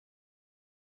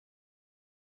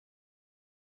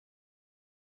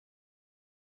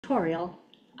tutorial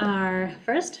are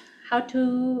first how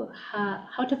to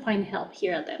find help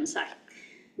here at the MSI.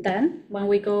 Then, when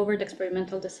we go over the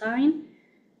experimental design,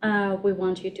 we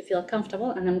want you to feel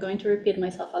comfortable, and I'm going to repeat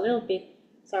myself a little bit.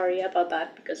 Sorry about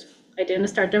that because I didn't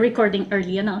start the recording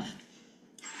early enough.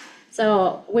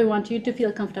 So we want you to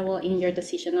feel comfortable in your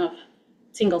decision of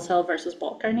single cell versus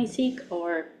bulk RNA-seq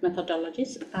or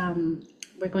methodologies.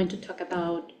 We're going to talk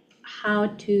about how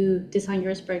to design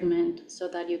your experiment so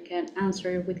that you can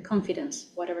answer with confidence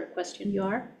whatever question you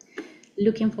are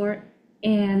looking for.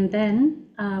 And then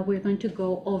we're going to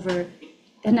go over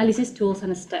analysis tools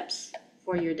and steps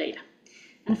for your data.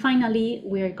 And finally,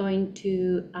 we're going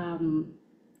to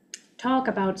talk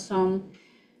about some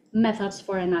methods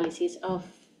for analysis of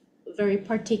very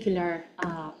particular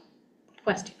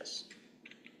questions.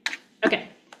 Okay,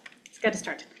 let's get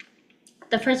started.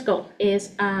 The first goal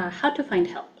is how to find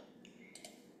help.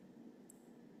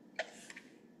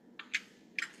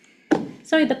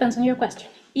 So it depends on your question.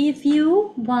 If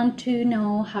you want to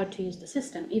know how to use the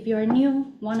system, if you are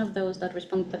new, one of those that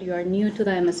respond that you are new to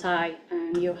the MSI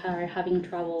and you are having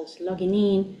troubles logging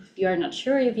in, you are not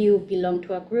sure if you belong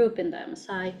to a group in the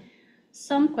MSI,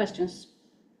 some questions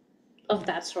of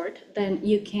that sort, then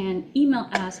you can email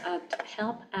us at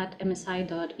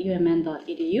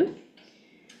help@msi.umn.edu.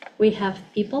 We have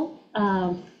people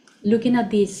looking at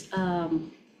this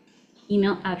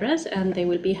email address, and they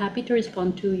will be happy to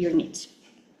respond to your needs.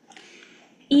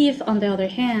 If, on the other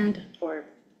hand, or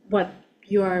what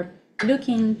you are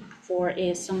looking for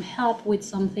is some help with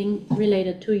something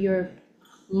related to your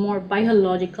more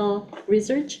biological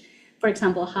research, for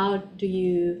example, how do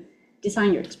you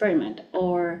design your experiment,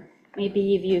 or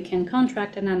maybe if you can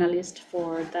contract an analyst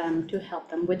for them to help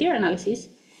them with your analysis,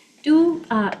 do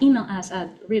email us at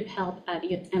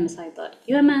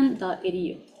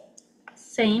riphelp@msi.umn.edu.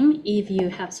 Same if you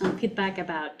have some feedback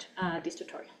about this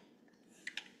tutorial.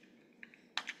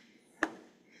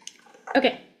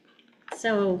 Okay,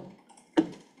 so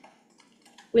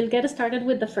we'll get started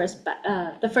with the first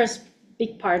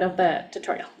big part of the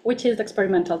tutorial, which is the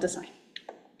experimental design.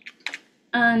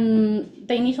 And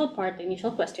the initial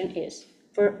question is,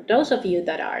 for those of you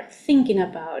that are thinking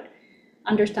about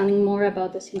understanding more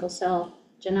about the single cell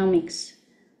genomics,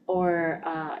 or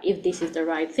if this is the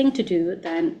right thing to do,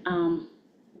 then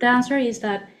the answer is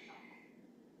that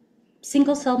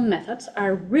single cell methods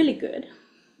are really good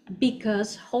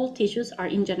because whole tissues are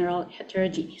in general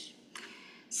heterogeneous.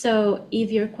 So if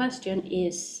your question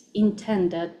is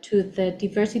intended to the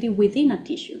diversity within a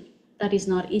tissue that is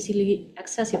not easily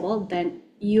accessible, then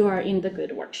you are in the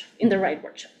right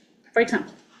workshop. For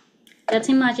example, let's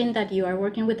imagine that you are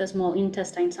working with the small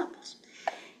intestine samples.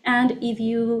 And if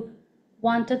you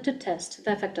wanted to test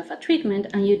the effect of a treatment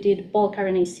and you did bulk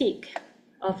RNA-seq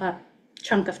of a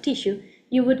chunk of tissue,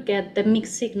 you would get the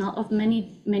mixed signal of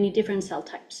many different cell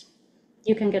types.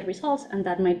 You can get results, and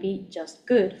that might be just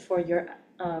good for your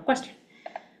question.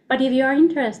 But if you are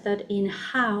interested in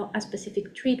how a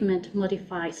specific treatment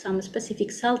modifies some specific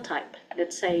cell type,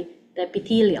 let's say the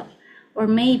epithelial, or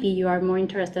maybe you are more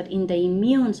interested in the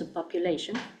immune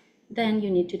subpopulation, then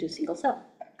you need to do single cell.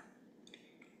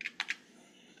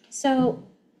 So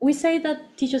we say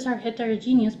that tissues are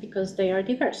heterogeneous because they are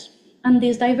diverse. And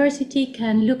this diversity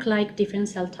can look like different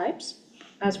cell types,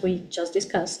 as we just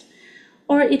discussed,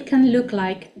 or it can look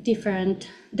like different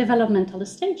developmental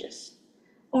stages,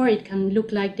 or it can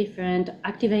look like different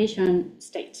activation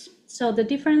states. So the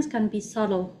difference can be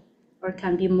subtle or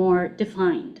can be more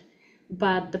defined,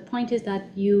 but the point is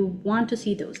that you want to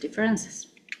see those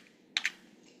differences.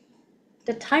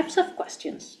 The types of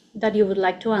questions that you would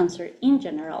like to answer in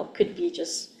general could be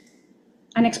just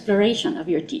an exploration of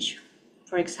your tissue.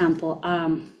 For example,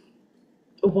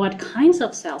 what kinds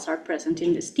of cells are present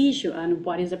in this tissue and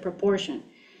what is the proportion?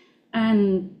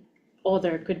 And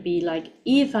other could be like,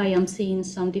 if I am seeing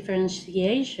some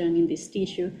differentiation in this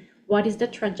tissue, what is the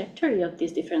trajectory of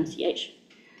this differentiation?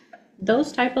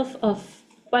 Those type of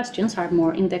questions are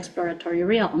more in the exploratory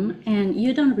realm, and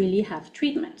you don't really have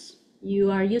treatments.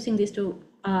 You are using this to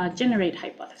generate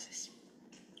hypotheses.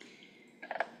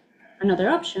 Another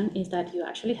option is that you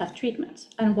actually have treatments,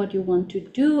 and what you want to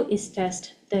do is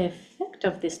test the effect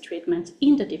of these treatments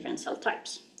in the different cell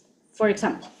types. For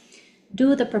example,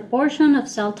 do the proportion of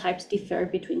cell types differ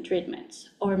between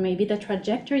treatments, or maybe the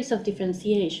trajectories of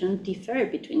differentiation differ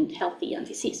between healthy and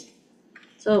disease?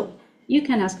 So you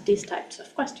can ask these types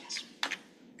of questions.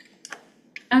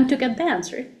 And to get the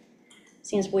answer,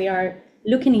 since we are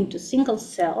looking into single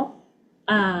cell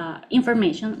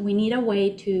information, we need a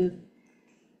way to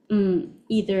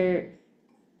either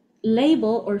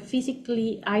label or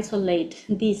physically isolate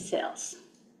these cells.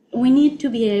 We need to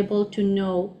be able to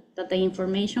know that the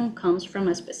information comes from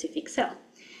a specific cell.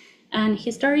 And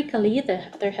historically,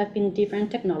 there have been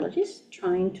different technologies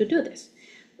trying to do this.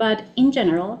 But in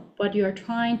general, what you are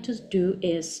trying to do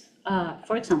is,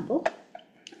 for example,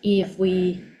 if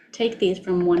we take this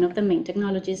from one of the main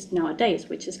technologies nowadays,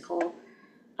 which is called,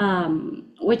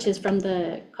 which is from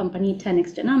the company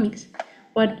 10x Genomics,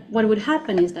 what would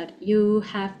happen is that you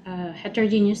have a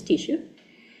heterogeneous tissue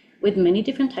with many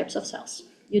different types of cells.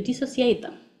 You dissociate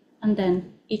them, and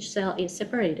then each cell is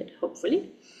separated,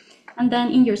 hopefully. And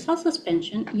then in your cell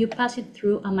suspension, you pass it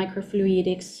through a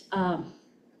microfluidics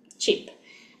chip.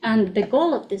 And the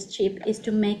goal of this chip is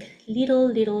to make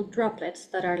little droplets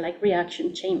that are like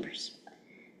reaction chambers.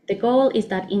 The goal is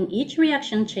that in each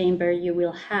reaction chamber, you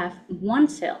will have one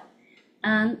cell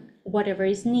and whatever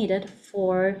is needed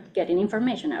for getting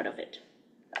information out of it.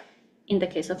 In the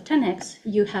case of 10x,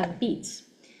 you have beads,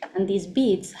 and these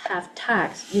beads have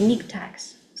tags, unique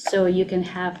tags. So you can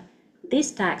have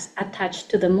these tags attached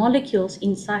to the molecules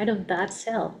inside of that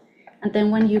cell. And then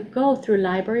when you go through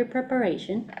library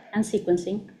preparation and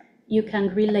sequencing, you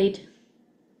can relate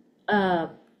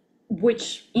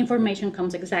which information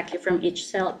comes exactly from each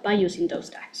cell by using those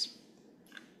tags.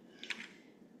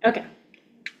 Okay.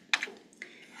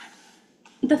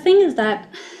 The thing is that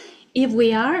if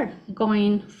we are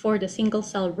going for the single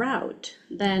cell route,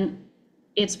 then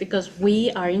it's because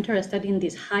we are interested in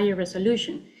this higher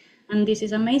resolution. And this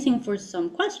is amazing for some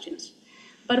questions.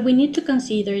 But we need to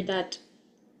consider that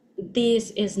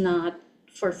this is not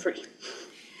for free.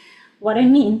 What I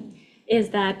mean is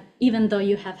that even though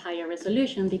you have higher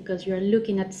resolution because you're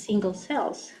looking at single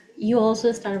cells, you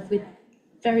also start with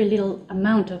very little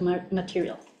amount of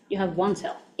material. You have one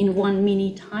cell in one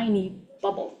mini tiny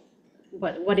bubble.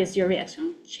 What is your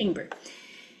reaction chamber?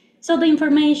 So the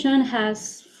information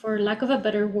has, for lack of a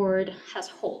better word, has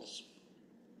holes.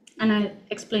 And I'll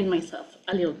explain myself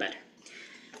a little better.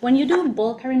 When you do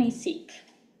bulk RNA-seq,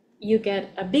 you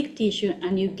get a big tissue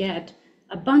and you get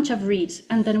a bunch of reads.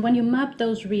 And then when you map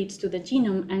those reads to the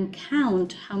genome and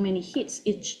count how many hits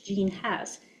each gene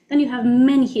has, then you have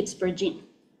many hits per gene.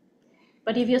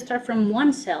 But if you start from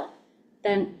one cell,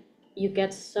 then you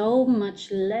get so much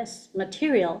less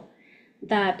material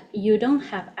that you don't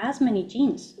have as many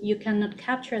genes. You cannot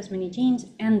capture as many genes,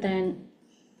 and then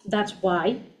that's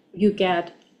why you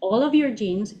get all of your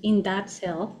genes in that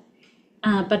cell,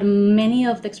 but many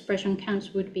of the expression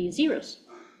counts would be zeros.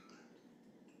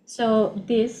 So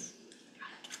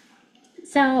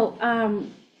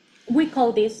we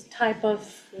call this type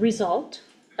of result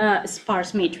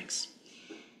sparse matrix.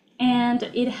 And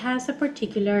it has a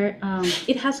particular,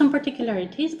 it has some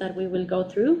particularities that we will go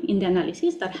through in the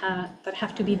analysis that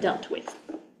have to be dealt with.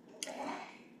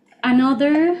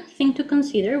 Another thing to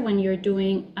consider when you're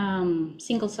doing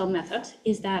single cell methods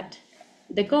is that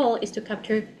the goal is to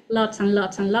capture lots and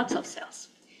lots and lots of cells.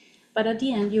 But at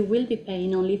the end, you will be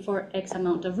paying only for X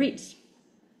amount of reads,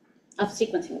 of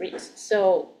sequencing reads.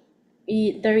 So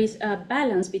there is a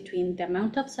balance between the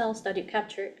amount of cells that you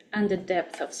capture and the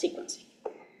depth of sequencing.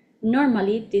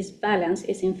 Normally, this balance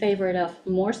is in favor of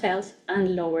more cells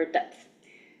and lower depth.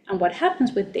 And what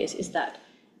happens with this is that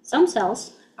some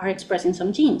cells are expressing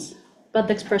some genes, but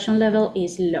the expression level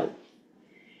is low.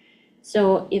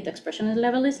 So if the expression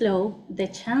level is low, the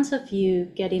chance of you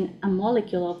getting a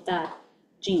molecule of that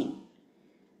gene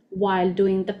while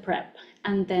doing the prep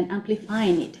and then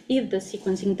amplifying it, if the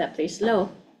sequencing depth is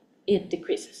low, it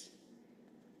decreases.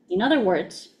 In other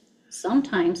words,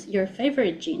 sometimes your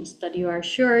favorite genes that you are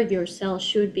sure your cell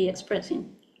should be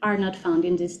expressing are not found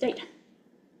in this data.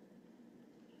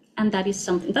 And that is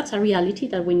something, that's a reality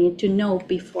that we need to know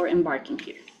before embarking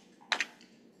here.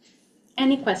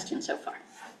 Any questions so far?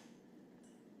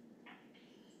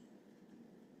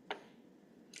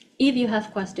 If you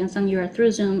have questions and you are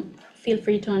through Zoom, feel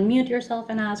free to unmute yourself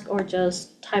and ask, or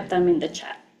just type them in the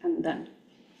chat, and then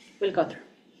we'll go through.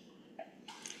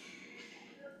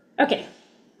 Okay,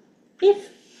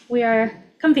 if we are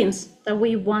convinced that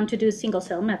we want to do single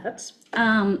cell methods,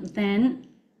 then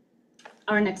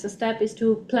our next step is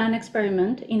to plan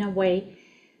experiment in a way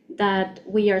that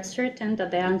we are certain that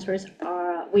the answers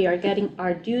we are getting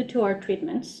are due to our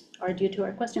treatments, are due to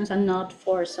our questions, and not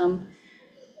for some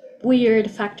weird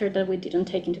factor that we didn't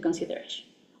take into consideration.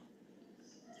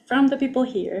 From the people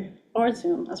here, or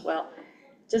Zoom as well,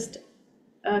 just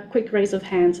a quick raise of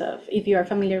hands of if you are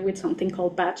familiar with something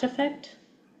called batch effect.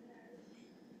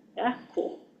 Yeah,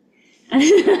 cool.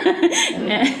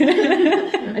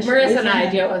 Marissa and I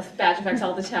deal with batch effects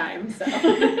all the time, so.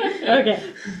 Okay.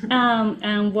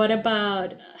 And what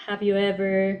about, have you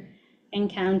ever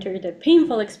encountered the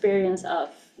painful experience of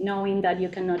knowing that you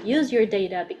cannot use your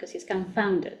data because it's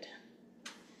confounded?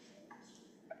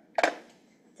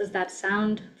 Does that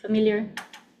sound familiar?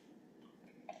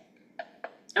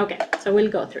 Okay, so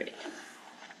we'll go through it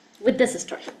with this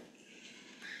story.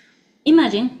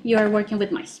 Imagine you are working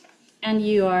with mice and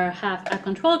you have a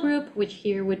control group, which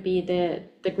here would be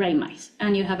the gray mice,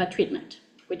 and you have a treatment,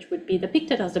 which would be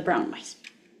depicted as the brown mice.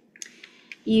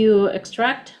 You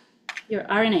extract your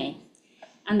RNA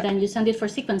and then you send it for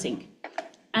sequencing,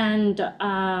 and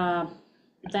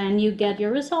then you get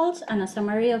your results, and a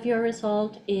summary of your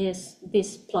result is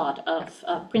this plot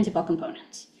of principal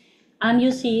components. And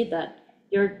you see that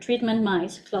your treatment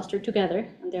mice cluster together,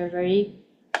 and they're very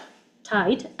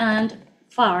tight and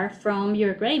far from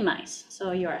your gray mice.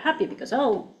 So you are happy because,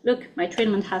 oh, look, my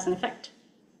treatment has an effect.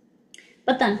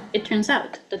 But then it turns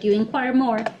out that you inquire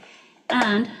more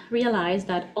and realize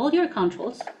that all your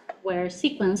controls were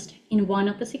sequenced in one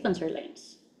of the sequencer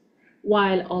lanes,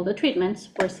 while all the treatments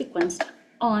were sequenced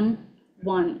on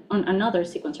another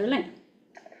sequencer lane.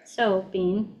 So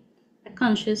being a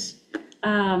conscious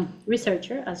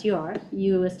researcher, as you are,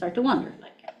 you start to wonder,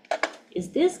 like,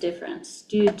 is this difference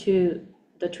due to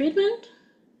the treatment,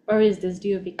 or is this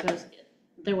due because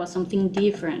there was something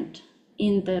different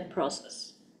in the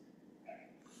process?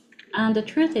 And the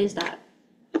truth is that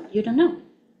you don't know.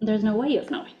 There's no way of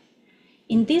knowing.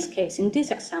 In this case, in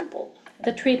this example,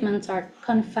 the treatments are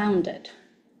confounded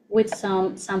with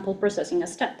some sample processing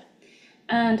step.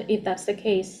 And if that's the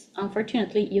case,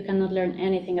 unfortunately, you cannot learn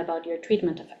anything about your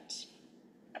treatment effects.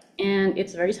 And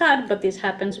it's very sad, but this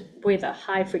happens with a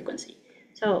high frequency.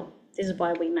 So this is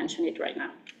why we mention it right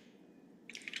now.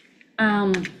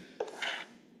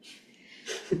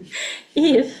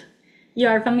 If you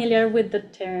are familiar with the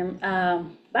term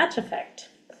batch effect,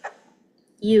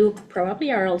 you probably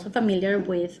are also familiar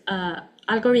with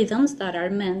algorithms that are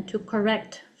meant to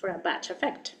correct for a batch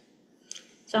effect.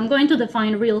 So I'm going to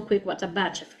define real quick what's a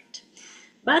batch effect.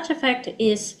 Batch effect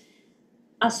is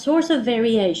a source of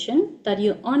variation that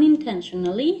you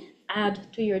unintentionally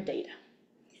add to your data.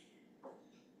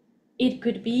 It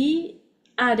could be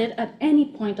added at any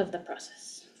point of the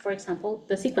process. For example,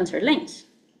 the sequencer lanes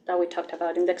that we talked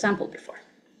about in the example before.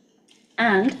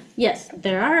 And yes,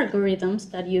 there are algorithms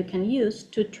that you can use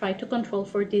to try to control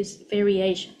for this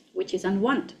variation, which is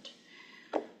unwanted.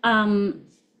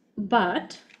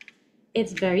 But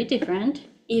it's very different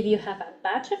if you have a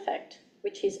batch effect,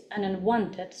 which is an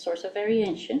unwanted source of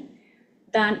variation,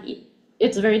 than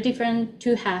it's very different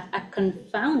to have a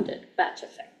confounded batch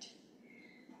effect.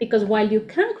 Because while you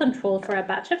can control for a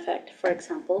batch effect, for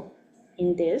example,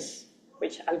 in this,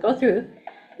 which I'll go through,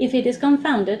 if it is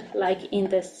confounded, like in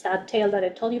the sad tale that I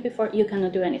told you before, you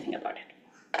cannot do anything about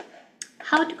it.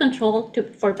 How to control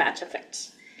for batch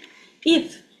effects?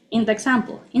 If, in the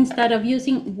example, instead of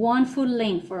using one full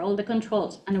lane for all the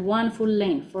controls and one full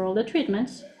lane for all the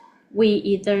treatments, we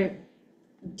either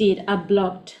did a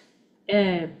blocked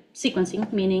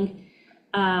sequencing, meaning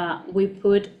we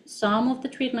put some of the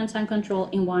treatments and control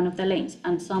in one of the lanes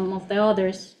and some of the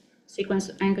others,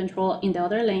 sequence and control, in the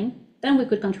other lane, then we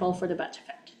could control for the batch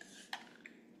effect.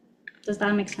 Does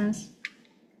that make sense?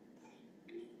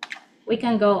 We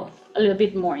can go a little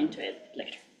bit more into it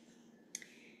later.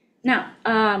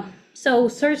 Now, so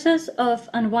sources of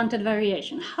unwanted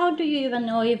variation. How do you even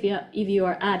know if you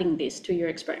are adding this to your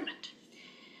experiment?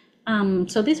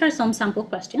 So these are some sample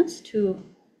questions to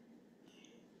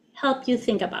help you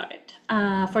think about it.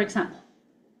 For example,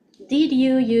 did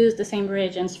you use the same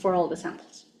reagents for all the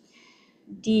samples?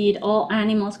 Did all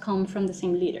animals come from the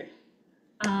same litter?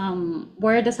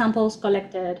 Were the samples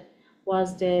collected?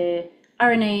 Was the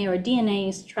RNA or DNA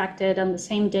extracted on the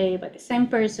same day by the same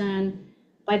person,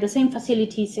 by the same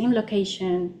facility, same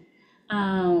location?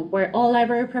 Were all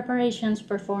library preparations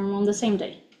performed on the same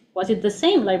day? Was it the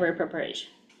same library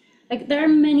preparation? Like, there are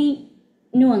many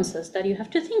nuances that you have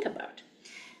to think about.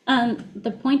 And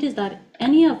the point is that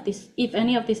if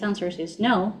any of these answers is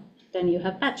no, then you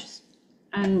have batches.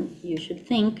 And you should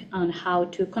think on how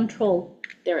to control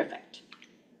their effect.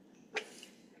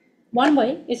 One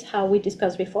way is how we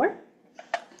discussed before,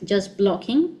 just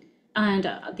blocking. And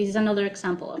this is another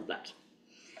example of blocking.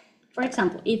 For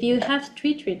example, if you have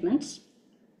 3 treatments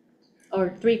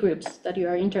or 3 groups that you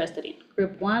are interested in,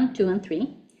 group 1, 2, and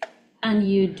 3, and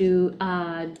you do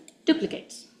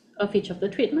duplicates of each of the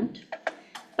treatment,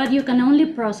 but you can only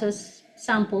process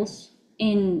samples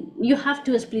you have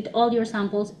to split all your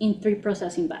samples in 3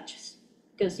 processing batches,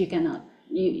 because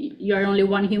you are only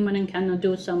one human and cannot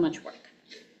do so much work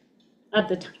at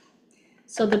the time.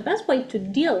 So the best way to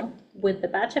deal with the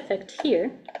batch effect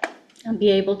here and be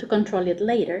able to control it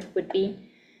later would be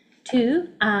to,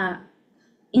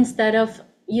 instead of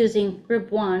using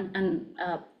group 1 and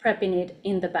prepping it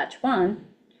in the batch 1,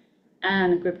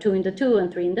 and group 2 in the 2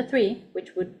 and 3 in the 3,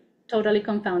 which would totally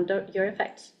confound your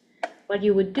effects. What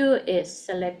you would do is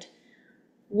select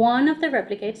one of the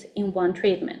replicates in one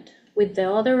treatment with the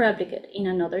other replicate in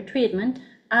another treatment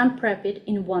and prep it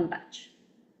in one batch.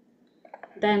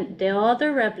 Then the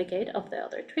other replicate of the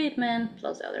other treatment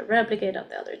plus the other replicate of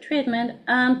the other treatment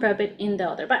and prep it in the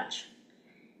other batch,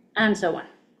 and so on.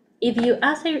 If you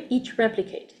assay each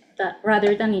replicate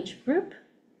rather than each group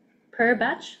per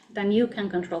batch, then you can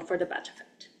control for the batch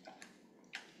effect.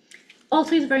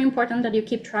 Also, it's very important that you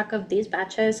keep track of these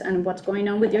batches and what's going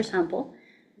on with your sample,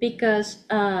 because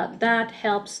that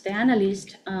helps the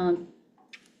analyst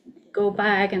go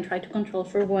back and try to control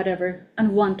for whatever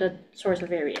unwanted source of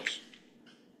variation.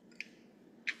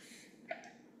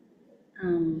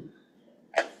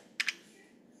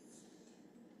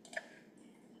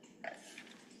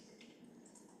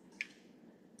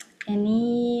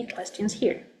 Any questions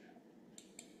here?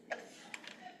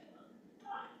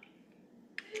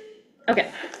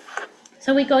 Okay,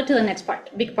 so we go to the next part,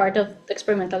 big part of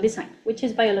experimental design, which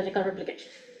is biological replication.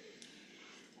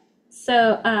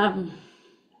 So I'm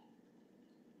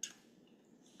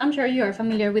sure you are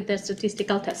familiar with the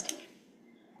statistical testing,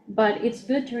 but it's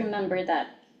good to remember that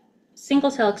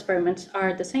single-cell experiments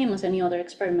are the same as any other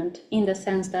experiment in the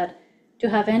sense that to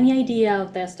have any idea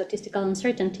of the statistical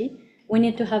uncertainty, we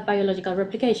need to have biological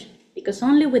replication, because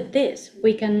only with this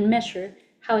we can measure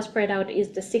how spread out is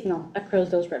the signal across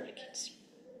those replicates.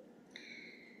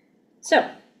 So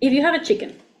if you have a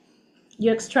chicken,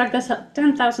 you extract the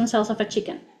 10,000 cells of a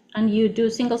chicken and you do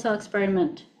single-cell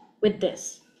experiment with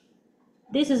this.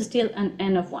 This is still an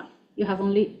N of 1. You have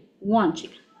only one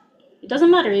chicken. It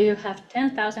doesn't matter if you have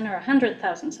 10,000 or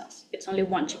 100,000 cells, it's only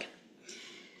one chicken.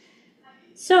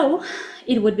 So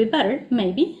it would be better,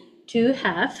 maybe, to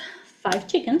have 5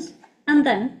 chickens and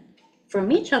then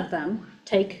from each of them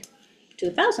take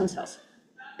 2,000 cells,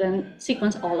 then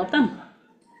sequence all of them.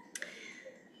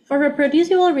 For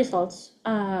reproducible results,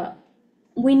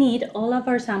 we need all of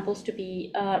our samples to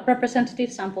be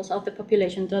representative samples of the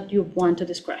population that you want to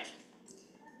describe.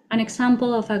 An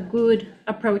example of a good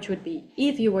approach would be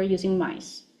if you were using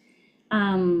mice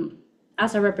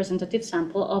as a representative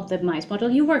sample of the mice model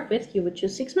you work with, you would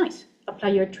choose 6 mice, apply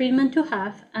your treatment to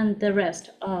half, and the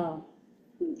rest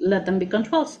let them be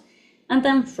controls. And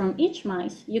then from each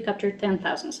mice, you capture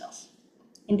 10,000 cells.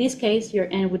 In this case, your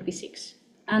N would be 6,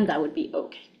 and that would be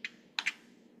okay.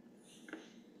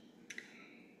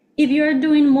 If you are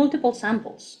doing multiple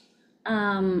samples,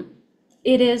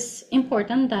 it is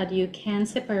important that you can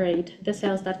separate the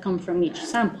cells that come from each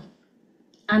sample.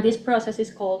 And this process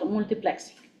is called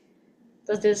multiplexing.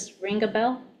 Does this ring a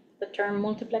bell, the term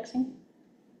multiplexing?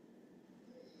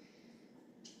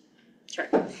 Sure.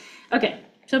 Okay,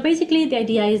 so basically the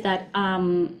idea is that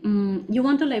you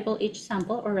want to label each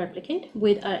sample or replicate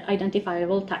with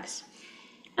identifiable tags.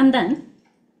 And then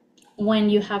when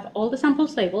you have all the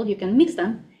samples labeled, you can mix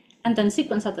them and then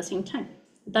sequence at the same time.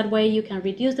 That way you can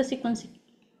reduce the sequence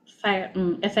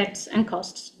effects and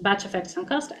costs, batch effects and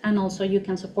cost, and also you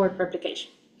can support replication.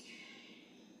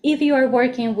 If you are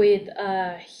working with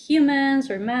humans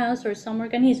or mouse or some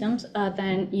organisms,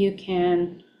 then you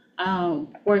can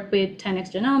work with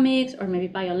 10x Genomics or maybe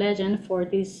BioLegend for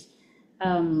these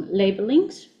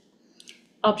labelings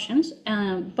options.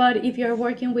 But if you're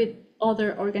working with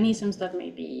other organisms that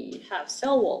maybe have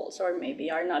cell walls or maybe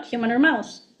are not human or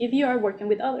mouse, if you are working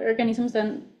with other organisms,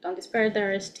 then don't despair,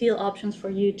 there are still options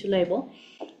for you to label.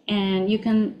 And you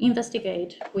can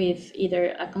investigate with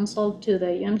either a consult to the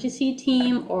UMGC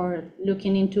team or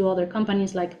looking into other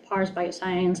companies like Pars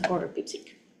Bioscience or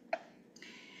PIPSIC.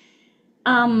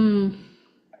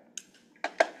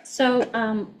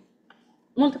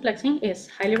 Multiplexing is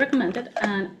highly recommended,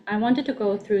 and I wanted to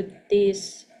go through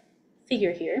this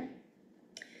figure here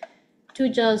to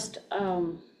just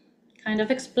kind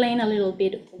of explain a little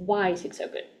bit why is it so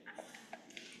good.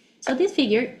 So this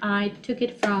figure, I took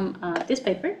it from this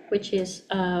paper, which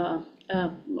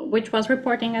was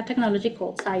reporting a technology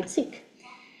called CiteSeq.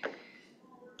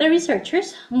 The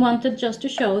researchers wanted just to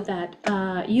show that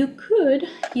you could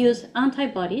use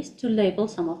antibodies to label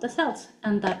some of the cells,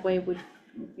 and that way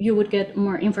you would get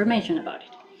more information about it.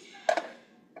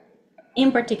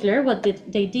 In particular, what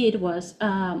they did was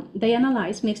they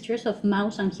analyzed mixtures of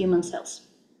mouse and human cells.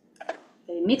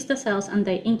 They mixed the cells and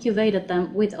they incubated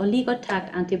them with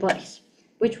oligotagged antibodies,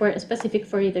 which were specific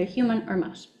for either human or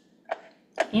mouse.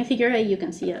 In figure A, you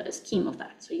can see a scheme of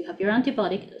that. So you have your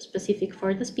antibody specific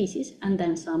for the species and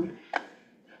then some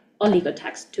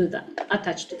oligotags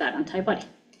attached to that antibody.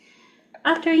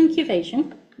 After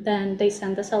incubation, then they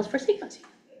sent the cells for sequencing.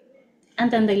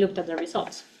 And then they looked at the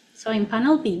results. So in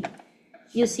panel B,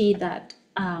 you see that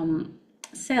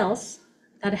cells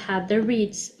that had the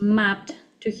reads mapped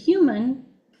to the human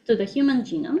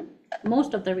genome,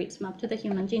 most of the reads mapped to the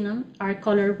human genome are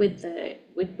colored with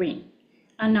green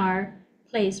and are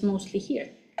placed mostly here.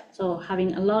 So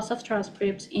having a lot of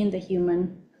transcripts in the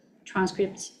human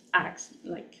transcripts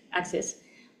axis,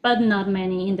 but not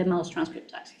many in the mouse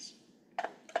transcript axis.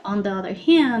 On the other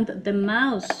hand, the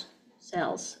mouse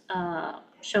cells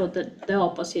showed the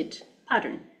opposite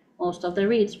pattern. Most of the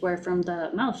reads were from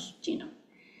the mouse genome.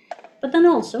 But then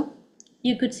also,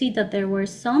 you could see that there were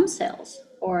some cells,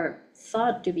 or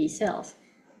thought to be cells,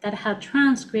 that had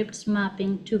transcripts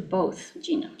mapping to both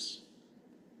genomes.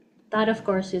 That, of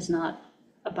course, is not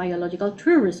a biological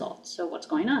true result. So what's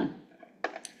going on?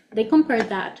 They compared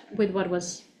that with what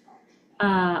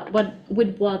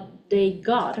they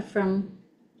got from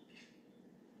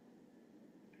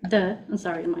I'm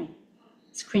sorry, my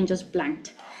screen just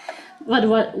blanked.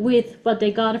 With what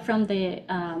they got from the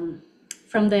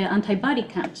antibody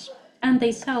counts, and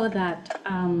they saw that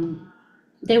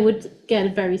they would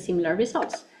get very similar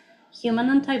results. Human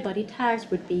antibody tags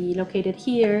would be located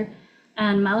here,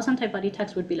 and mouse antibody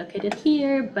tags would be located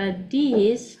here, but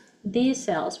these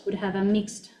cells would have a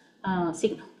mixed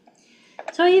signal.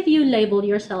 So if you label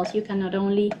your cells, you can not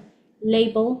only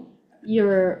label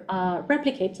your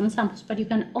replicates and samples, but you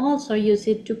can also use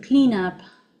it to clean up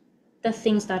the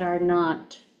things that are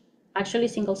not actually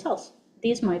single cells.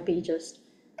 These might be just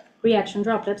reaction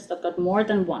droplets that got more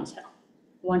than one cell,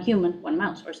 one human, one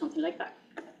mouse, or something like that.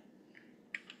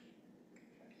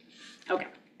 Okay.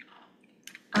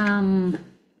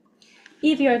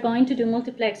 If you're going to do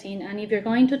multiplexing and if you're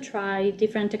going to try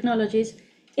different technologies,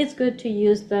 it's good to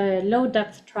use the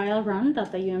low-depth trial run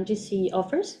that the UMGC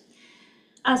offers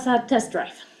as a test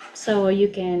drive. So you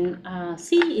can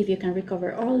see if you can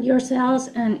recover all your cells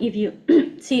and if you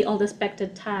see all the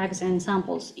expected tags and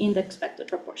samples in the expected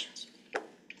proportions.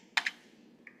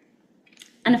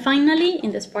 And finally,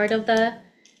 in this part of the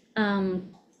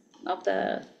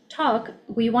talk,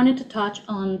 we wanted to touch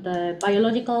on the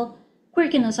biological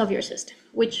quirkiness of your system,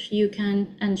 which you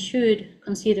can and should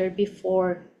consider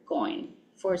before going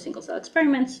for single cell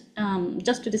experiments,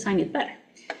 just to design it better.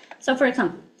 So for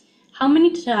example, how many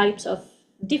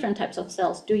different types of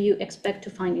cells do you expect to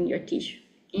find in your tissue?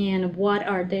 And what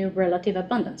are their relative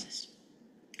abundances?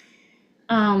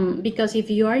 Because if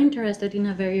you are interested in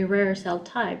a very rare cell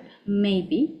type,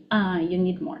 maybe you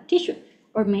need more tissue,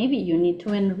 or maybe you need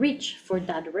to enrich for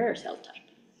that rare cell type.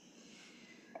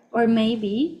 Or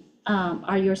maybe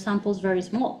are your samples very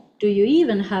small? Do you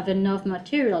even have enough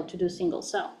material to do single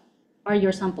cell? Are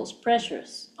your samples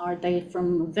precious? Are they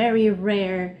from very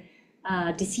rare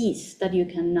disease that you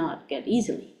cannot get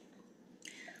easily?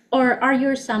 Or are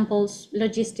your samples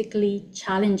logistically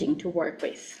challenging to work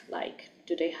with? Like,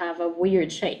 do they have a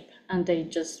weird shape and they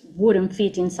just wouldn't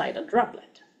fit inside a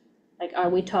droplet? Like, are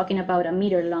we talking about a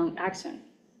meter-long axon?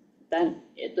 Then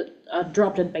a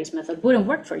droplet-based method wouldn't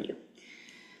work for you.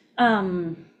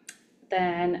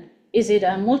 Then is it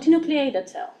a multinucleated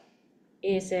cell?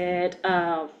 Is it,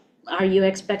 are you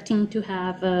expecting to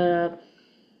have a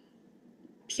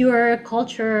pure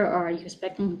culture, or are you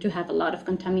expecting to have a lot of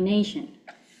contamination?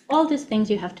 All these things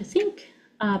you have to think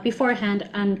beforehand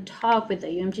and talk with the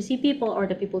UMGC people or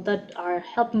the people that are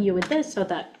helping you with this so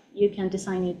that you can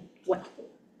design it well.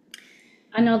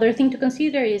 Another thing to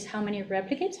consider is how many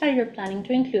replicates are you planning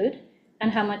to include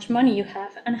and how much money you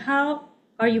have and how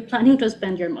are you planning to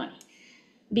spend your money.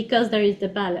 Because there is the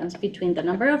balance between the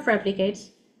number of replicates,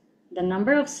 the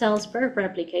number of cells per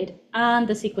replicate, and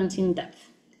the sequencing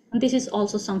depth. And this is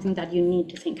also something that you need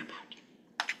to think about.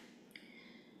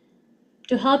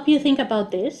 To help you think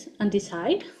about this and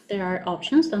decide, there are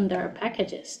options and there are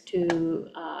packages to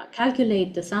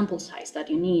calculate the sample size that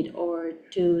you need or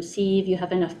to see if you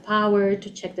have enough power to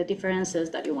check the differences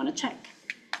that you want to check.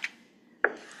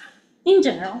 In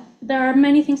general, there are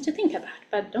many things to think about,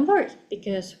 but don't worry,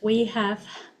 because we have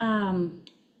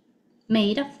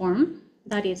made a form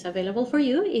that is available for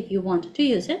you if you want to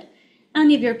use it,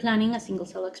 and if you're planning a single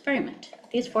cell experiment.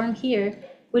 This form here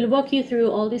will walk you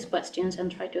through all these questions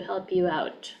and try to help you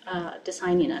out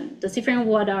designing and deciphering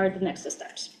what are the next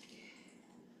steps.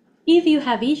 If you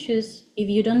have issues, if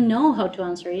you don't know how to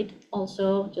answer it,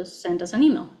 also just send us an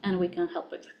email and we can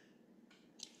help with it.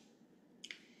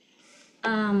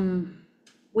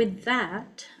 With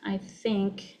that, I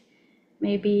think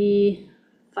maybe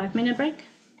 5-minute break,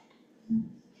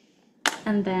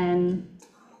 and then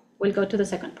we'll go to the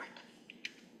second part.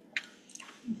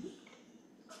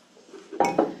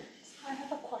 I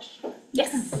have a question.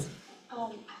 Yes.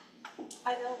 I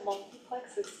I know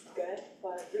multiplex is good,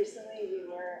 but recently we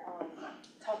were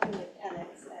talking with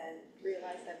tenants and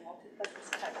realized that multiplex is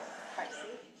kind of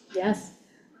pricey. Yes.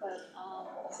 But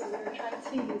so we were trying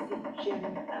to use the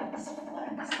Genomics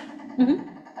Flex. Mm-hmm.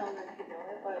 I don't know if you know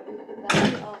it, but would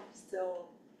that be still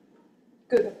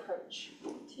good approach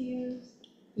to use?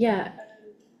 Yeah.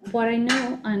 What I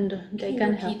know, and they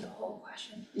can help. Repeat the whole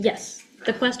question. Yes.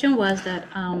 The question was that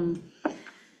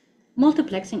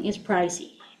multiplexing is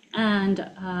pricey, and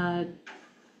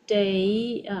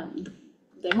they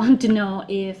want to know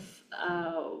if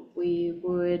we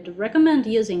would recommend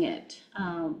using it.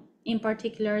 In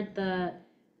particular, the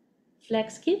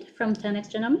Flex Kit from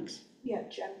 10x Genomics. Yeah,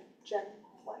 Gen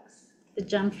Flex. The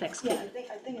Gem Flex Kit.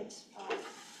 Yeah, I think it's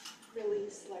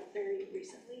released like very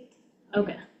recently.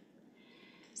 Okay.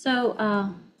 So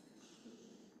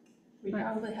We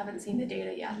probably haven't seen the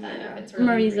data yet then, if it's really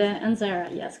Marisa recent. and Sarah,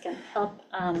 yes, can help.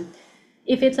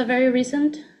 If it's a very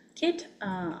recent kit,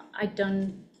 I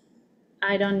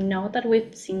don't know that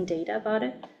we've seen data about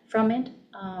it from it.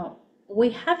 We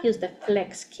have used the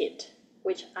Flex Kit,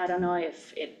 which I don't know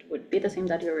if it would be the same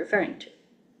that you're referring to.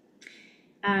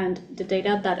 And the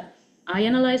data that I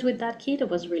analyzed with that kit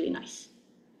was really nice.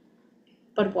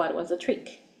 But what was the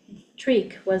trick?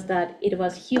 Trick was that it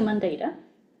was human data,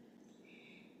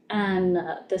 and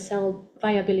the cell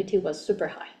viability was super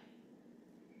high.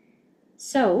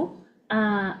 So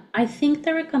I think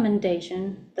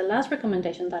the last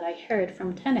recommendation that I heard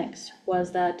from 10x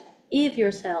was that if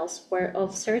your cells were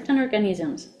of certain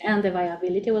organisms and the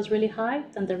viability was really high,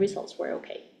 then the results were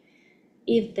okay.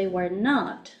 If they were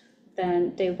not,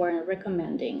 then they weren't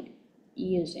recommending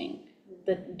using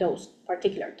those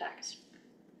particular tags.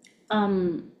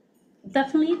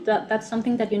 Definitely, that's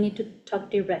something that you need to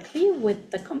talk directly with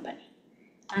the company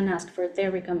and ask for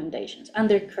their recommendations and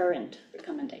their current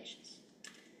recommendations.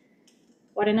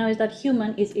 What I know is that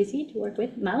human is easy to work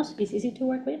with, mouse is easy to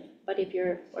work with, but if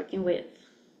you're working with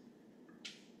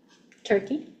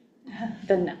turkey,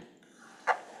 then no.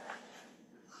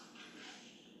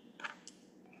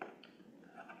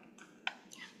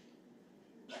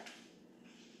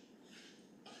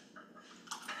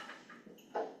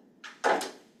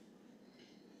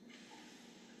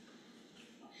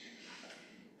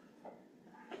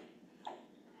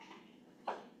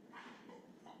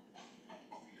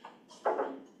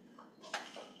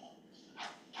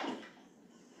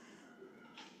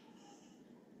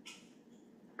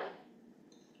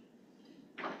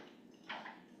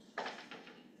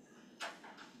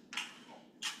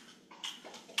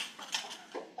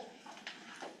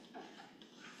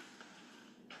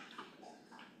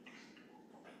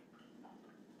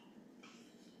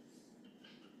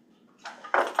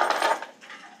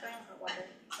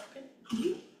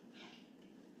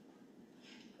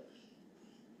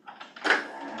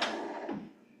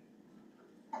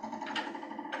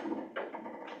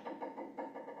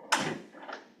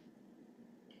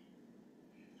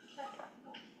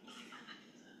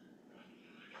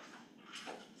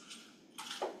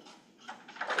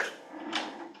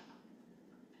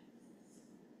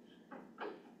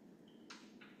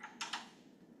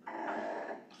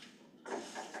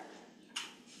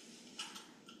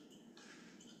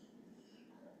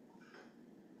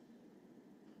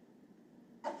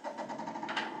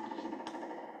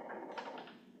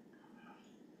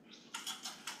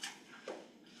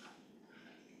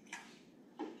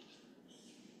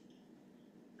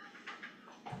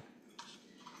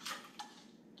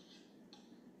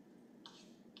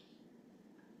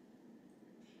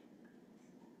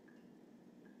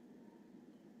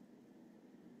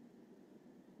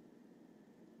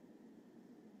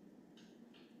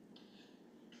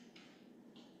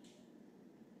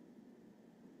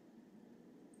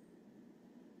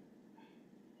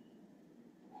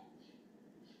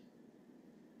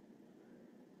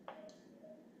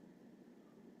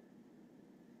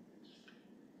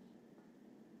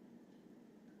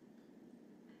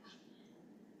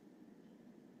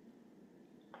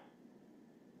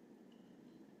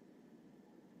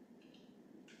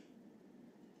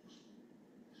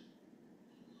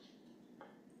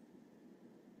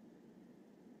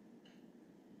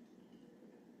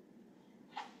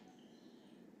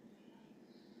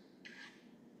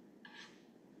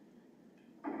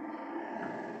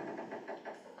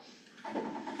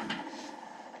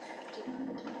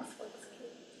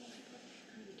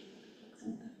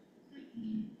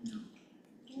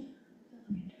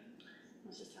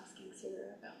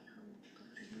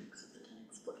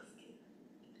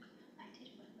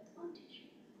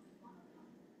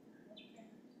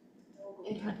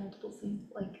 It had multiple samples,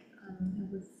 like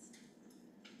it was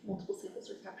multiple samples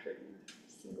were captured in a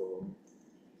single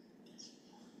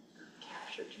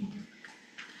captured.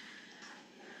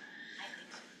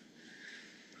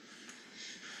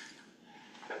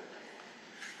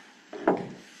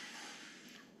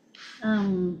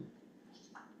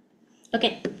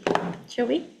 Okay, shall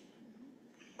we?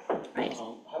 Right.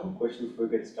 I have a question before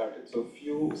we get started. So a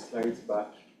few slides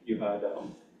back, you had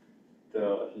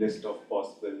the list of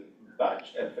possible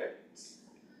batch effects.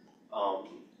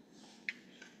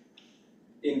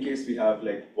 In case we have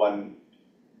like one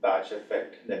batch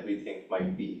effect that we think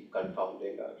might be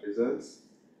confounding our results,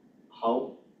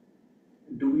 how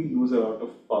do we lose a lot of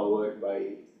power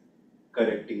by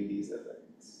correcting these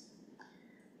effects?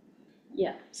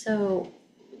 Yeah, so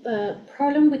the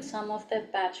problem with some of the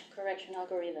batch correction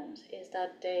algorithms is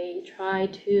that they try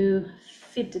to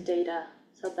fit the data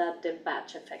so that the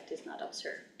batch effect is not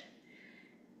observed.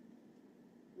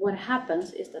 What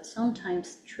happens is that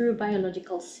sometimes true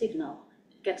biological signal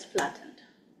gets flattened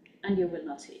and you will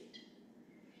not see it.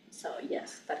 So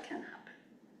yes, that can happen.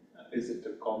 Is it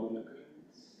a common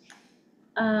occurrence?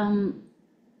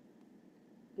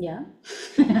 Yeah,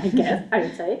 I guess I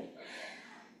would say.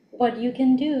 What you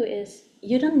can do is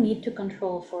you don't need to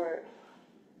control for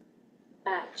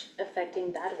batch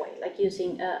affecting that way, like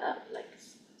using like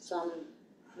some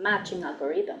matching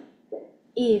algorithm.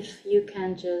 If you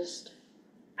can just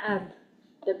add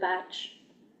the batch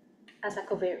as a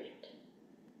covariate.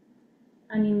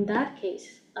 And in that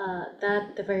case,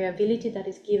 the variability that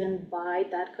is given by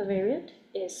that covariate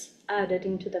is added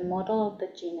into the model of the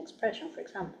gene expression, for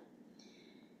example.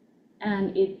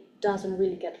 And it doesn't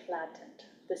really get flattened,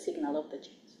 the signal of the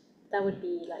genes. That would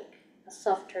be like a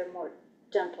softer, more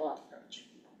gentle approach.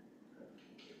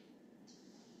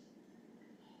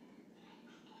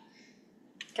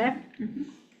 Okay? Mm-hmm.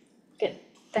 Good.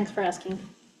 Thanks for asking.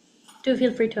 Do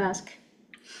feel free to ask.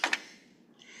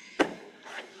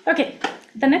 Okay,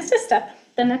 the next step,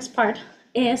 the next part,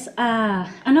 is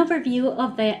an overview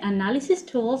of the analysis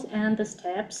tools and the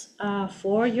steps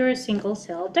for your single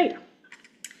cell data.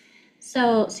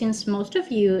 So since most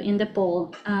of you in the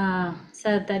poll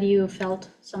said that you felt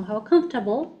somehow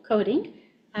comfortable coding,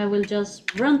 I will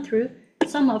just run through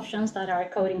some options that are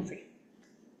coding free.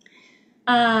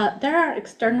 There are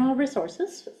external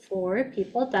resources for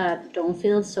people that don't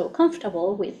feel so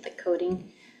comfortable with the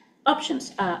coding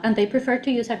options, and they prefer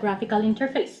to use a graphical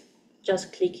interface,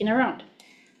 just clicking around.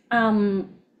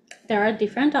 There are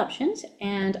different options,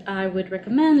 and I would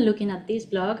recommend looking at this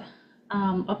blog,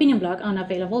 opinion blog on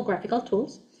available graphical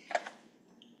tools.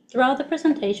 Throughout the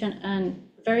presentation, and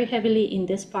very heavily in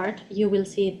this part, you will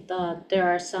see that there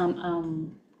are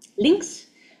some links.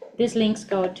 These links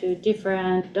go to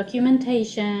different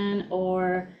documentation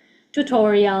or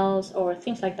tutorials or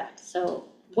things like that. So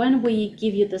when we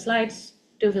give you the slides,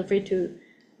 do feel free to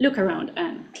look around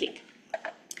and click.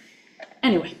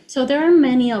 Anyway, so there are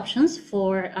many options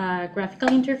for graphical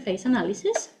interface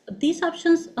analysis. These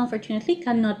options, unfortunately,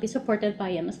 cannot be supported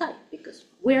by MSI because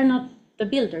we are not the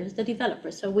builders, the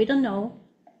developers, so we don't know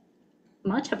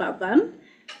much about them,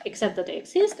 except that they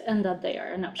exist and that they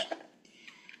are an option.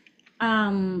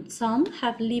 Some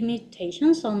have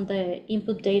limitations on the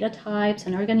input data types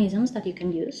and organisms that you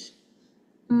can use,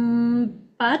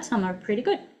 but some are pretty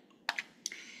good.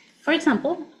 For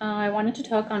example, I wanted to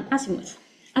talk on Azimuth.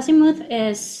 Azimuth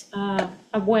is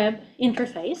a web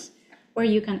interface where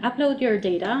you can upload your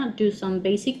data, do some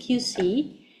basic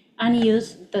QC, and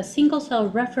use the single-cell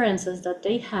references that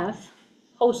they have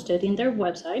hosted in their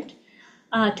website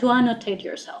to annotate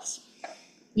your cells.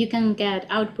 You can get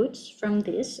outputs from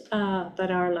this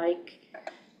that are like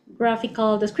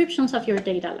graphical descriptions of your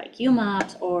data, like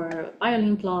UMAPs or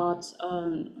violin plots.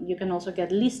 You can also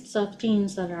get lists of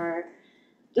genes that are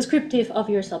descriptive of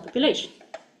your cell population.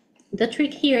 The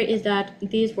trick here is that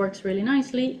this works really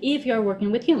nicely if you're working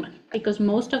with human, because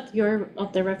most of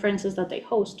the references that they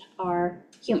host are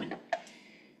human.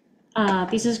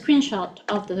 This is a screenshot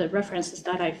of the references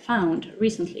that I found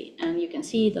recently, and you can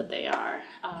see that they are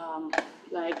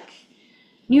like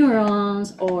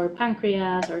neurons or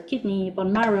pancreas or kidney,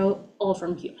 bone marrow, all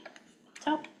from human.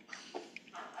 So,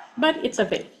 but it's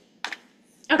available.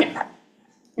 Okay,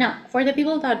 now for the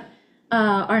people that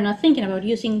are not thinking about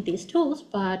using these tools,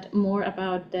 but more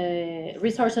about the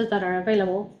resources that are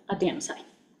available at the MSI.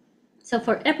 So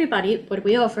for everybody, what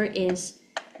we offer is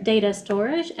data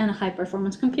storage and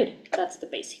high-performance computing. That's the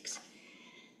basics.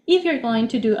 If you're going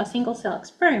to do a single-cell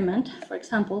experiment, for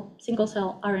example,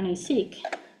 single-cell RNA-seq,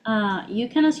 you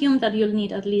can assume that you'll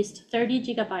need at least 30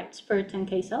 gigabytes per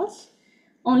 10K cells,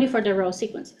 only for the raw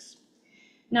sequences.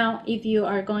 Now, if you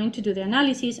are going to do the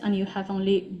analysis and you have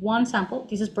only one sample,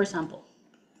 this is per sample.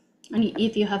 And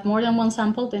if you have more than one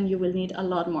sample, then you will need a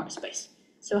lot more space.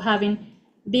 So having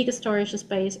big storage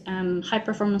space and high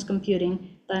performance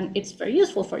computing, then it's very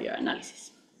useful for your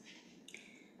analysis.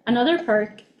 Another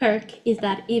perk is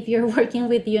that if you're working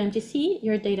with UMGC,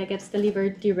 your data gets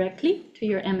delivered directly to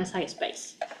your MSI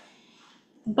space.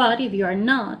 But if you are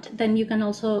not, then you can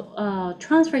also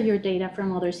transfer your data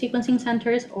from other sequencing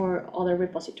centers or other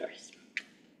repositories.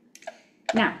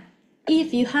 Now,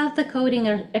 if you have the coding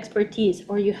expertise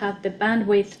or you have the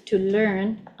bandwidth to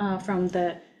learn from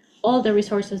all the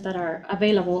resources that are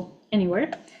available anywhere,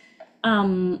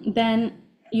 then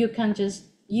you can just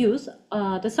use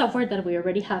the software that we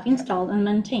already have installed and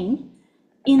maintained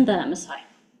in the MSI.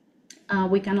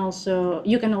 You can also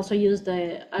use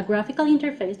a graphical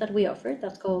interface that we offer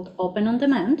that's called Open on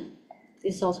Demand.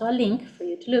 This is also a link for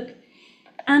you to look.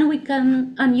 And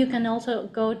you can also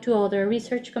go to other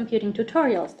research computing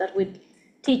tutorials that would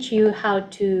teach you how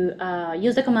to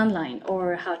use the command line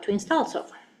or how to install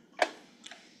software.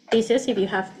 This is if you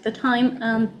have the time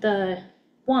and the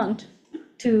want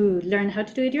to learn how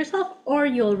to do it yourself, or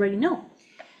you already know.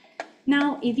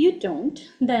 Now, if you don't,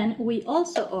 then we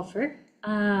also offer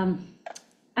a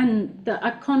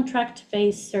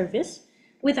contract-based service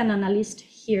with an analyst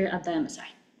here at the MSI.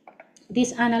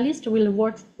 This analyst will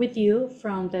work with you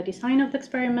from the design of the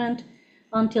experiment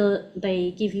until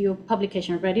they give you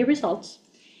publication-ready results.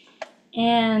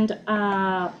 And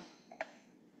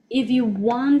if you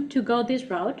want to go this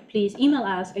route, please email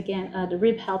us again at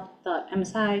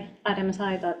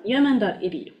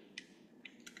ribhelp.msi@msi.umn.edu.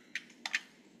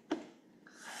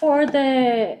 For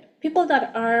the people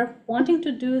that are wanting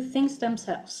to do things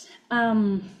themselves,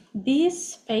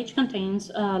 this page contains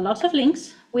lots of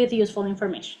links with useful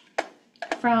information,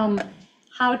 from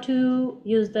how to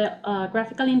use the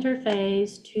graphical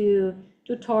interface to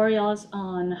tutorials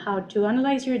on how to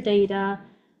analyze your data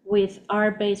with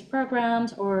R-based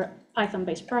programs or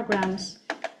Python-based programs,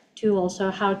 to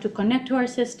also how to connect to our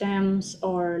systems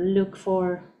or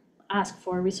ask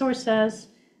for resources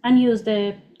and use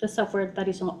the software that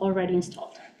is already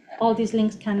installed. All these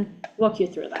links can walk you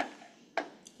through that.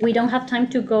 We don't have time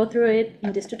to go through it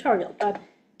in this tutorial, but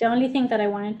the only thing that I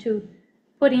wanted to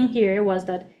put in here was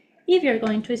that if you're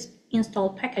going to install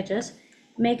packages,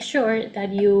 make sure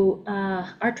that you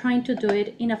are trying to do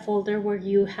it in a folder where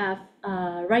you have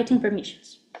writing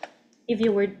permissions. If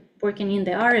you were working in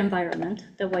the R environment,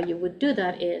 the way you would do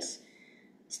that is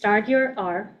start your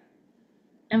R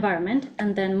environment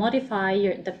and then modify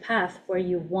the path where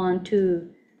you want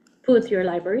to put your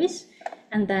libraries,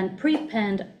 and then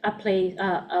prepend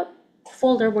a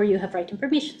folder where you have writing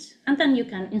permissions, and then you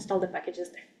can install the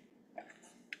packages there.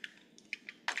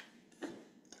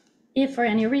 If for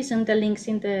any reason the links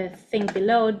in the thing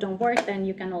below don't work, then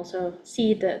you can also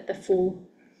see the full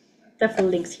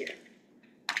links here.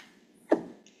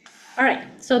 All right,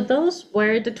 so those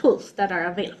were the tools that are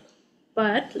available.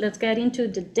 But let's get into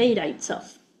the data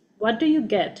itself. What do you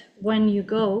get when you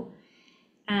go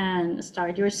and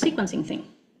start your sequencing thing?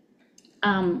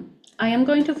 I am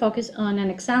going to focus on an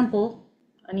example,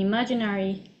 an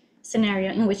imaginary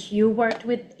scenario in which you worked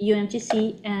with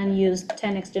UMGC and used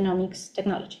 10x Genomics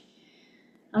technology.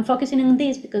 I'm focusing on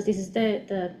this because this is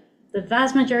the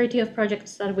vast majority of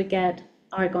projects that we get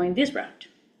are going this route.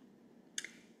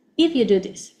 If you do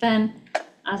this, then,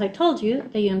 as I told you,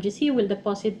 the UMGC will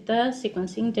deposit the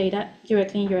sequencing data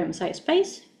directly in your MSI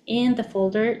space in a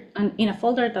folder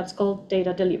that's called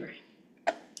data delivery.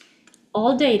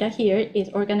 All data here is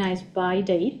organized by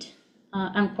date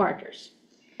and quarters.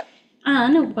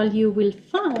 And what you will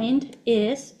find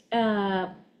is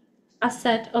a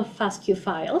set of FASTQ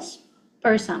files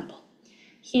per sample.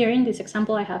 Here in this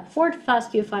example, I have 4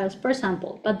 FASTQ files per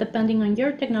sample, but depending on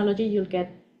your technology, you'll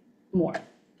get more.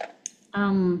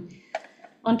 On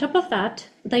top of that,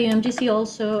 the UMGC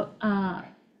also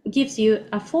gives you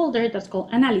a folder that's called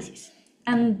analysis,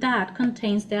 and that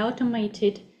contains the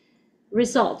automated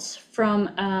results from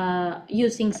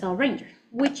using Cell Ranger,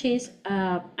 which is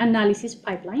an analysis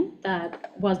pipeline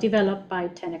that was developed by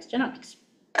 10x Genomics.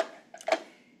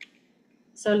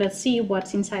 So let's see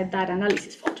what's inside that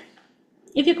analysis folder.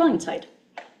 If you go inside,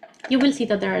 you will see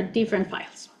that there are different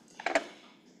files.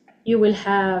 You will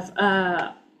have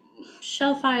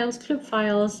shell files, club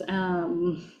files,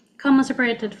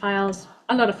 comma-separated files,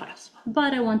 a lot of files.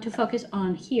 But I want to focus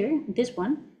on here, this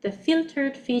one, the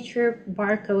filtered feature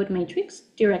barcode matrix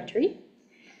directory,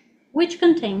 which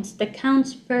contains the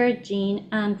counts per gene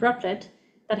and droplet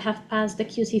that have passed the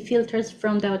QC filters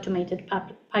from the automated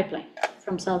pipeline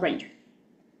from Cell Ranger.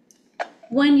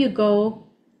 When you go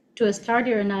to start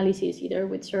your analysis, either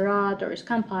with Seurat or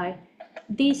ScanPy,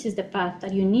 this is the path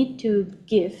that you need to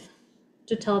give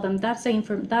to tell them that's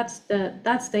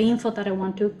the info that I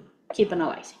want to keep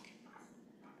analyzing.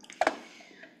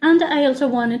 And I also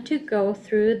wanted to go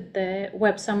through the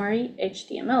web summary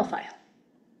HTML file.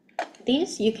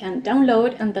 This you can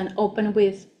download and then open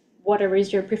with whatever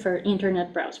is your preferred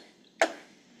internet browser.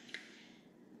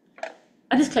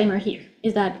 A disclaimer here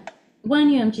is that when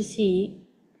UMGC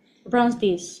runs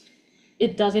this,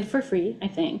 it does it for free, I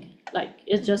think. Like,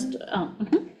 it's just,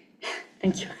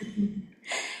 thank you.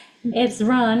 It's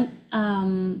run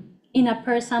in a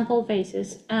per sample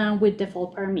basis and with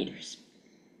default parameters.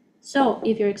 So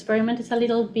if your experiment is a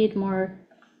little bit more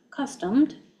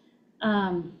customed,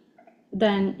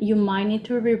 then you might need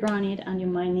to rerun it and you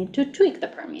might need to tweak the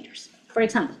parameters. For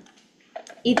example,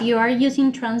 if you are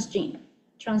using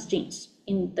transgenes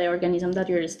in the organism that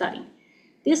you're studying,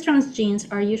 these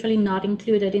transgenes are usually not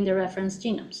included in the reference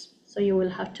genomes. So you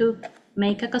will have to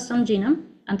make a custom genome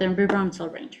and then rerun Cell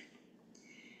Ranger.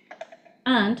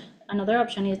 And another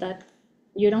option is that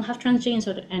you don't have transgenes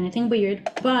or anything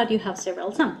weird, but you have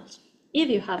several samples. If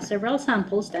you have several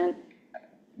samples, then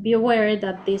be aware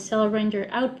that the Cell Ranger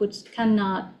outputs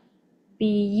cannot be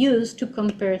used to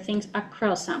compare things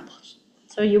across samples.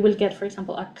 So you will get, for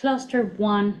example, a cluster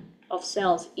 1 of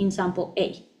cells in sample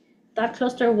A. That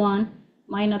cluster 1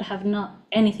 might not have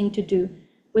anything to do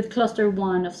with cluster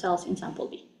 1 of cells in sample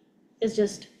B. It's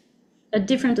just a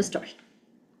different story,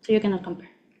 so you cannot compare.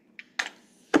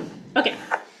 Okay,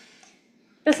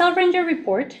 the Cell Ranger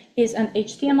report is an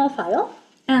HTML file,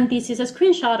 and this is a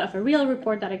screenshot of a real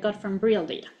report that I got from real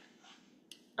data.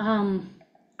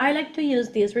 I like to use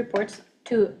these reports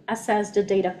to assess the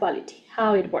data quality,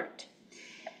 how it worked.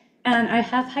 And I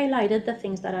have highlighted the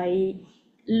things that I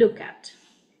look at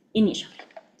initially.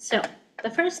 So the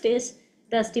first is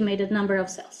the estimated number of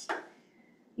cells.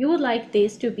 You would like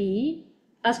this to be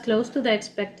as close to the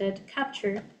expected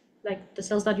capture, like the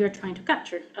cells that you're trying to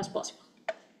capture, as possible.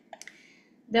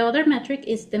 The other metric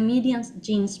is the median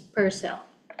genes per cell.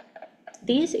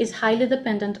 This is highly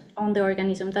dependent on the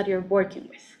organism that you're working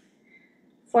with.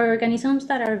 For organisms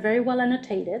that are very well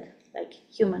annotated, like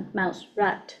human, mouse,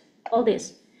 rat, all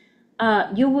this,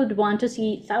 you would want to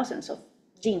see thousands of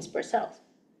genes per cell.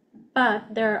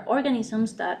 But there are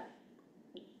organisms that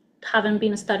haven't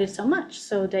been studied so much,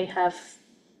 so they have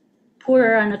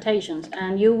poorer annotations,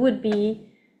 and you would be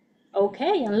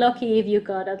okay and lucky if you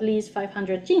got at least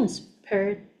 500 genes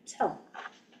per cell.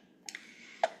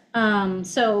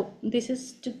 So this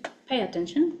is to pay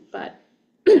attention, but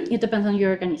it depends on your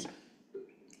organism.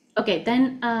 Okay,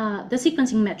 then the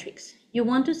sequencing metrics. You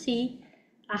want to see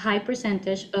a high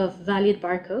percentage of valid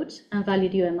barcodes and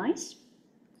valid UMIs.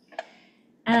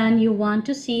 And you want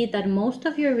to see that most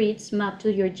of your reads map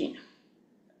to your genome,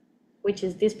 which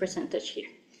is this percentage here.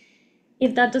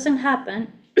 If that doesn't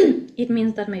happen, it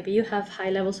means that maybe you have high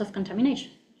levels of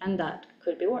contamination, and that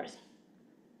could be worse.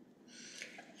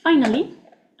 Finally,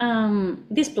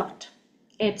 this plot.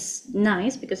 It's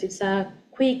nice because it's a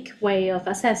quick way of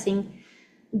assessing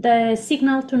the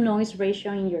signal-to-noise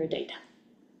ratio in your data.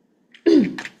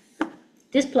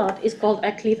 This plot is called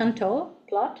a cliff and toe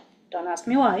plot. Don't ask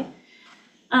me why.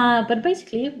 But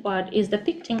basically, what is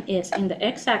depicting is in the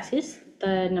x-axis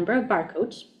the number of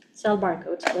barcodes, cell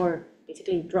barcodes, or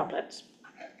basically droplets,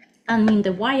 and in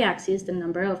the y-axis the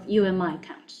number of UMI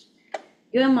counts.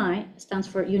 UMI stands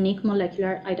for unique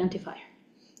molecular identifier.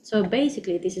 So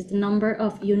basically, this is the number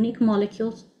of unique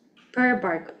molecules per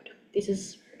barcode. This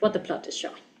is what the plot is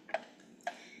showing.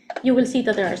 You will see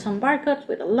that there are some barcodes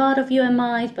with a lot of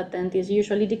UMIs, but then this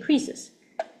usually decreases.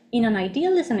 In an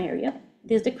ideal scenario,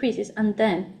 this decreases, and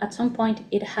then at some point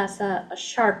it has a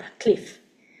sharp cliff.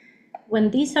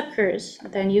 When this occurs,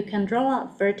 then you can draw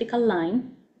a vertical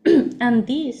line, and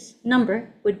this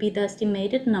number would be the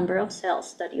estimated number of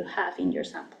cells that you have in your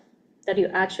sample, that you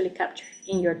actually capture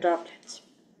in your droplets.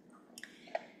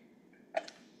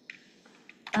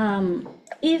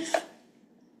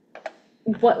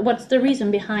 What's the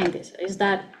reason behind this? Is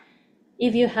that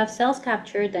if you have cells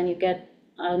captured, then you get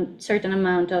a certain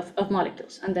amount of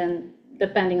molecules, and then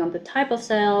depending on the type of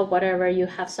cell, whatever, you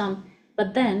have some.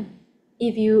 But then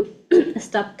if you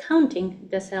stop counting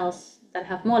the cells that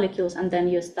have molecules, and then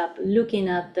you stop looking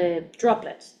at the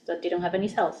droplets that didn't have any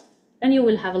cells, then you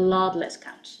will have a lot less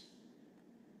counts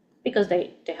because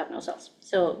they have no cells.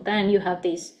 So then you have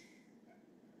this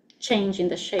change in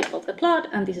the shape of the plot,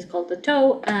 and this is called the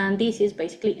toe, and this is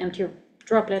basically empty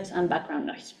droplets and background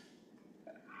noise.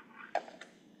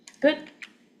 Good.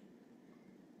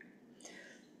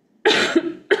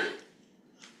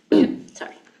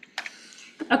 Sorry.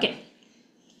 Okay.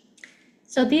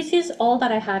 So this is all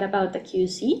that I had about the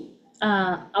QC,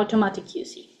 automatic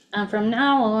QC. And from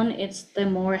now on, it's the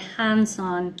more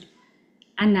hands-on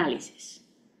analysis.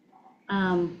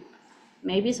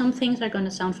 Maybe some things are going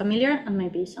to sound familiar and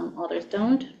maybe some others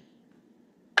don't.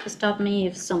 Stop me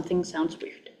if something sounds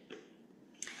weird.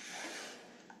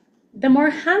 The more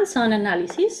hands-on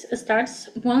analysis starts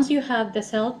once you have the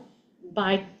cell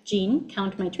by gene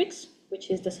count matrix,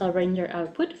 which is the cell ranger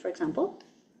output, for example.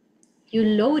 You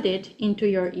load it into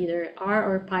your either R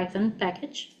or Python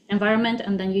package environment,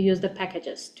 and then you use the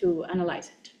packages to analyze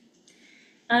it.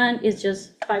 And it's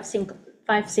just five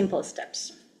simple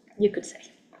steps, you could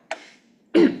say.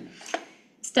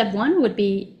 Step 1 would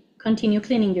be continue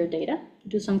cleaning your data,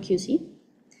 do some QC.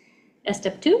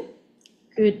 Step 2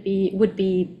 would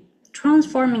be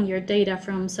transforming your data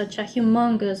from such a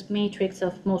humongous matrix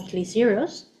of mostly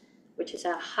zeros, which is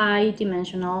a high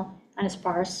dimensional and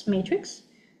sparse matrix,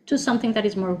 to something that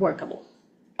is more workable.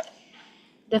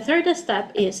 The third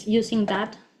step is using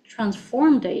that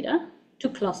transformed data to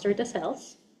cluster the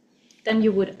cells. Then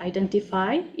you would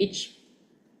identify each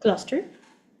cluster,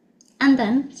 and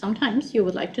then sometimes you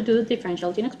would like to do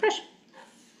differential gene expression.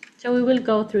 So we will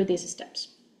go through these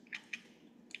steps.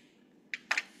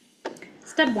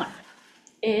 Step 1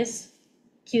 is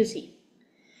QC.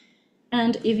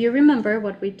 And if you remember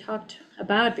what we talked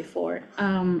about before,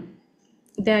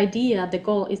 the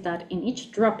goal is that in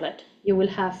each droplet, you will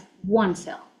have one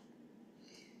cell.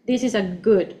 This is a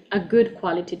good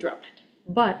quality droplet,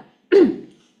 but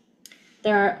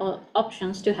there are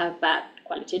options to have bad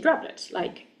quality droplets,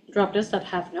 like droplets that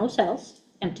have no cells,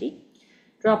 empty,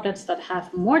 droplets that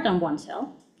have more than one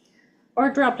cell, or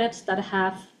droplets that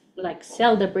have like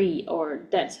cell debris or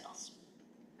dead cells.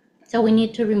 So we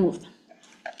need to remove them.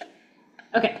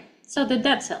 Okay, so the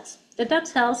dead cells. The dead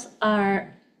cells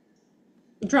are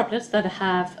droplets that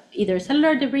have either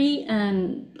cellular debris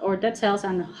or dead cells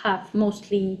and have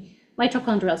mostly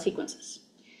mitochondrial sequences.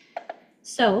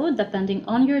 So depending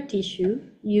on your tissue,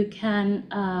 you can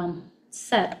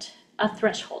set a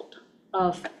threshold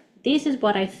of this is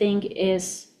what I think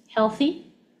is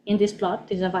healthy in this plot.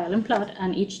 This is a violin plot,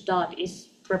 and each dot is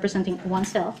representing one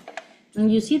cell.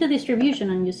 And you see the distribution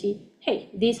and you see, hey,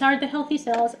 these are the healthy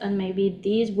cells, and maybe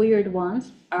these weird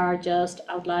ones are just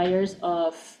outliers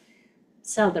of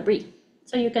cell debris.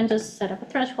 So you can just set up a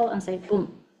threshold and say,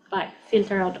 boom, bye,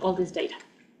 filter out all this data.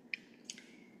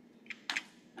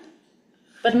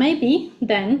 But maybe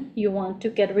then you want to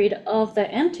get rid of the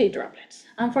empty droplets.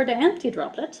 And for the empty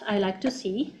droplets, I like to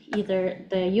see either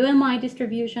the UMI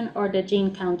distribution or the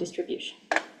gene count distribution.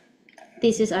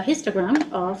 This is a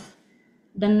histogram of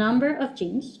the number of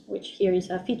genes, which here is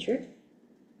a feature,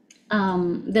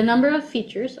 the number of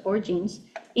features or genes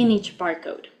in each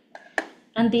barcode.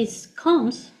 And this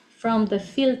comes from the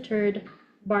filtered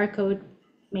barcode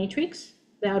matrix,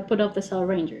 the output of the cell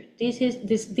ranger. This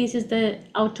is the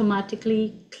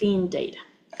automatically cleaned data.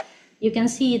 You can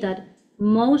see that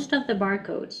most of the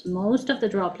barcodes, most of the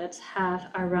droplets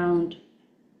have around,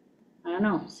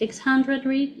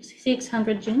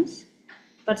 600 genes,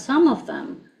 but some of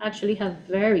them actually have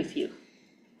very few.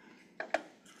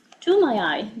 To my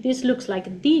eye, this looks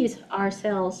like these are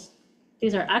cells,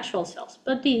 these are actual cells,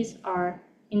 but these are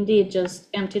indeed just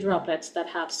empty droplets that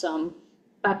have some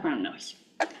background noise.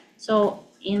 So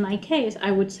in my case,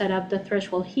 I would set up the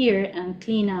threshold here and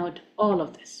clean out all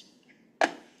of this.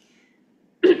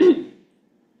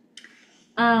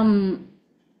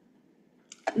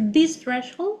 This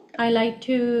threshold, I like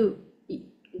to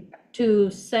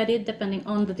set it depending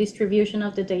on the distribution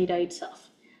of the data itself.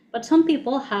 But some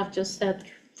people have just set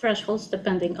thresholds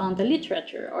depending on the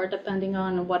literature or depending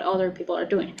on what other people are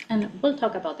doing. And we'll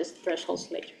talk about these thresholds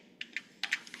later.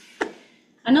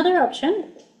 Another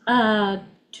option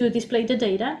to display the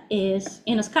data is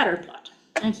in a scatter plot.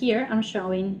 And here I'm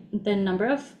showing the number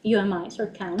of UMIs or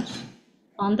counts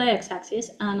on the x-axis,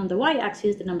 and on the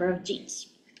y-axis the number of genes.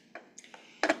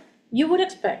 You would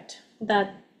expect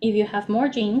that if you have more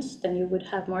genes, then you would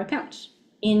have more counts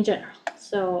in general.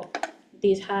 So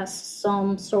this has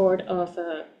some sort of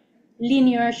a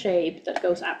linear shape that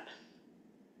goes up.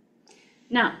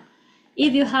 Now,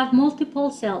 if you have multiple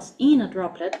cells in a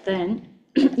droplet, then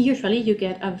usually you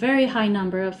get a very high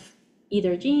number of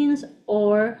either genes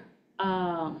or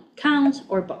counts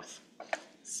or both.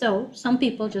 So some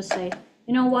people just say,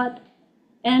 you know what,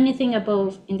 anything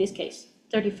above, in this case,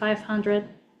 3,500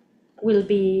 will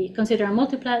be considered a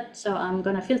multiplet, so I'm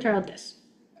gonna filter out this.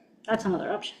 That's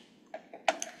another option.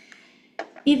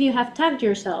 If you have tagged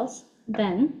your cells,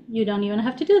 then you don't even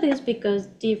have to do this because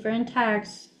different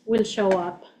tags will show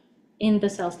up in the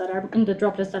cells that are in the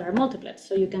droplets that are multiplets,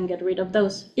 so you can get rid of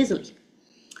those easily.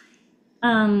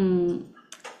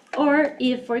 Or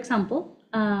if, for example,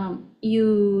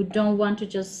 you don't want to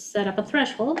just set up a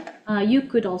threshold, you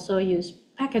could also use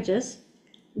packages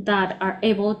that are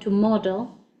able to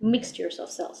model mixtures of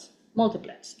cells,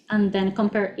 multiplets, and then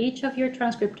compare each of your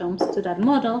transcriptomes to that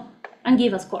model and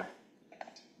give a score,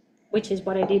 which is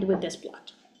what I did with this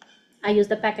plot. I used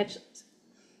the package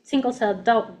single cell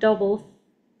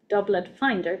doublet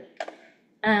finder,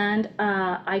 and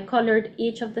I colored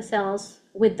each of the cells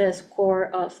with the score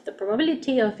of the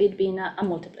probability of it being a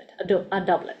multiplet, a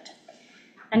doublet.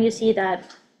 And you see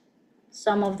that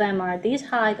some of them are this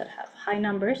high that have high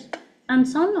numbers, and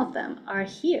some of them are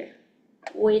here,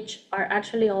 which are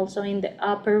actually also in the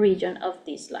upper region of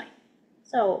this line.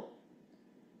 So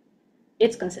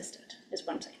it's consistent, is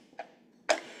what I'm saying.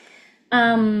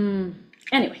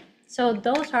 Anyway, so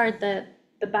those are the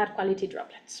bad quality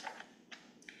droplets.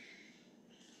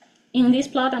 In this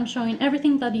plot, I'm showing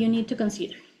everything that you need to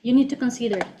consider. You need to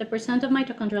consider the percent of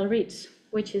mitochondrial reads,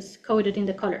 which is coded in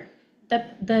the color,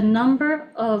 the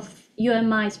number of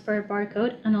UMIs per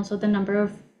barcode, and also the number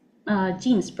of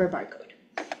genes per barcode.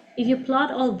 If you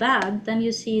plot all that, then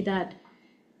you see that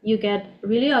you get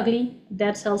really ugly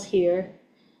dead cells here,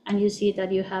 and you see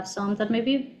that you have some that may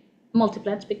be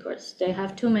multiplets because they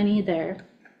have too many there,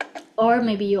 or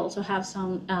maybe you also have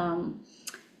some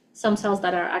cells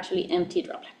that are actually empty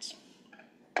droplets.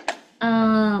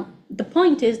 The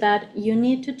point is that you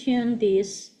need to tune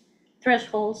these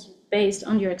thresholds based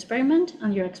on your experiment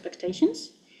and your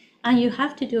expectations, and you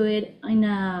have to do it in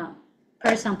a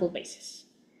per sample basis,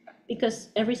 because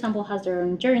every sample has their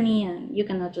own journey and you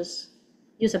cannot just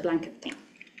use a blanket thing.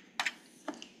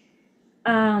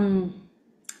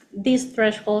 These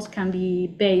thresholds can be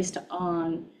based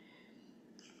on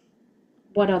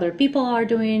what other people are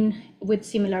doing with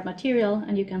similar material,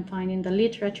 and you can find in the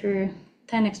literature.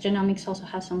 10x Genomics also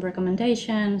has some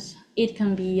recommendations. It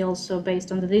can be also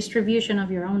based on the distribution of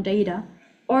your own data,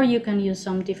 or you can use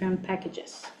some different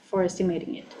packages for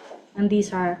estimating it. And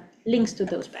these are links to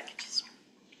those packages.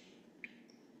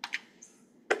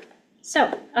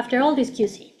 So after all this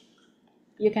QC,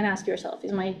 you can ask yourself,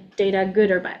 is my data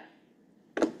good or bad?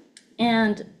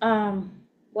 And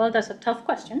well, that's a tough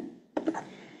question.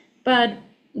 But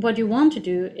what you want to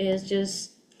do is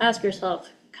just ask yourself,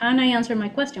 can I answer my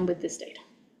question with this data?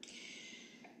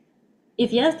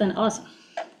 If yes, then awesome.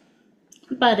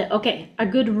 But okay, a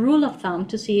good rule of thumb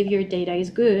to see if your data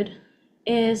is good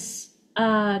is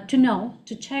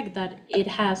to check that it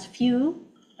has few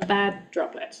bad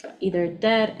droplets, either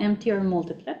dead, empty, or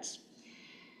multiplets.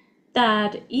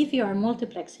 That if you are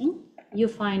multiplexing, you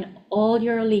find all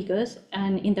your oligos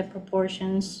and in the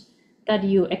proportions that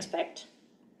you expect.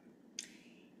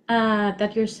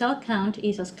 That your cell count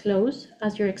is as close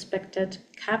as your expected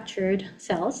captured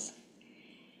cells,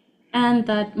 and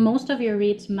that most of your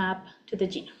reads map to the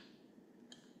genome.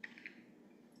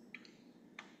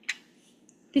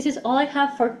 This is all I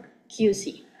have for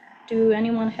QC. Do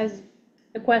anyone has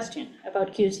a question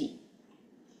about QC?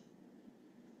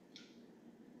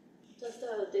 Does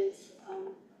the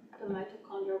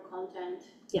mitochondrial content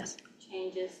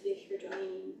changes if you're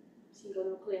doing single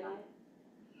nuclei?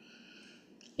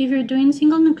 If you're doing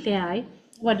single nuclei,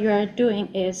 what you are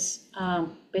doing is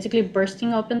basically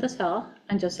bursting open the cell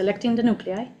and just selecting the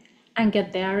nuclei and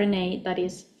get the RNA that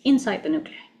is inside the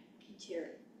nuclei. In theory.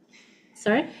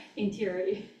 Sorry? In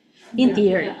theory. In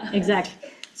theory,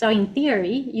 exactly. So in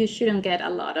theory, you shouldn't get a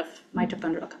lot of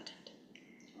mitochondrial content.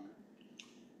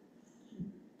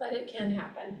 But it can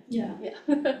happen. Yeah.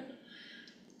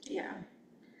 Yeah.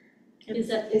 Is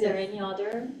there any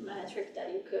other metric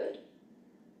that you could?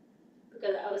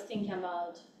 Because I was thinking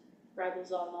about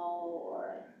ribosomal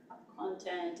or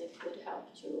content, it could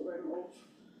help to remove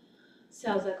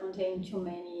cells that contain too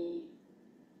many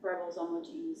ribosomal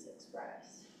genes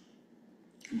expressed.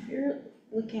 If you're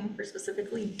looking for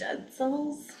specifically dead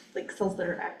cells, like cells that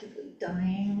are actively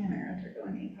dying and are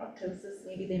undergoing apoptosis,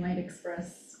 maybe they might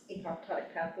express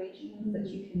apoptotic pathway genes that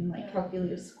you can like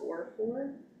calculate a score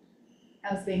for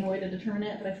as being a way to determine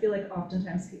it. But I feel like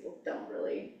oftentimes people don't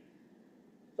really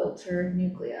filter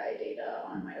nuclei data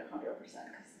on mitochondrial percent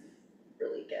because you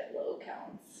really get low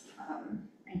counts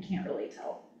and can't really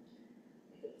tell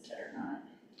if it's dead or not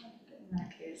in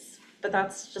that case. But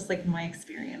that's just like my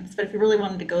experience. But if you really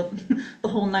wanted to go the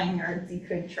whole 9 yards, you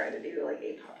could try to do like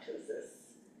apoptosis,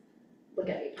 look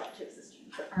at apoptosis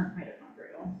genes that aren't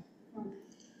mitochondrial.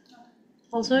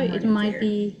 Also, it might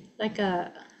be like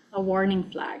a warning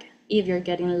flag if you're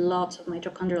getting lots of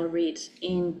mitochondrial reads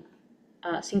in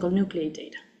single nuclei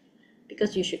data,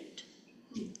 because you shouldn't.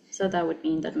 So that would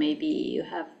mean that maybe you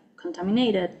have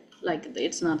contaminated, like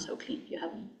it's not so clean, you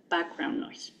have background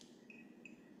noise.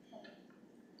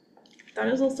 That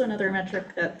is also another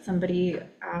metric that somebody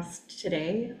asked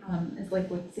today, is like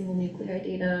with single nuclei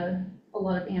data, a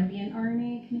lot of ambient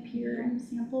RNA can appear in the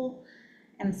sample.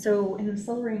 And so in the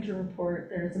cell ranger report,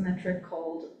 there's a metric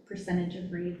called percentage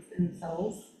of reads in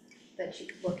cells that you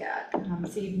could look at.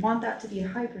 So you'd want that to be a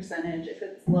high percentage. If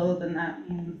it's low, then that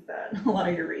means that a lot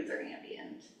of your reads are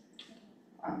ambient,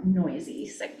 noisy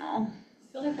signal.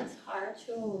 I feel like it's hard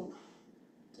to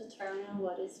determine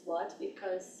what is what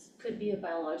because it could be a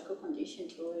biological condition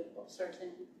too of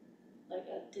certain, like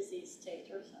a disease state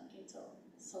or something,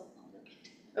 so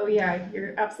complicated. Oh yeah,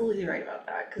 you're absolutely right about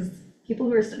that, because people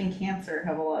who are studying cancer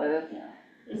have a lot of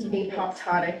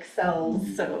apoptotic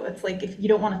cells, so it's like if you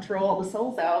don't want to throw all the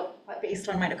cells out based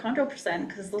on mitochondrial percent,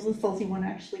 because those are the cells you want to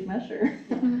actually measure,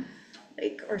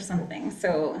 like, or something.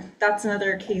 So that's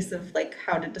another case of like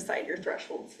how to decide your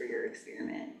thresholds for your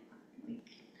experiment.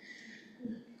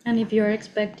 And if you're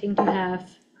expecting to have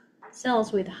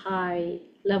cells with high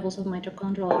levels of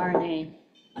mitochondrial RNA,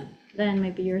 then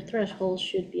maybe your threshold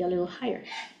should be a little higher.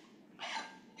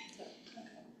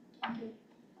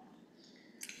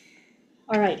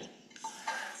 Alrighty.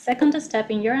 Second step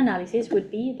in your analysis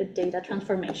would be the data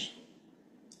transformation.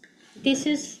 This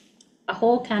is a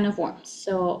whole can of worms.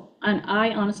 And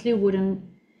I honestly wouldn't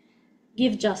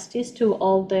give justice to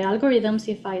all the algorithms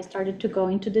if I started to go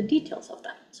into the details of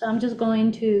them. So I'm just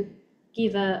going to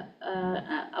give a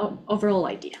overall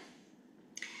idea.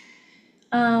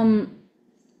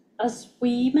 As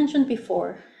we mentioned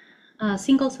before,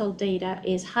 single cell data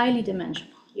is highly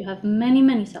dimensional. You have many,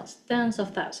 many cells, tens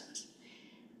of thousands.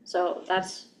 So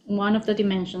that's one of the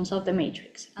dimensions of the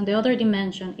matrix. And the other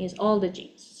dimension is all the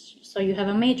genes. So you have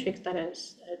a matrix that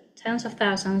is tens of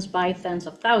thousands by tens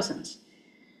of thousands,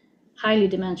 highly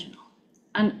dimensional.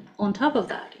 And on top of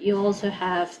that, you also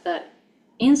have that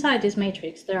inside this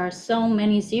matrix, there are so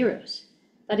many zeros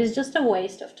that is just a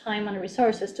waste of time and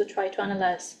resources to try to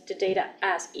analyze the data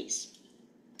as is.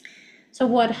 So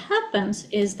what happens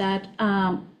is that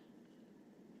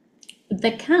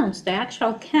the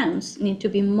actual counts need to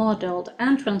be modeled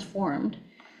and transformed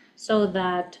so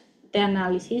that the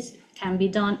analysis can be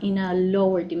done in a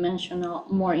lower dimensional,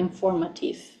 more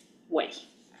informative way.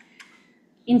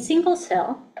 In single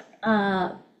cell,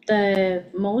 the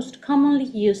most commonly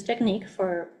used technique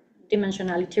for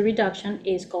dimensionality reduction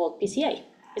is called PCA.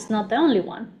 It's not the only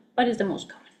one, but it's the most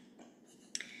common.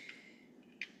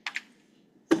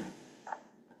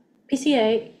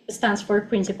 PCA stands for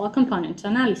Principal Component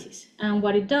Analysis, and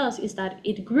what it does is that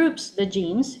it groups the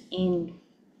genes in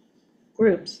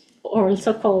groups, or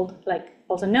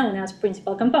also known as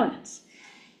principal components,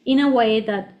 in a way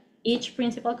that each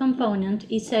principal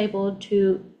component is able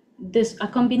to, a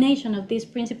combination of these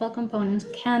principal components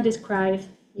can describe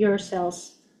your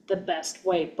cells the best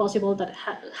way possible that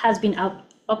has been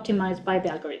optimized by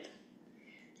the algorithm.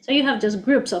 So you have just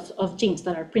groups of genes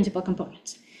that are principal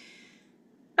components.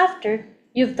 After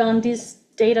you've done this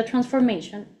data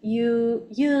transformation, you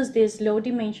use this low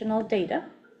dimensional data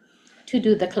to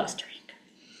do the clustering.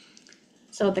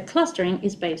 So the clustering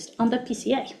is based on the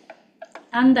PCA.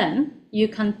 And then you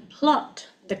can plot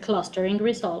the clustering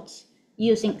results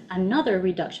using another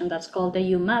reduction that's called the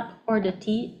UMAP or the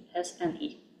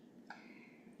TSNE.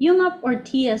 UMAP or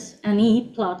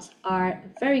TSNE plots are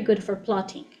very good for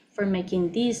plotting, for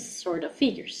making these sort of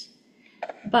figures.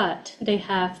 But they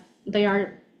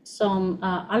are some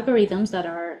algorithms that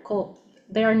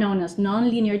are known as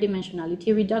nonlinear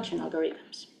dimensionality reduction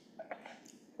algorithms.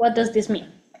 What does this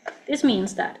mean? This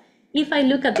means that if I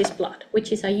look at this plot,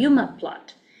 which is a UMAP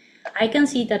plot, I can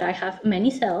see that I have many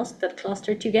cells that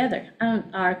cluster together and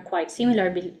are quite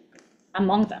similar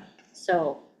among them.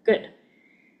 So good.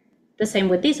 The same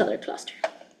with this other cluster.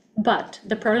 But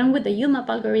the problem with the UMAP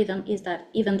algorithm is that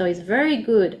even though it's very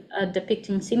good at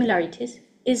depicting similarities,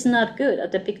 it's not good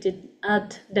at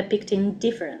depicting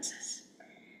differences.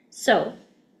 So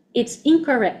it's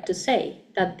incorrect to say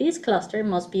that this cluster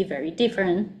must be very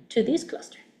different to this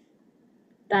cluster.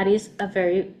 That is a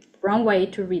very wrong way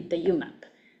to read the UMAP,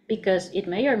 because it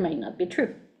may or may not be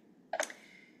true.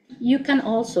 You can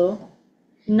also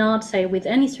not say with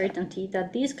any certainty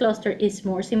that this cluster is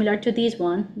more similar to this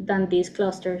one than this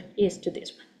cluster is to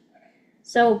this one.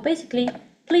 So basically,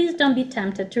 please don't be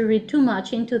tempted to read too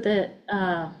much into the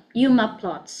UMAP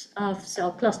plots of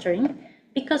cell clustering,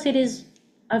 because it is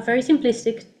a very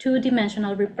simplistic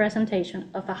two-dimensional representation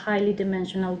of a highly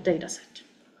dimensional dataset.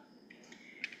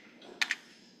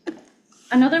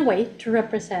 Another way to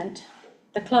represent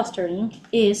the clustering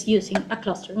is using a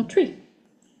clustering tree.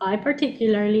 I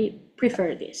particularly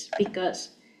prefer this because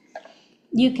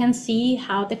you can see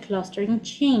how the clustering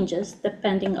changes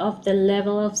depending on the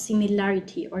level of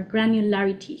similarity or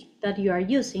granularity that you are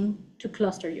using to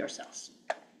cluster your cells.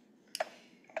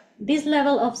 This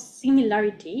level of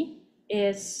similarity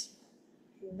is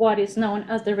what is known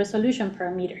as the resolution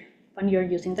parameter when you're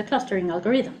using the clustering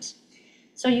algorithms.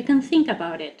 So you can think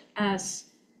about it as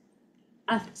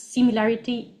a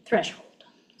similarity threshold.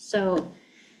 So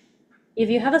if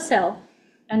you have a cell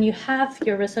and you have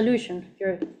your resolution,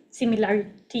 your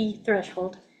similarity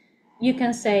threshold, you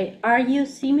can say, are you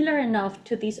similar enough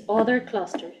to this other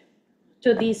cluster,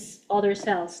 to these other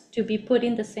cells to be put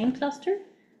in the same cluster?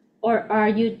 Or are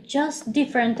you just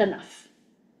different enough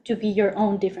to be your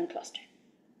own different cluster?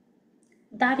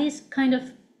 That is kind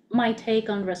of my take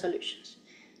on resolutions.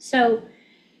 So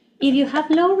if you have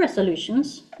low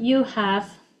resolutions, you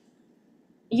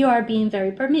are being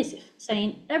very permissive,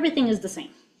 saying everything is the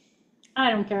same.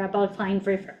 I don't care about fine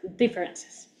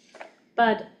differences.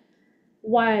 But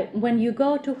when you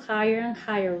go to higher and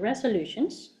higher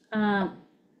resolutions,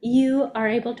 you are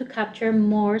able to capture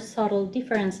more subtle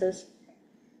differences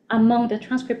among the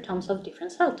transcriptomes of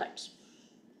different cell types.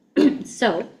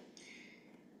 So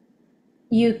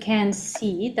you can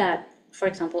see that, for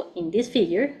example, in this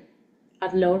figure,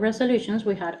 at low resolutions,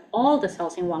 we had all the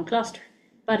cells in one cluster.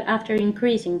 But after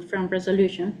increasing from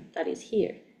resolution, that is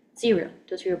here, 0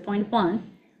 to 0.1,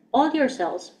 all your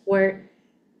cells were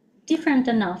different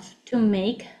enough to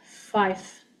make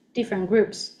 5 different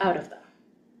groups out of them.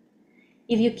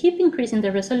 If you keep increasing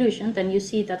the resolution, then you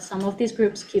see that some of these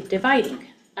groups keep dividing,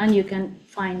 and you can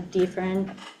find different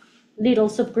little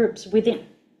subgroups within.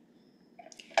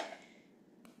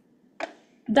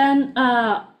 Then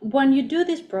when you do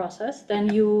this process,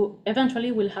 then you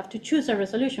eventually will have to choose a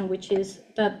resolution, which is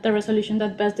the resolution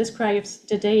that best describes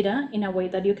the data in a way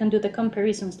that you can do the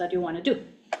comparisons that you want to do.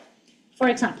 For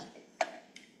example,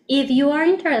 if you are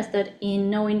interested in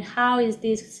knowing how is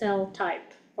this cell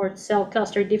type or cell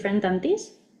cluster different than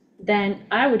this, then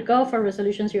I would go for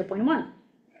resolution 0.1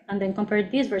 and then compare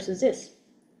this versus this.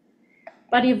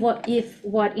 But if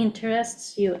what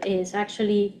interests you is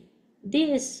actually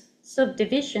this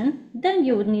subdivision, then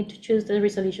you would need to choose the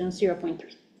resolution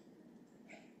 0.3.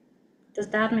 Does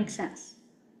that make sense?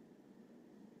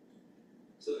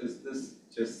 So is this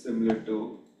just similar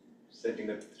to setting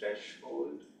a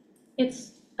threshold?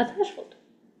 It's a threshold.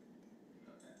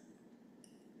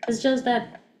 It's just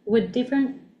that with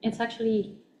different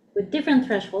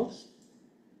thresholds,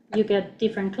 you get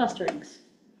different clusterings.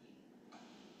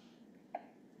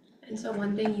 And so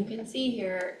one thing you can see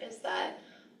here is that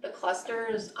the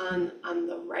clusters on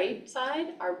the right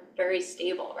side are very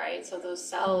stable, right? So those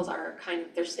cells are kind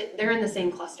of, they're in the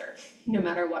same cluster, no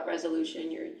matter what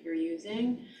resolution you're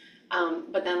using.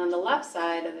 But then on the left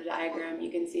side of the diagram,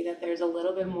 you can see that there's a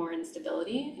little bit more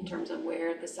instability in terms of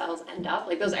where the cells end up.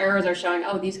 Like those arrows are showing,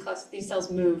 oh, these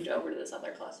cells moved over to this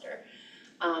other cluster.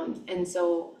 And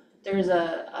so there's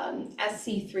a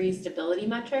SC3 stability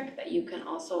metric that you can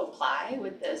also apply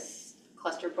with this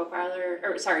cluster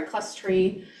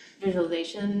tree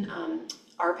visualization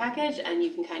R package, and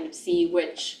you can kind of see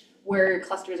where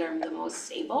clusters are the most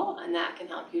stable, and that can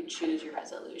help you choose your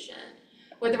resolution.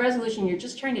 With the resolution, you're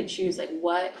just trying to choose like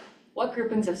what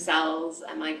groupings of cells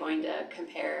am I going to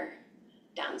compare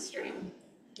downstream.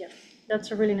 Yeah,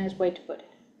 that's a really nice way to put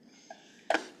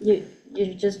it.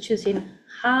 You're just choosing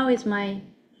how is my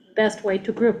best way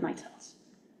to group my cells.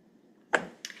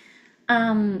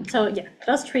 So yeah,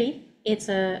 class tree, it's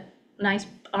a nice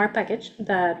R package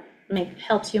that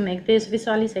helps you make these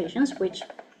visualizations, which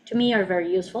to me are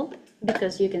very useful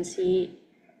because you can see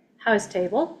how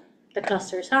stable the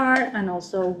clusters are and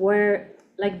also where,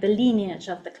 like the lineage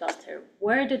of the cluster,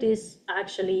 where do these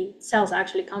cells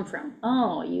actually come from?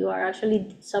 Oh, you are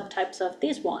actually subtypes of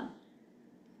this one.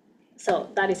 So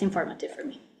that is informative for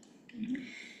me.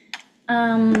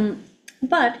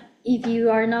 But if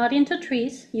you are not into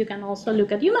trees, you can also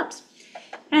look at UMaps.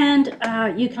 And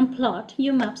you can plot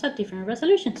UMaps at different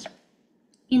resolutions.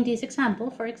 In this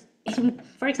example, for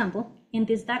example, in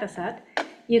this data set,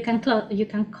 you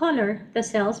can color the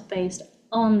cells based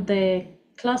on the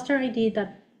cluster ID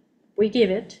that we give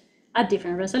it at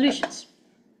different resolutions.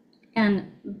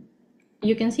 And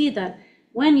you can see that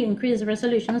when you increase the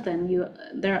resolutions, then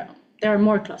there are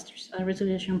more clusters. At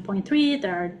resolution 0.3,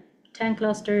 there are 10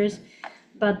 clusters,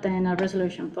 but then at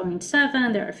resolution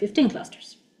 0.7, there are 15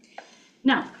 clusters.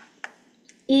 Now,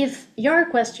 if your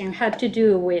question had to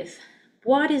do with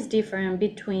what is different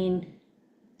between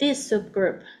this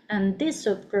subgroup and this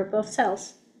subgroup of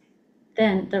cells,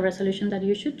 then the resolution that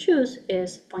you should choose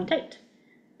is 0.8,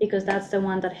 because that's the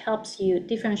one that helps you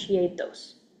differentiate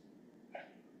those.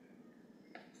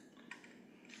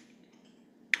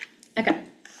 Okay.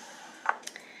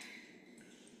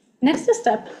 Next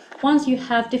step, once you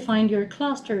have defined your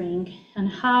clustering and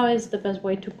how is the best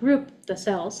way to group the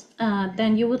cells,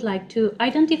 then you would like to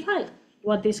identify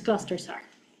what these clusters are.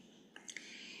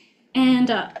 And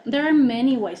there are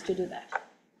many ways to do that.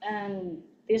 And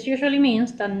this usually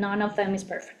means that none of them is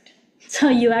perfect. So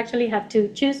you actually have to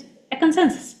choose a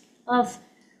consensus of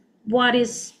what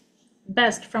is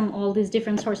best from all these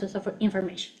different sources of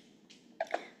information.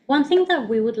 One thing that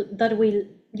we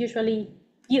usually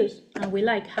use, and we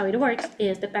like how it works,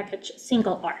 is the package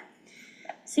single R.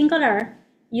 Single R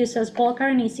uses bulk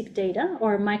RNA-seq data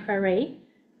or microarray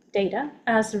data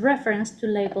as reference to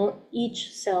label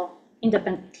each cell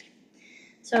independently.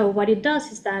 So what it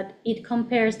does is that it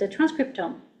compares the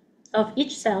transcriptome of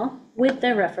each cell with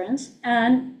the reference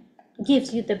and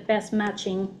gives you the best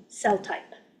matching cell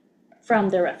type from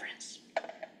the reference.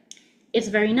 It's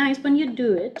very nice when you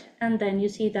do it and then you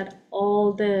see that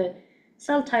all the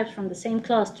cell types from the same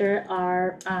cluster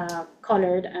are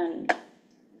colored and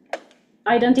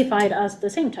identified as the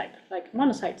same type, like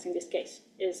monocytes in this case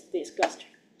is this cluster.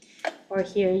 Or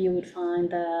here you would find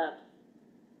the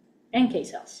NK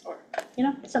cells, or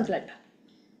something like that.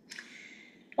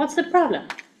 What's the problem?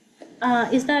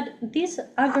 Is that this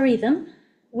algorithm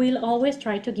will always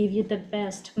try to give you the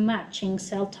best matching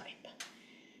cell type.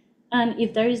 And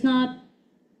if there is not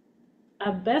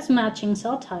a best matching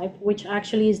cell type, which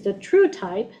actually is the true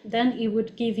type, then it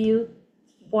would give you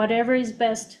whatever is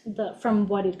best from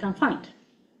what it can find.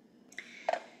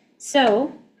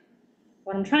 So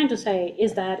what I'm trying to say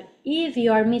is that if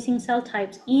you are missing cell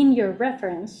types in your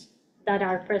reference that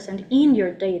are present in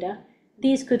your data,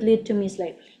 this could lead to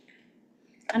mislabeling.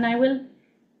 And I will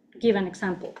give an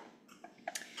example.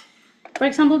 For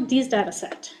example, this data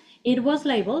set, it was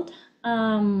labeled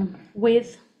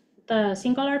with the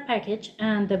singular package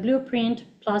and the blueprint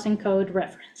plus encode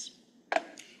reference.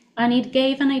 And it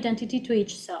gave an identity to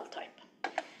each cell type.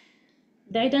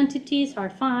 The identities are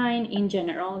fine in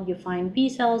general. You find B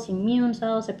cells, immune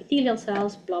cells, epithelial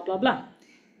cells, blah, blah, blah.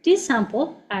 This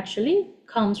sample actually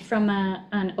comes from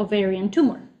an ovarian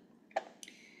tumor.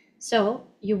 So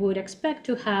you would expect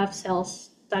to have cells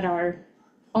that are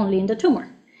only in the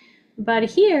tumor. But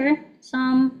here,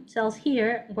 some cells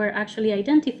here were actually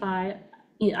identified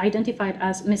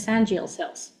as mesangial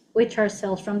cells, which are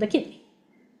cells from the kidney.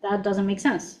 That doesn't make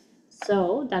sense.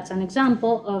 So that's an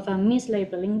example of a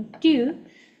mislabeling due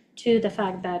to the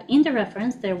fact that in the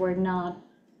reference there were not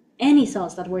any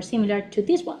cells that were similar to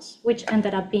these ones, which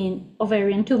ended up being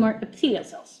ovarian tumor epithelial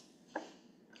cells.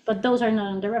 But those are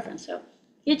not in the reference, so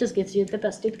it just gives you the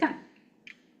best it can.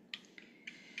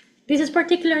 This is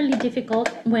particularly difficult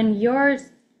when your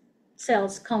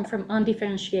cells come from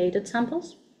undifferentiated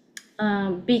samples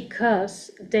because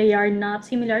they are not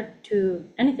similar to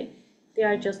anything. They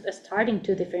are just starting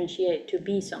to differentiate to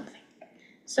be something.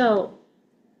 So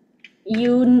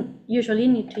you usually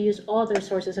need to use other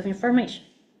sources of information.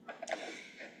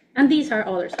 And these are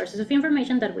other sources of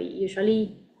information that we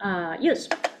usually use.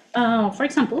 For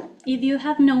example, if you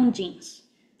have known genes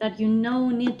that you know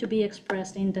need to be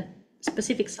expressed in the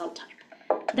specific cell type,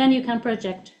 then you can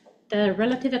project the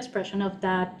relative expression of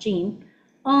that gene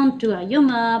onto a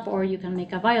UMAP, or you can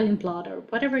make a violin plot or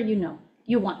whatever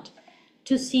you want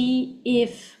to see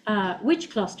if which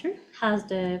cluster has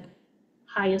the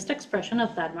highest expression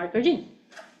of that marker gene,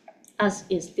 as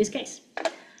is this case.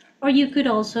 Or you could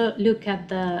also look at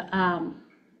the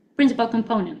principal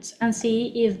components and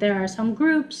see if there are some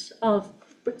groups of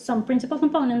some principal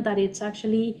component that it's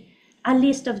actually a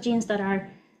list of genes that are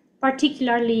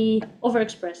particularly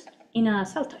overexpressed in a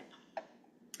cell type.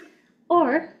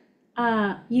 Or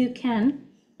you can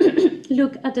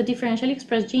look at the differentially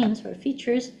expressed genes or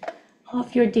features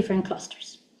of your different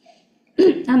clusters.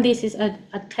 And this is a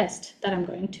test that I'm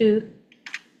going to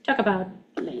talk about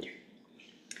later.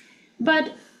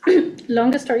 But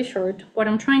long story short, what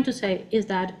I'm trying to say is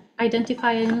that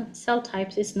identifying cell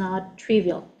types is not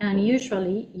trivial, and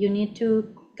usually you need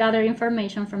to gather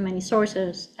information from many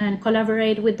sources and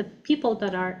collaborate with the people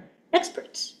that are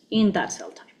experts in that cell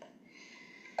type.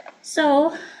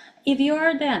 So if you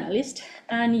are the analyst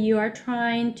and you are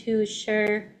trying to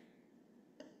share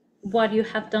what you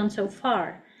have done so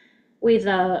far with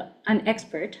an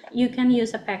expert, you can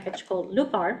use a package called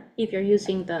loopr if you're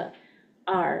using the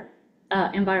R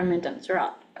environment and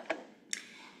Seurat.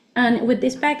 And with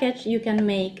this package, you can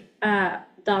make a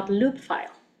 .loop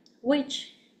file,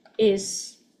 which you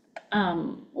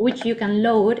can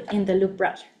load in the Loop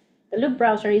browser. The Loop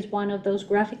browser is one of those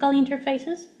graphical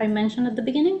interfaces I mentioned at the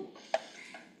beginning,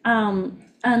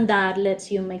 and that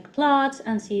lets you make plots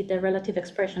and see the relative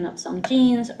expression of some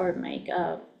genes, or make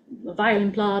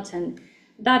violin plots, and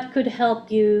that could help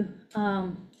you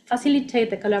facilitate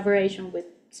the collaboration with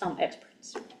some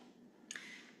experts.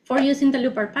 For using the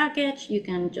loopr package, you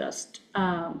can just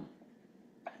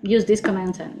use this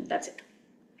command and that's it.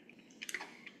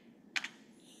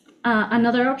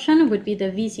 Another option would be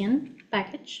the Vision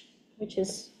package, which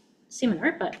is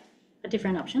similar, but a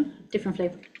different option, different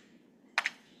flavor.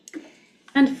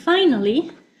 And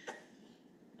finally,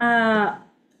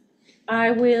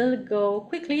 I will go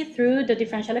quickly through the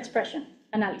differential expression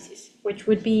analysis, which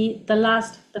would be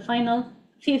the final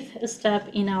fifth step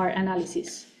in our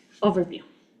analysis overview.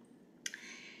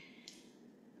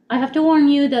 I have to warn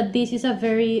you that this is a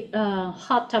very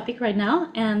hot topic right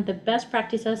now, and the best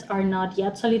practices are not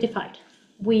yet solidified.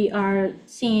 We are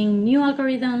seeing new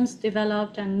algorithms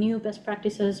developed and new best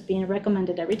practices being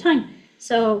recommended every time.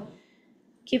 So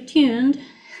keep tuned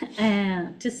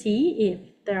to see if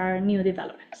there are new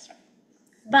developments.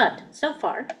 But so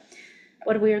far,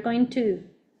 what we are going to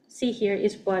see here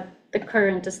is what the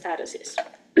current status is.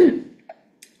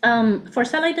 For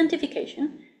cell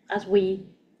identification, as we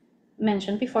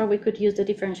mentioned before, we could use the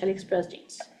differentially expressed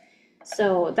genes.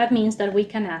 So that means that we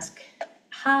can ask,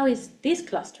 how is this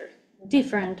cluster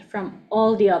different from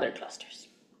all the other clusters?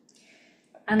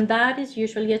 And that is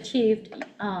usually achieved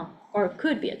or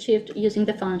could be achieved using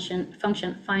the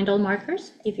function find all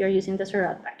markers if you're using the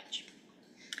Seurat package.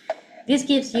 This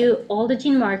gives you all the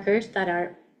gene markers that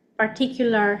are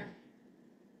particular,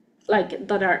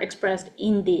 that are expressed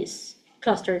in this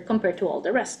cluster compared to all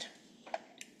the rest.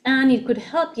 And it could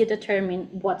help you determine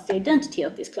what's the identity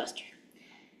of this cluster.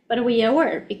 But we are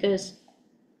aware, because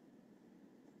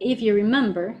if you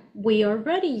remember, we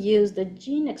already used the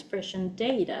gene expression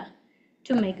data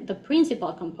to make the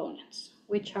principal components,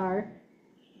 which are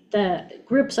the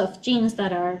groups of genes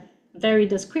that are very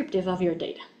descriptive of your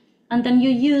data. And then you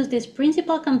use these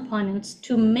principal components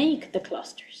to make the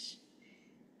clusters.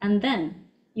 And then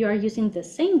you are using the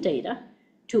same data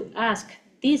to ask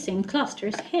these same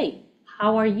clusters, hey,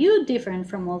 how are you different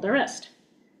from all the rest?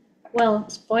 Well,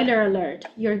 spoiler alert,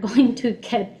 you're going to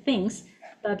get things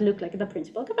that look like the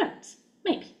principal components,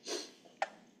 maybe.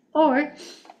 Or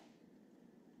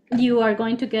you are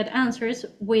going to get answers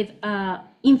with an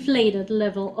inflated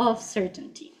level of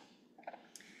certainty.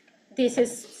 This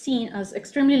is seen as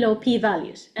extremely low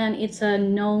p-values, and it's a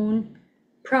known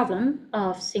problem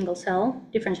of single-cell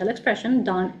differential expression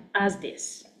done as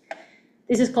this.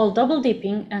 This is called double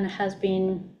dipping and has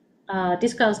been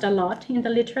discussed a lot in the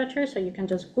literature, so you can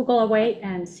just Google away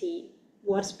and see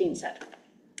what's being said.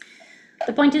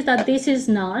 The point is that this is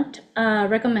not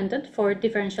recommended for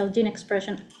differential gene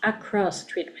expression across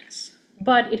treatments,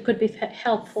 but it could be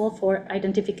helpful for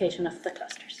identification of the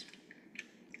clusters.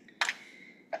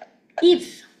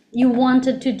 If you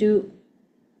wanted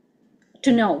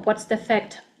to know what's the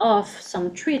effect of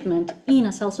some treatment in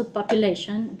a cell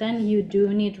subpopulation, then you do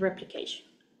need replication.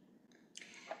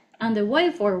 And the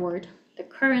way forward, the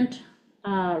current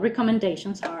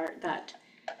recommendations are that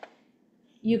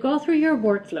you go through your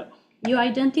workflow, you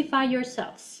identify your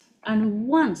cells, and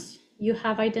once you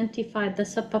have identified the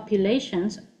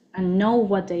subpopulations and know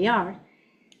what they are,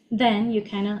 then you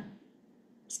kind of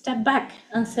step back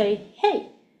and say, hey,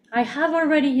 I have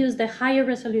already used the higher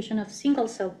resolution of single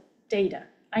cell data.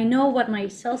 I know what my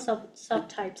cell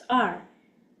subtypes are.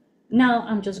 Now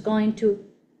I'm just going to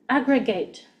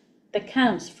aggregate the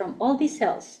counts from all these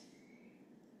cells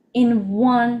in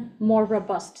one more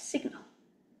robust signal.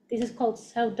 This is called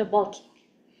cell debulking.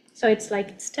 So it's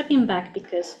like stepping back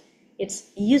because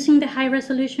it's using the high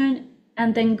resolution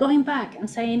and then going back and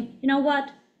saying, you know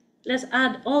what, let's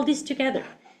add all this together.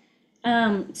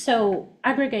 So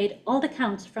aggregate all the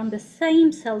counts from the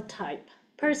same cell type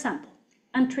per sample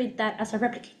and treat that as a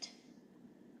replicate.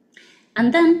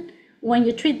 And then when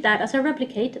you treat that as a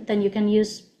replicate, then you can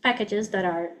use packages that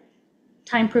are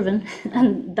time proven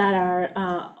and that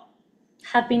are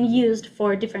have been used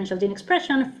for differential gene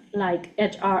expression, like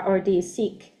HRRD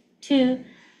seq2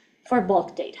 for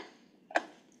bulk data.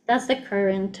 That's the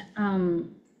current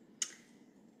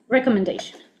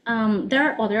recommendation. There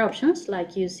are other options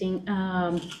like using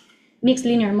mixed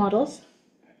linear models,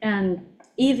 and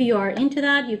if you are into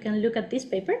that, you can look at this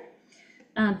paper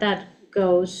that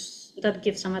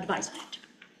gives some advice on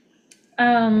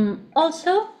it.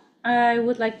 Also, I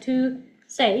would like to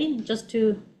say, just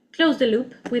to close the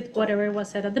loop with whatever was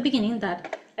said at the beginning,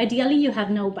 that ideally you have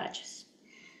no batches.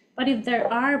 But if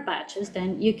there are batches,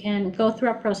 then you can go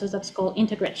through a process that's called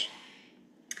integration.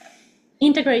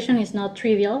 Integration is not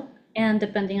trivial, and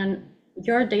depending on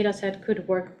your data set could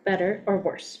work better or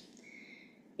worse.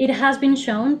 It has been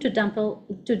shown to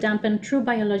dampen true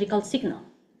biological signal,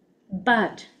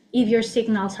 but if your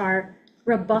signals are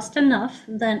robust enough,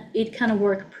 then it can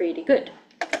work pretty good.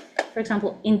 For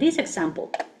example, in this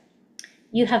example,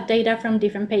 you have data from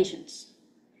different patients.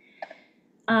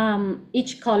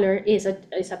 each color is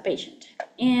a patient.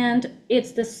 And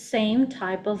it's the same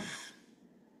type of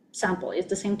sample, it's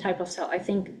the same type of cell. I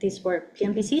think these were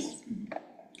PMPCs.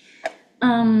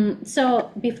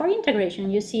 So before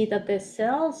integration, you see that the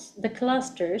cells, the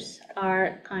clusters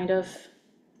are kind of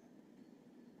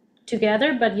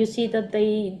together, but you see that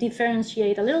they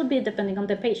differentiate a little bit depending on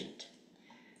the patient.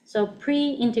 So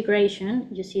pre-integration,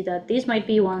 you see that this might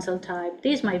be one cell type,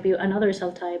 this might be another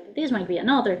cell type, this might be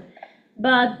another,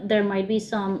 but there might be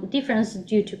some difference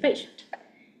due to patient.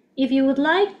 If you would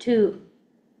like to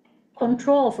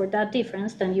control for that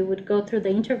difference, then you would go through the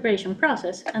integration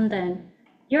process and then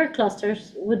your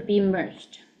clusters would be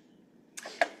merged.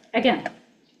 Again,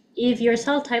 if your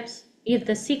cell types, if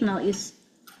the signal is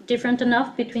different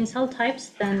enough between cell types,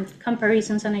 then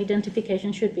comparisons and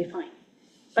identification should be fine.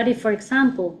 But if, for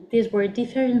example, these were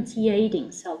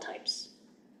differentiating cell types,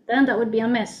 then that would be a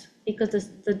mess because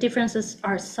the differences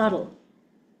are subtle,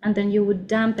 and then you would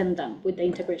dampen them with the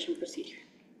integration procedure.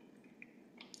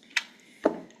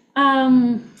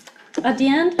 At the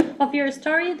end of your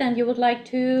story, then you would like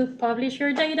to publish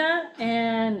your data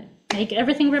and make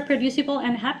everything reproducible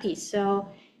and happy. So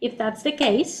if that's the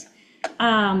case,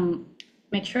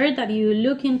 make sure that you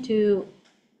look into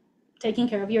taking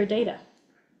care of your data.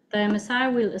 The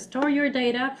MSI will store your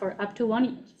data for up to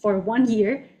 1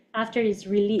 year after it's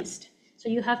released. So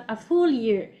you have a full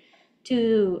year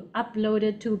to upload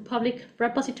it to public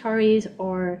repositories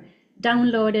or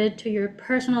download it to your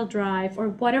personal drive or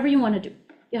whatever you want to do.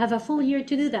 You have a full year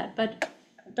to do that, but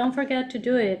don't forget to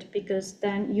do it because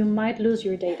then you might lose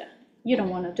your data. You don't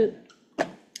want to do that.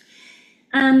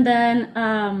 And then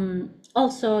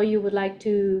also you would like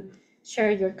to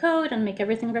share your code and make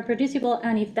everything reproducible.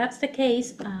 And if that's the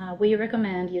case, we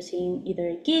recommend using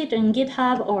either Git and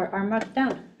GitHub or R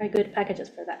Markdown are good packages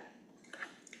for that.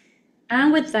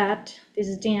 And with that, this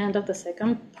is the end of the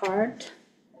second part.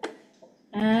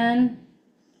 And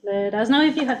let us know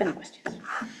if you have any questions.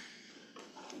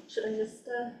 Should I just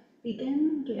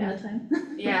begin? Give me the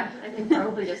time. Yeah, I think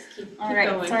probably just keep All right,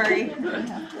 going. sorry.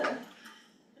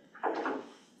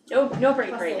 No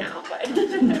break right now, but.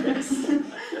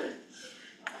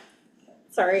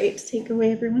 Sorry to take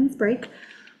away everyone's break.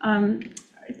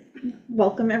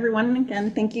 Welcome everyone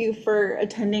again. Thank you for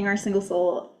attending our single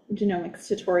cell genomics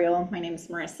tutorial. My name is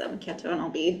Marissa Maqueto and I'll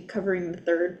be covering the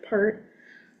third part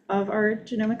of our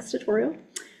genomics tutorial,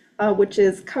 which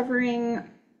is covering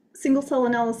single cell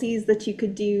analyses that you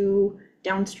could do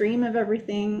downstream of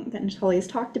everything that Natalia's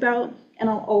talked about. And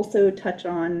I'll also touch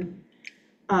on,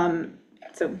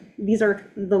 so these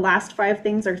are the last 5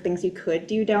 things are things you could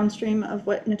do downstream of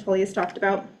what Natalia's talked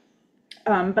about.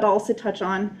 But I'll also touch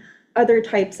on other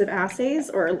types of assays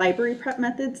or library prep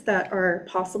methods that are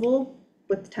possible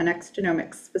with 10x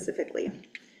genomics specifically.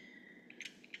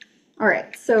 All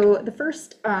right, so the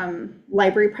first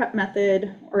library prep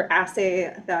method or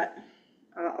assay that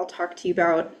I'll talk to you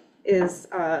about is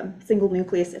single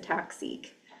nucleus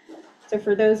ATAC-seq. So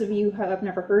for those of you who have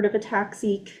never heard of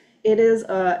ATAC-seq, it is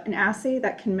an assay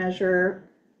that can measure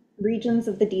regions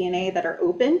of the DNA that are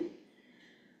open.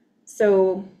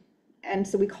 So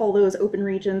we call those open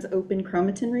regions open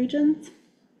chromatin regions.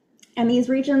 And these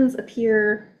regions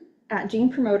appear at gene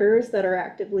promoters that are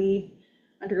actively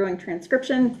undergoing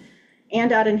transcription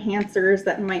and at enhancers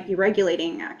that might be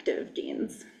regulating active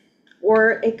genes.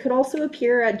 Or it could also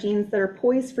appear at genes that are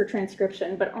poised for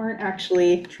transcription but aren't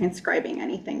actually transcribing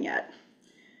anything yet.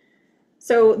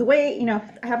 So the way,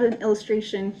 I have an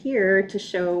illustration here to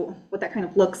show what that kind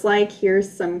of looks like. Here's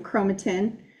some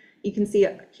chromatin. You can see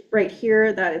right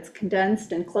here that it's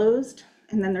condensed and closed.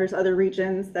 And then there's other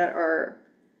regions that are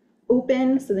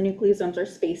open, so the nucleosomes are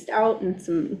spaced out and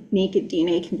some naked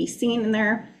DNA can be seen in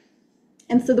there.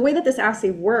 And so the way that this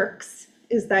assay works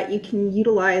is that you can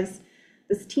utilize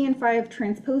this TN5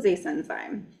 transposase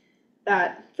enzyme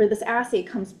that for this assay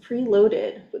comes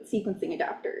preloaded with sequencing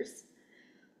adapters.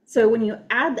 So when you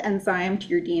add the enzyme to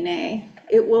your DNA,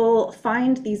 it will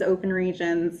find these open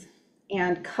regions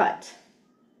and cut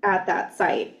at that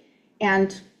site.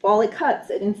 And while it cuts,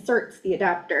 it inserts the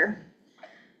adapter.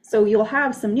 So you'll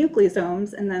have some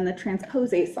nucleosomes and then the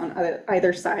transposase on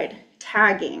either side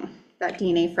tagging that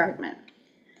DNA fragment.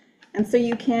 And so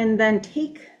you can then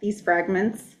take these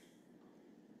fragments,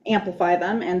 amplify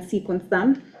them, and sequence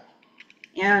them.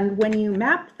 And when you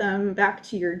map them back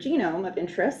to your genome of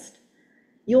interest,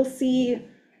 you'll see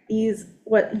these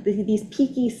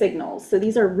peaky signals. So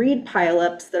these are read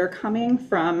pileups that are coming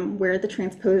from where the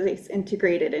transposase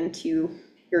integrated into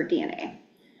your DNA.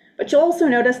 But you'll also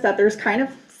notice that there's kind of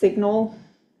signal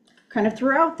kind of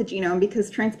throughout the genome because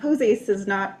transposase is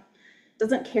not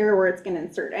doesn't care where it's going to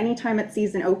insert. Anytime it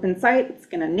sees an open site, it's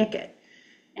going to nick it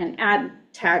and add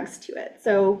tags to it.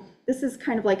 So this is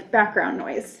kind of like background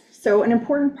noise. So an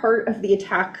important part of the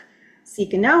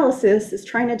attack-seek analysis is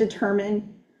trying to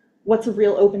determine what's a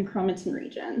real open chromatin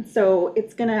region. So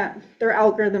there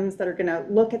are algorithms that are gonna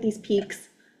look at these peaks,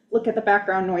 look at the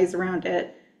background noise around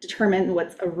it, determine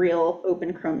what's a real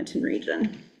open chromatin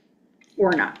region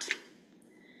or not.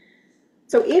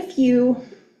 So if you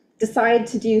decide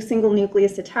to do single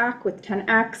nucleus attack with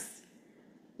 10x,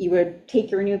 you would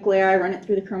take your nuclei, run it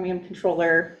through the Chromium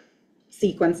controller,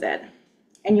 sequence it,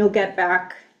 and you'll get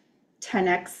back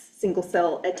 10x single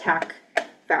cell attack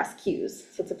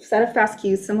FASTQs. So it's a set of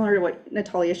FASTQs similar to what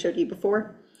Natalia showed you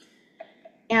before.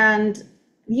 And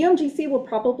the UMGC will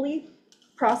probably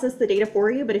process the data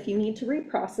for you, but if you need to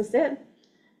reprocess it,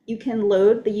 you can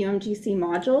load the UMGC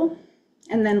module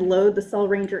and then load the Cell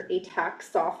Ranger ATAC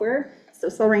software. So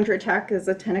Cell Ranger ATAC is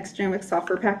a 10x Genomics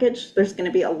software package. There's going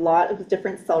to be a lot of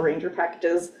different Cell Ranger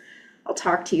packages I'll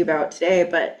talk to you about today,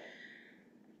 but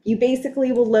you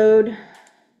basically will load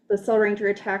the Cell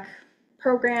Ranger ATAC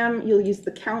program. You'll use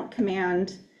the count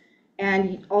command,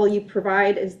 and all you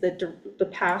provide is the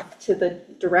path to the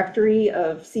directory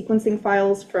of sequencing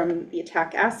files from the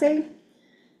ATAC assay.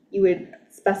 You would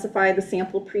specify the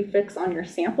sample prefix on your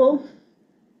sample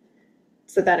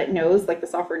so that it knows, like the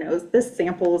software knows, this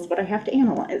sample is what I have to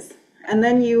analyze. And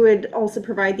then you would also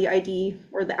provide the ID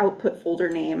or the output folder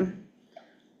name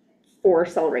for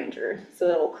Cell Ranger. So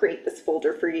it'll create this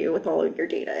folder for you with all of your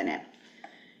data in it.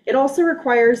 It also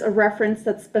requires a reference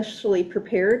that's specially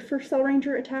prepared for Cell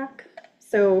Ranger ATAC.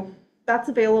 So that's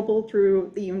available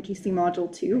through the UMGC module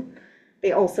too.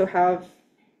 They also have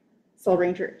Cell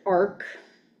Ranger ARC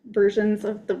versions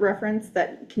of the reference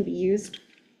that can be used.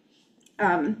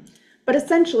 But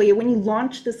essentially, when you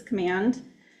launch this command,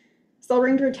 Cell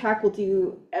Ranger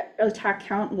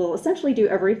ATAC will essentially do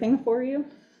everything for you.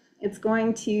 It's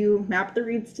going to map the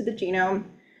reads to the genome.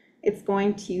 It's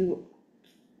going to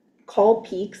call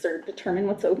peaks or determine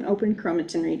what's an open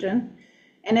chromatin region.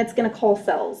 And it's going to call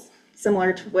cells,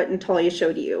 similar to what Natalia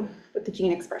showed you with the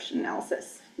gene expression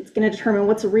analysis. It's going to determine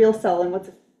what's a real cell and what's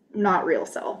a not real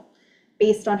cell,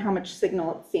 based on how much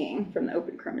signal it's seeing from the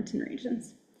open chromatin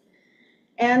regions.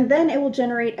 And then it will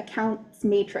generate a counts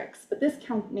matrix, but this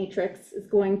count matrix is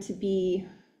going to be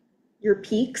your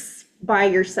peaks by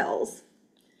your cells.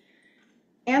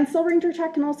 And Cell Ranger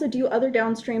ATAC can also do other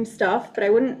downstream stuff, but I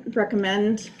wouldn't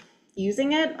recommend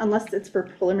using it unless it's for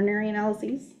preliminary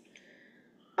analyses.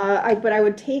 But I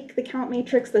would take the count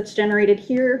matrix that's generated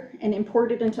here and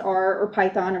import it into R or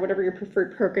Python or whatever your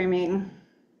preferred programming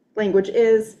language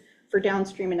is for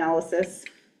downstream analysis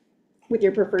with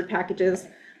your preferred packages.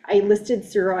 I listed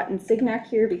Seurat and Signac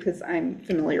here because I'm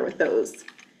familiar with those.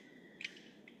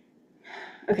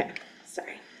 Okay,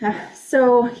 sorry.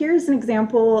 So here's an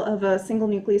example of a single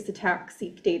nucleus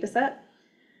attack-seq dataset.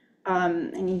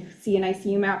 And you see a nice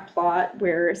UMAP plot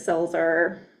where cell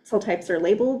types are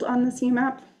labeled on this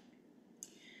UMAP.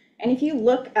 And if you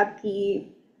look at the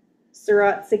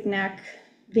Seurat Signac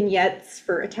vignettes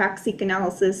for attack-seq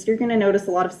analysis, you're going to notice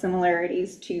a lot of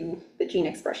similarities to the gene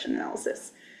expression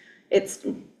analysis. It's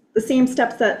the same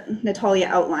steps that Natalia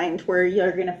outlined, where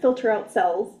you're going to filter out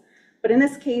cells, but in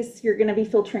this case, you're going to be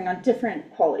filtering on different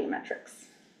quality metrics.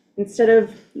 Instead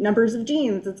of numbers of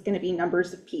genes, it's going to be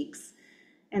numbers of peaks.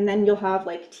 And then you'll have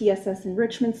like TSS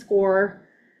enrichment score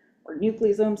or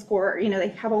nucleosome score. They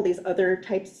have all these other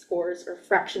types of scores, or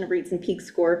fraction of reads and peak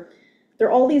score. There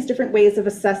are all these different ways of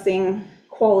assessing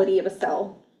quality of a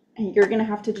cell, and you're going to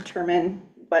have to determine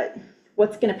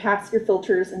what's going to pass your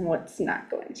filters and what's not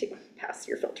going to pass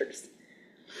your filters.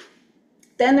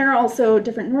 Then there are also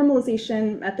different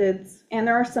normalization methods, and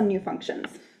there are some new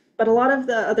functions. But a lot of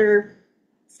the other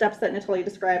steps that Natalia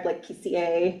described, like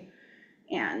PCA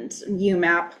and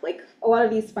UMAP, like a lot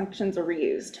of these functions are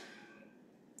reused.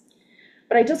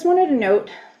 But I just wanted to note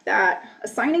that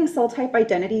assigning cell type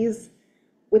identities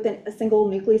within a single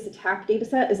nucleus attack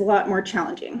dataset is a lot more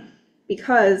challenging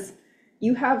because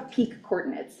you have peak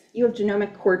coordinates, you have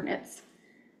genomic coordinates,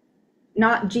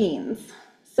 not genes.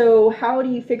 So how do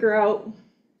you figure out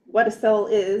what a cell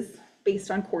is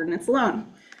based on coordinates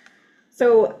alone?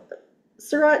 So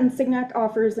Seurat and Signac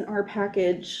offers an R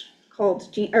package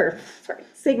called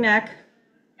Signac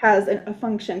has a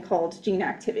function called gene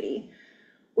activity,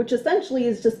 which essentially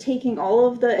is just taking all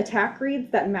of the attack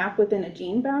reads that map within a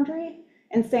gene boundary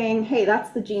and saying, hey,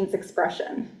 that's the gene's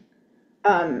expression,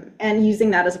 and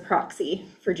using that as a proxy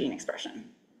for gene expression.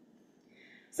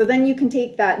 So then you can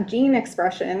take that gene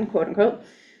expression, quote unquote,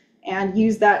 and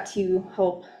use that to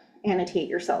help annotate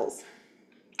your cells.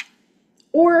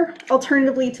 Or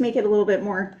alternatively, to make it a little bit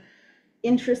more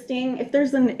interesting, if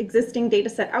there's an existing data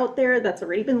set out there that's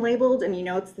already been labeled and you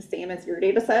know it's the same as your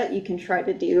data set, you can try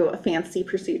to do a fancy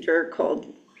procedure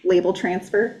called label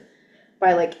transfer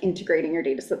by like integrating your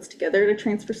data sets together to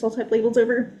transfer cell type labels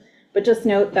over. But just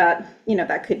note that, you know,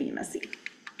 that could be messy.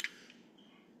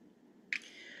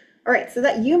 All right, so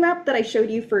that UMAP that I showed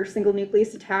you for single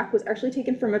nucleus attack was actually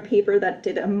taken from a paper that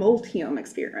did a multiome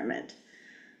experiment.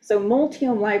 So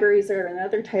multiome libraries are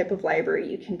another type of library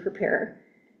you can prepare.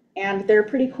 And they're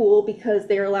pretty cool because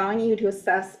they're allowing you to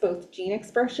assess both gene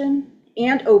expression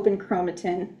and open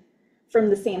chromatin from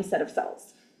the same set of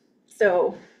cells.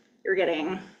 So you're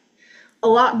getting a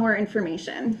lot more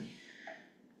information.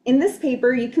 In this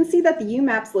paper, you can see that the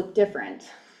UMAPs look different.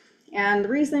 And the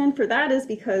reason for that is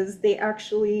because they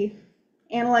actually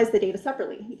analyze the data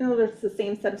separately. Even though it's the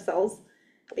same set of cells,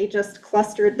 they just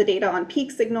clustered the data on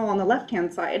peak signal on the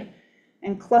left-hand side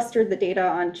and clustered the data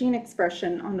on gene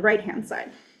expression on the right-hand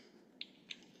side.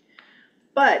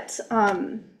 But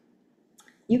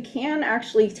you can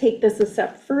actually take this a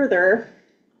step further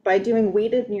by doing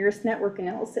weighted nearest network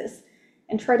analysis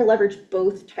and try to leverage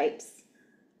both types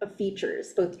of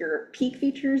features, both your peak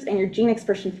features and your gene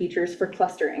expression features for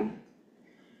clustering,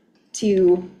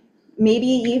 to maybe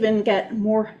even get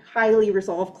more highly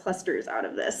resolved clusters out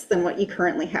of this than what you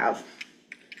currently have.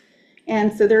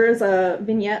 And so there is a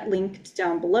vignette linked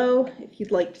down below if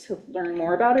you'd like to learn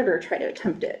more about it or try to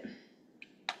attempt it.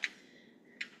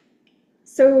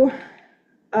 So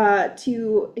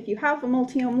if you have a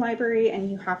multiome library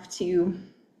and you have to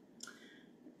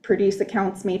produce a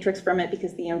counts matrix from it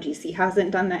because the MGC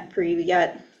hasn't done that for you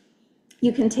yet,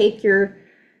 you can take your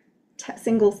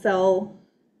single cell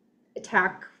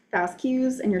attack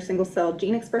FASTQs and your single cell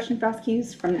gene expression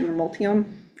FASTQs from your multiome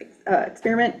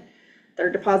experiment that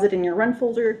are deposited in your run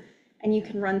folder, and you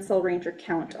can run cell ranger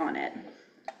count on it.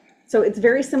 So it's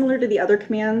very similar to the other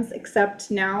commands,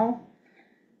 except now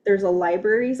there's a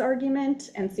libraries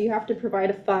argument, and so you have to provide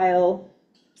a file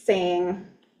saying,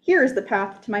 here's the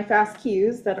path to my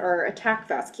FASTQs that are attack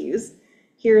FASTQs.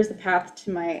 Here's the path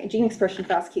to my gene expression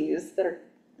FASTQs that are,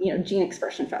 gene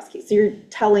expression FASTQs. So you're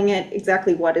telling it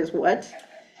exactly what is what,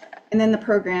 and then the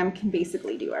program can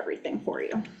basically do everything for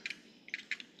you.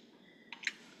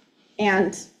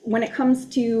 And when it comes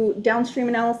to downstream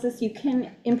analysis, you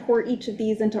can import each of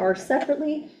these into R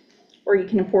separately, or you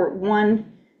can import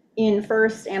one in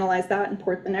first, analyze that,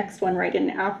 import the next one right in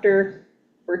after,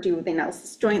 or do the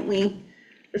analysis jointly.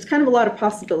 There's kind of a lot of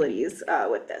possibilities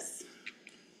with this.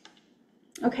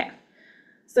 Okay,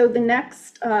 so the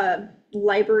next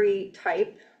library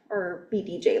type are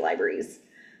BDJ libraries.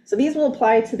 So these will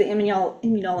apply to the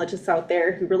immunologists out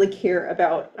there who really care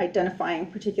about identifying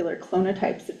particular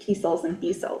clonotypes of T cells and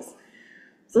B cells.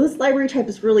 So this library type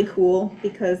is really cool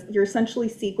because you're essentially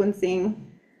sequencing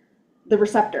the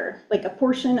receptor, like a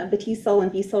portion of the T cell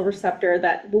and B cell receptor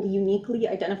that will uniquely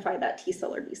identify that T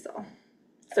cell or B cell.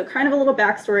 So kind of a little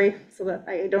backstory so that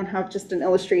I don't have just an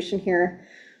illustration here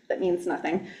that means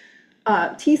nothing.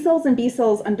 T cells and B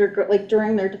cells undergo, like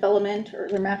during their development or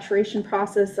their maturation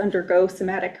process, undergo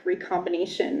somatic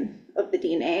recombination of the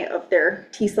DNA of their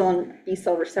T cell and B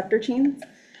cell receptor genes.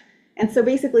 And so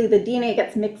basically the DNA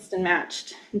gets mixed and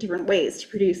matched in different ways to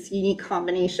produce unique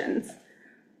combinations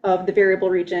of the variable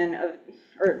region of,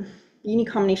 or unique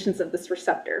combinations of this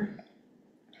receptor.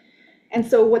 And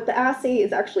so what the assay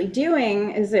is actually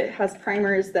doing is it has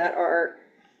primers that are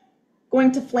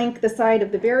going to flank the side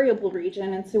of the variable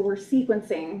region, and so we're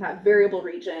sequencing that variable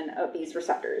region of these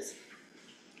receptors,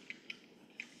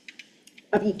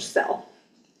 of each cell,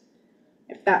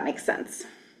 if that makes sense.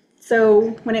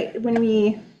 So when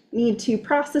we need to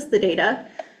process the data,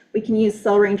 we can use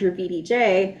Cell Ranger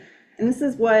VDJ, and this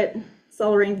is what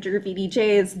Cell Ranger VDJ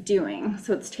is doing.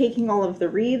 So it's taking all of the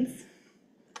reads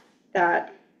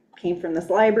that came from this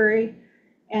library,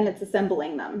 and it's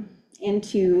assembling them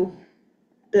into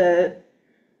the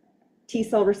T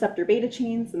cell receptor beta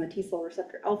chains and the T cell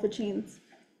receptor alpha chains.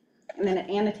 And then it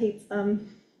annotates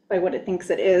them by what it thinks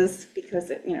it is, because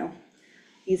it,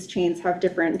 these chains have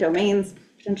different domains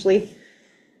potentially.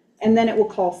 And then it will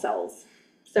call cells.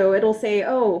 So it'll say,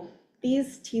 oh,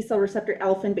 these T cell receptor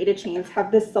alpha and beta chains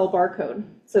have this cell barcode,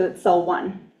 so it's cell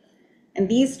 1. And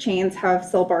these chains have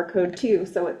cell barcode 2,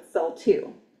 so it's cell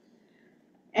 2.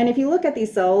 And if you look at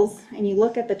these cells and you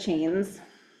look at the chains,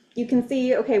 you can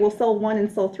see, okay, well, cell 1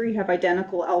 and cell 3 have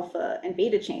identical alpha and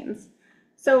beta chains.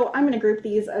 So I'm going to group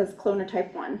these as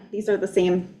clonotype 1. These are the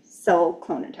same cell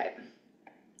clonotype.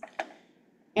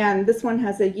 And this one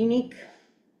has a unique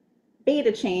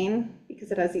beta chain because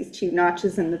it has these 2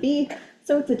 notches in the V,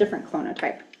 so it's a different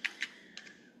clonotype.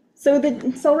 So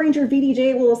the Cell Ranger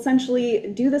VDJ will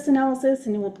essentially do this analysis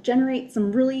and it will generate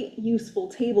some really useful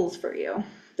tables for you.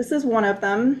 This is one of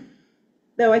them,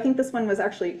 though I think this one was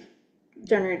actually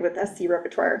generated with SC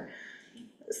repertoire.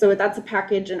 So that's a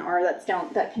package in R that's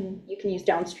you can use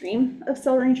downstream of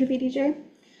Cell Ranger VDJ.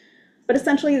 But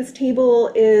essentially this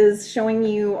table is showing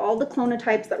you all the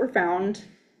clonotypes that were found.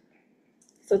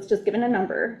 So it's just given a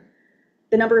number,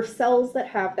 the number of cells that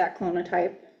have that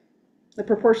clonotype, the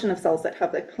proportion of cells that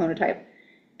have the clonotype.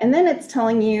 And then it's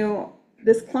telling you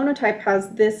this clonotype has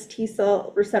this T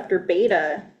cell receptor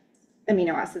beta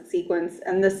amino acid sequence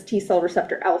and this T cell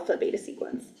receptor alpha beta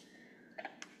sequence.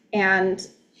 And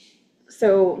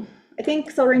so I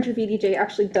think Cell Ranger VDJ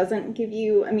actually doesn't give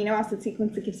you amino acid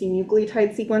sequence, it gives you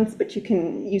nucleotide sequence, but you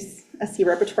can use SC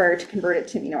repertoire to convert it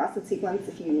to amino acid sequence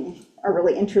if you are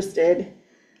really interested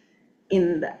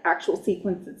in the actual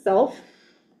sequence itself.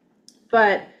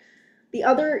 But the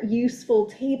other useful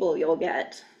table you'll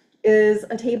get is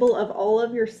a table of all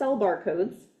of your cell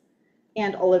barcodes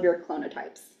and all of your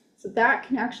clonotypes. So that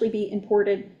can actually be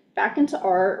imported back into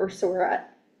R or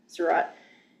Seurat,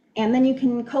 and then you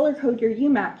can color code your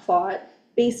UMAP plot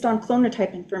based on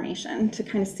clonotype information to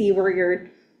kind of see where your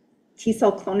T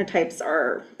cell clonotypes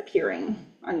are appearing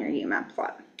on your UMAP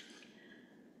plot.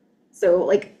 So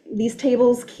like these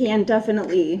tables can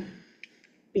definitely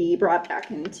be brought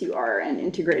back into R and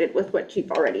integrated with what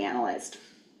you've already analyzed.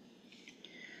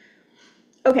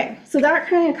 Okay, so that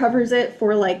kind of covers it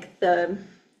for like the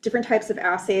different types of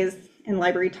assays and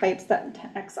library types that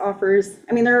 10x offers.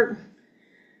 I mean,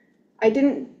 I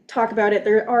didn't talk about it.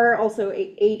 There are also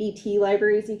ADT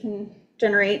libraries you can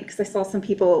generate because I saw some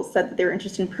people said that they were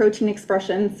interested in protein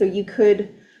expression. So you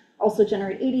could also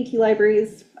generate ADT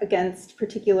libraries against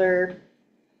particular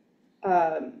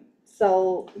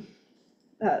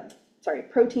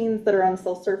proteins that are on the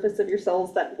cell surface of your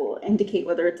cells that will indicate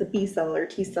whether it's a B cell or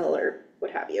T cell or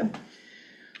what have you.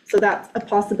 So that's a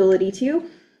possibility too.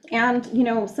 And you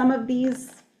know, some of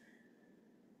these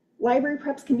library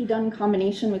preps can be done in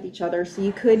combination with each other. So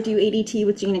you could do ADT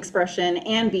with gene expression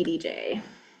and VDJ.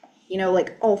 You know,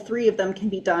 like all three of them can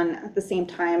be done at the same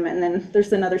time. And then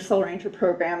there's another Cell Ranger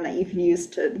program that you can use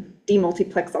to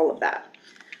demultiplex all of that.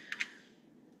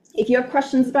 If you have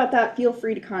questions about that, feel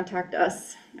free to contact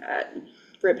us at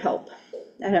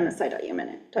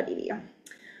ribhelp@msi.uminit.edu.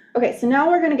 Okay, so now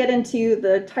we're going to get into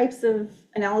the types of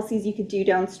analyses you could do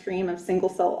downstream of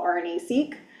single-cell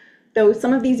RNA-seq, though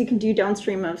some of these you can do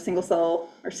downstream of single-cell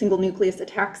or single-nucleus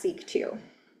ATAC-seq too.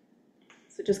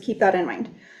 So just keep that in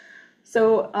mind.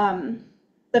 So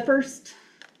the first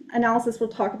analysis we'll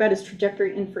talk about is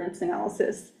trajectory inference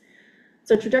analysis.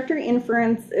 So trajectory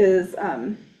inference is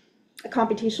a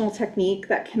computational technique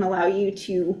that can allow you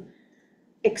to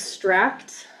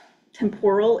extract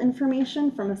temporal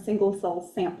information from a single cell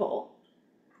sample.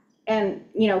 And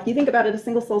you know, if you think about it, a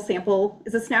single cell sample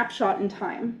is a snapshot in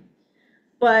time.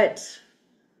 But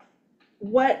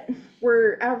what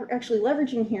we're actually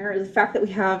leveraging here is the fact that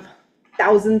we have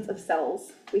thousands of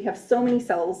cells. We have so many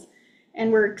cells,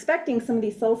 and we're expecting some of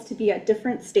these cells to be at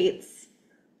different states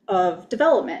of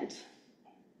development.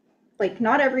 Like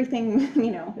not everything,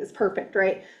 you know, is perfect,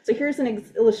 right? So here's an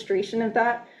illustration of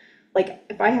that. Like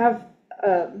if I have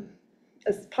a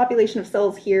population of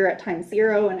cells here at time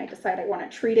 0 and I decide I want to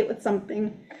treat it with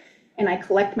something and I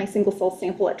collect my single cell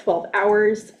sample at 12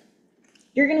 hours,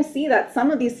 you're going to see that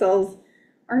some of these cells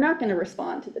are not going to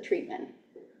respond to the treatment.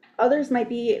 Others might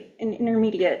be an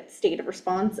intermediate state of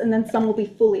response, and then some will be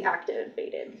fully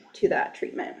activated to that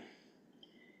treatment.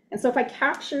 And so if I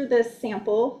capture this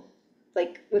sample,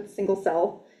 like with single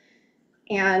cell,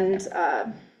 and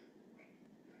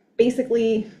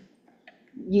basically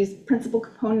use principal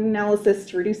component analysis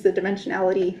to reduce the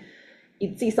dimensionality,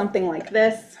 you'd see something like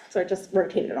this. So I just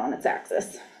rotated it on its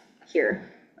axis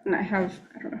here. And I don't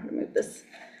know how to move this.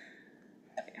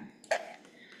 Okay.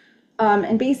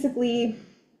 And basically,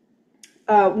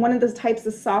 one of the types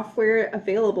of software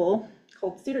available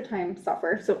called pseudotime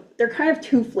software. So there are kind of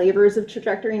two flavors of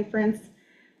trajectory inference.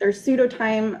 There's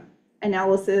pseudotime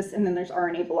analysis, and then there's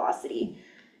RNA velocity.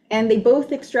 And they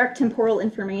both extract temporal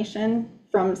information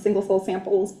from single cell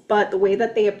samples, but the way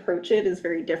that they approach it is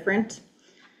very different.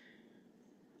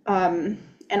 And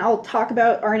I'll talk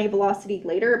about RNA velocity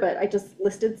later, but I just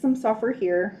listed some software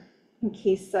here in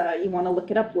case you want to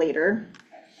look it up later.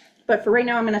 But for right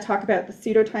now, I'm going to talk about the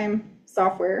pseudotime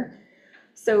software.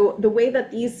 So the way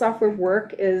that these software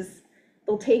work is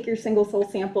they'll take your single cell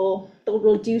sample, they'll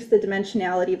reduce the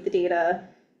dimensionality of the data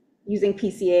using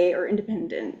PCA or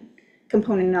independent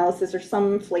component analysis or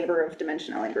some flavor of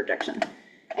dimensionality projection.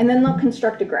 And then they'll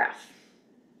construct a graph.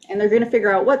 And they're going to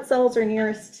figure out what cells are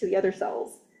nearest to the other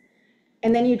cells.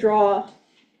 and then you draw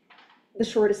the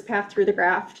shortest path through the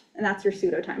graph, and that's your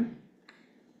pseudotime.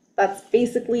 That's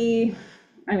basically,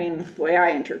 I mean, the way I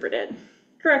interpret it.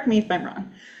 Correct me if I'm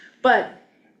wrong. But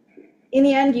in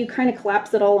the end, you kind of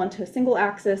collapse it all onto a single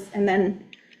axis, and then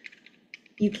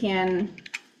you can,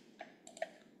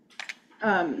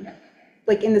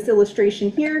 like in this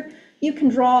illustration here, you can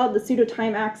draw the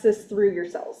pseudotime axis through your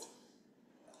cells.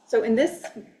 So in this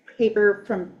paper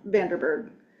from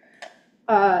Vanderburg,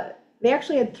 they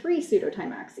actually had 3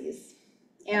 pseudotime axes,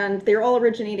 and they're all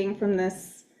originating from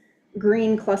this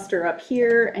green cluster up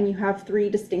here, and you have 3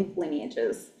 distinct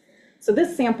lineages. So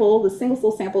this sample, the single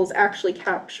cell sample, is actually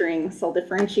capturing cell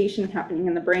differentiation happening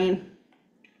in the brain,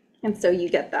 and so you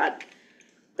get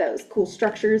those cool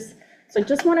structures. So I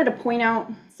just wanted to point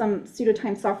out some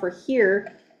pseudotime software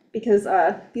here, because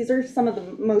these are some of the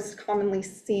most commonly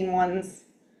seen ones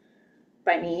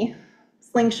by me.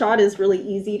 Slingshot is really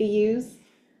easy to use,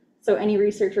 so any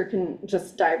researcher can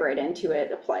just dive right into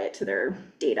it, apply it to their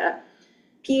data.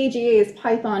 PAGA is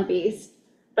Python-based,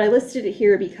 but I listed it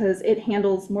here because it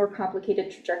handles more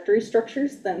complicated trajectory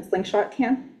structures than Slingshot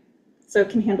can. So it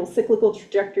can handle cyclical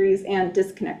trajectories and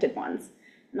disconnected ones.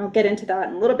 And I'll get into that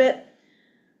in a little bit.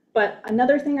 But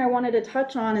another thing I wanted to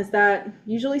touch on is that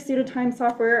usually pseudotime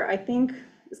software, I think,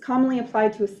 is commonly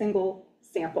applied to a single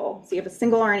sample. So you have a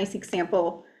single RNA-seq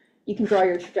sample, you can draw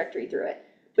your trajectory through it.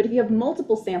 But if you have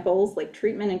multiple samples, like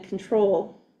treatment and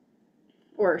control,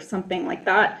 or something like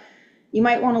that, you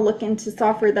might want to look into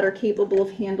software that are capable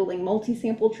of handling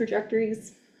multi-sample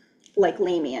trajectories, like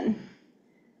Lamian,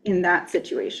 in that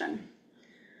situation.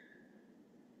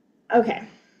 Okay,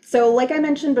 so like I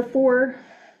mentioned before,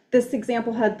 this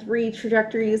example had 3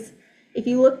 trajectories. If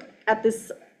you look at this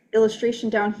illustration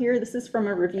down here, this is from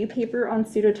a review paper on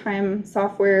pseudotime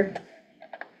software.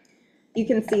 You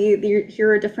can see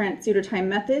here are different pseudotime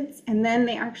methods, and then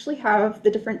they actually have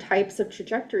the different types of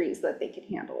trajectories that they can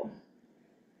handle.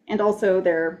 And also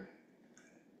their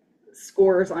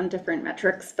scores on different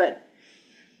metrics, but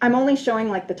I'm only showing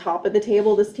like the top of the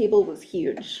table. This table was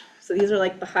huge. So these are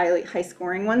like the high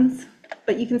scoring ones.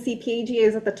 But you can see PAGA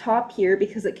is at the top here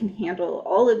because it can handle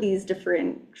all of these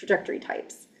different trajectory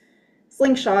types.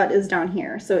 Slingshot is down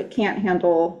here, so it can't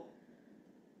handle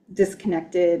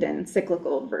disconnected and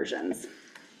cyclical versions.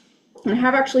 And I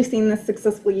have actually seen this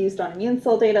successfully used on immune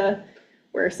cell data,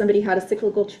 where somebody had a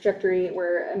cyclical trajectory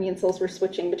where immune cells were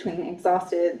switching between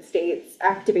exhausted states,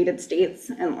 activated states,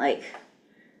 and like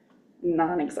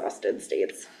non-exhausted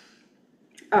states,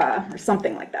 or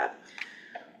something like that.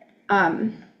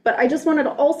 But I just wanted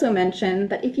to also mention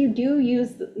that if you do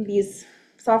use these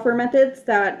software methods,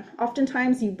 that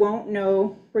oftentimes you won't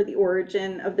know where the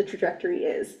origin of the trajectory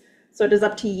is. So it is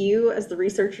up to you as the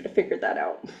researcher to figure that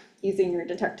out using your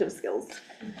detective skills.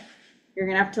 You're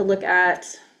gonna have to look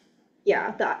at,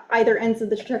 the either ends of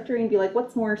the trajectory and be like,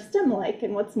 what's more stem-like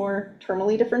and what's more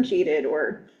terminally differentiated,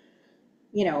 or,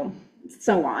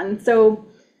 so on. So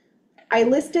I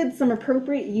listed some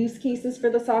appropriate use cases for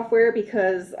the software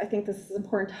because I think this is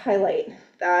important to highlight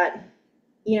that,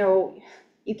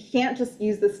 you can't just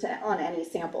use this on any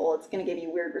sample. It's going to give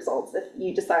you weird results if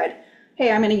you decide,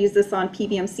 hey, I'm going to use this on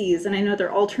PBMCs, and I know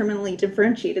they're all terminally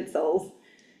differentiated cells,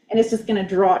 and it's just going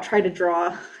to try to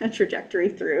draw a trajectory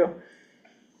through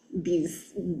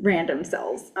these random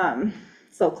cells,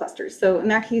 cell clusters. So in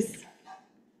that case,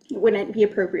 it wouldn't be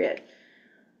appropriate.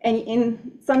 And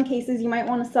in some cases, you might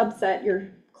want to subset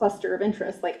your cluster of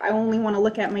interest. Like, I only want to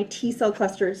look at my T cell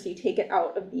cluster, so you take it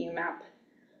out of the UMAP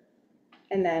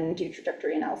and then do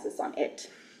trajectory analysis on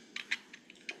it.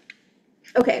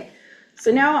 Okay, so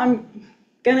now I'm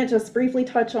gonna just briefly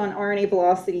touch on RNA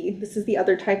velocity. This is the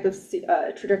other type of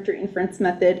trajectory inference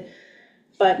method,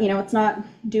 but it's not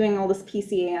doing all this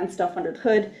PCAN stuff under the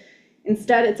hood.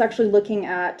 Instead, it's actually looking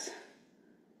at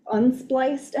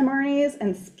unspliced mRNAs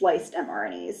and spliced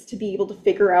mRNAs to be able to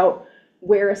figure out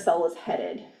where a cell is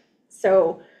headed.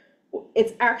 So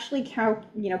it's actually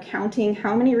counting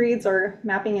how many reads are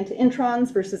mapping into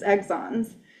introns versus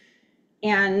exons.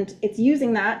 And it's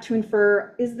using that to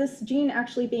infer, is this gene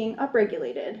actually being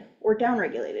upregulated or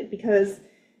downregulated? Because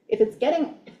if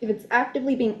it's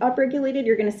actively being upregulated,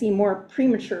 you're going to see more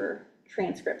premature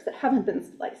transcripts that haven't been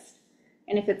spliced.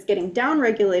 And if it's getting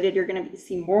downregulated, you're going to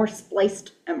see more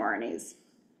spliced mRNAs.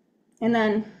 And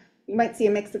then you might see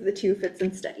a mix of the two if it's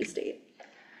in steady state.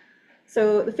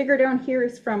 So the figure down here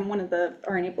is from one of the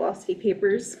RNA velocity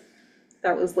papers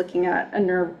that was looking at a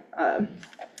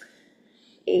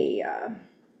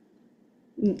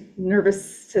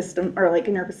nervous system, or like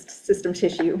a nervous system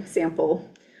tissue sample.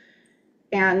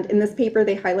 And in this paper,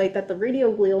 they highlight that the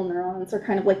radioglial neurons are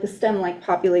kind of like the stem-like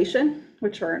population,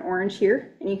 which are in orange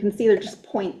here. And you can see they're just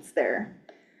points there,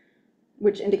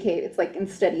 which indicate it's like in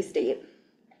steady state.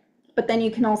 But then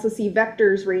you can also see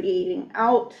vectors radiating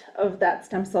out of that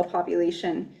stem cell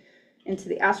population into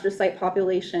the astrocyte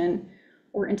population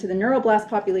or into the neuroblast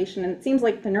population. And it seems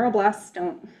like the neuroblasts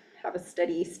don't have a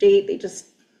steady state. They just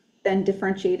then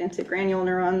differentiate into granule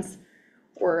neurons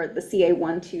or the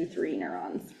CA1, 2, 3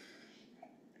 neurons.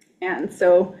 And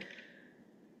so,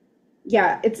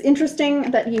 yeah, it's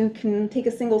interesting that you can take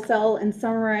a single cell and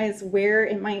summarize where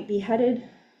it might be headed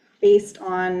based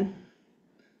on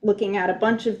looking at a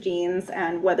bunch of genes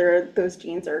and whether those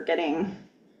genes are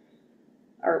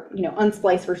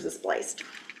unspliced versus spliced.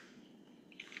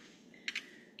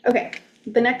 Okay,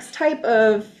 the next type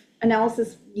of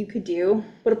analysis you could do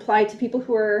would apply to people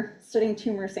who are studying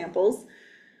tumor samples,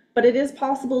 but it is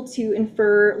possible to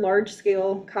infer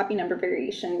large-scale copy number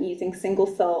variation using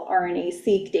single-cell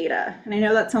RNA-seq data. And I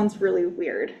know that sounds really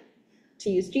weird to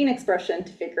use gene expression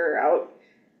to figure out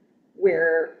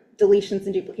where deletions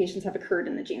and duplications have occurred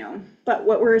in the genome. But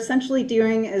what we're essentially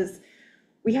doing is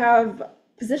we have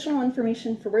positional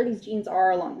information for where these genes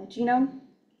are along the genome.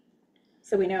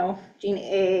 So we know gene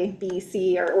A, B,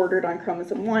 C are ordered on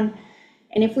chromosome 1.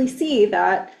 And if we see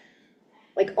that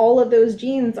like all of those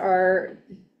genes are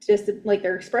just like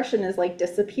their expression is like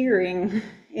disappearing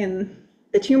in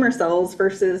the tumor cells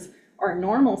versus our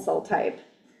normal cell type,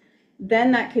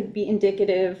 then that could be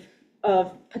indicative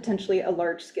of potentially a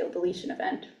large-scale deletion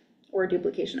event or a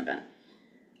duplication event.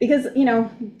 Because,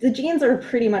 the genes are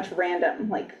pretty much random.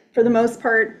 Like, for the most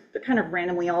part, they're kind of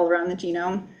randomly all around the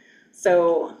genome.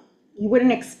 So you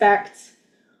wouldn't expect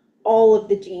all of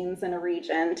the genes in a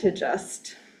region to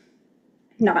just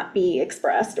not be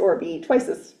expressed or be twice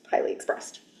as highly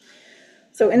expressed.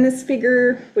 So in this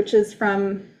figure, which is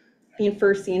from the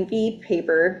Infer CNV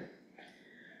paper,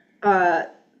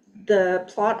 the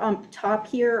plot on top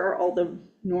here are all the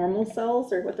normal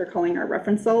cells, or what they're calling our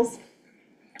reference cells.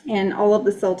 And all of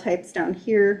the cell types down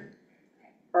here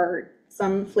are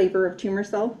some flavor of tumor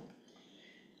cell.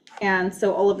 And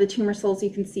so all of the tumor cells you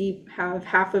can see have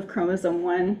half of chromosome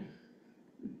 1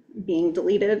 being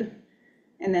deleted,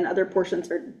 and then other portions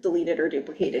are deleted or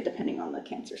duplicated depending on the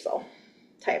cancer cell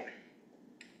type.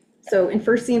 So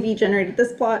Infer CNV generated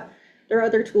this plot. There are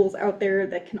other tools out there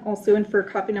that can also infer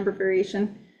copy number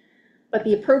variation, but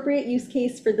the appropriate use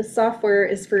case for the software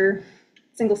is for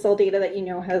single cell data that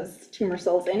has tumor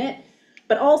cells in it,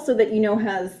 but also that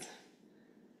has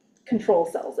control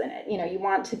cells in it. You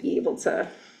want to be able to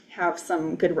have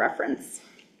some good reference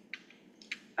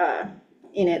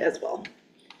in it as well.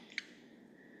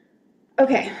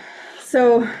 Okay,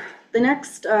 so the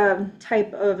next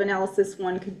type of analysis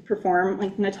one could perform,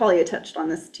 like Natalia touched on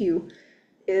this too,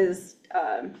 is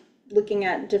looking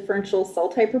at differential cell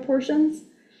type proportions.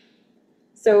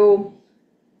 So,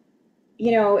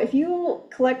 if you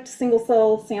collect single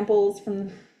cell samples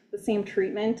from the same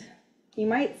treatment, you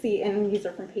might see, and these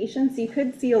are from patients, you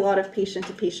could see a lot of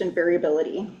patient-to-patient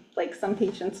variability. Like some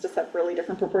patients just have really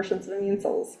different proportions of immune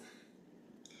cells.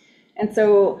 And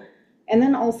so, and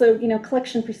then also,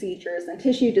 collection procedures and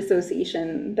tissue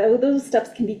dissociation, those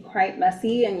steps can be quite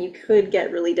messy, and you could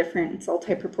get really different cell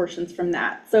type proportions from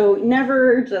that. So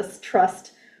never just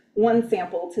trust one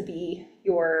sample to be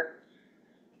your,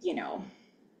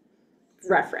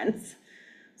 reference.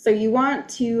 So you want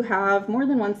to have more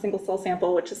than one single cell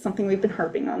sample, which is something we've been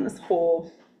harping on this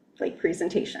whole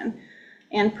presentation.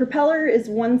 And Propeller is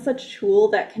one such tool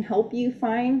that can help you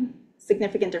find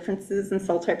significant differences in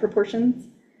cell type proportions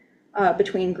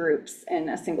between groups in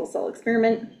a single cell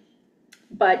experiment.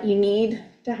 But you need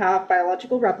to have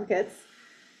biological replicates,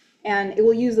 and it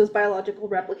will use those biological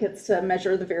replicates to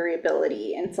measure the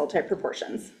variability in cell type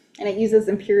proportions. And it uses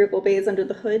empirical Bayes under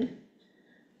the hood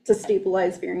to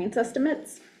stabilize variance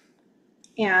estimates.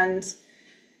 And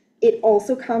it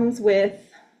also comes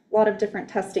with a lot of different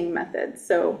testing methods.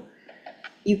 So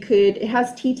it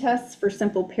has t-tests for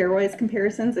simple pairwise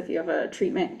comparisons. If you have a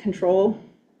treatment control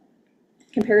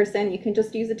comparison, you can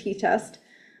just use a t-test.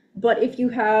 But if you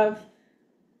have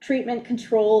treatment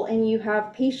control and you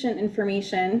have patient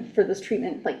information for this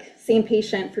treatment, like same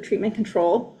patient for treatment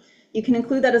control, you can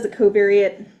include that as a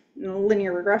covariate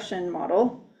linear regression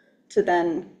model to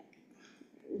then,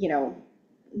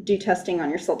 do testing on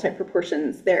your cell type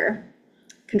proportions there,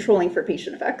 controlling for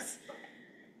patient effects.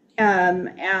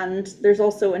 And there's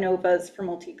also ANOVAs for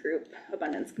multi-group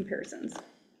abundance comparisons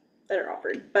that are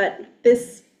offered. But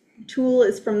this tool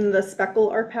is from the Speckle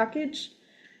R package,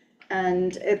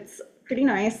 and it's pretty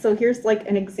nice. So here's like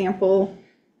an example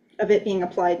of it being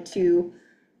applied to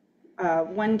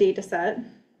one data set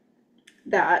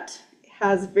that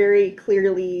has very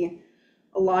clearly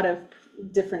a lot of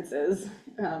differences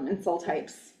in cell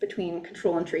types between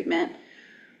control and treatment.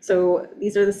 So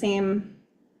these are the same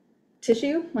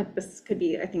tissue, like this could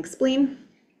be, I think, spleen,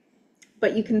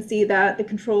 but you can see that the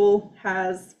control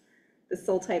has the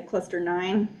cell type cluster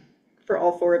 9 for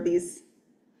all 4 of these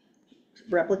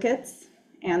replicates,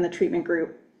 and the treatment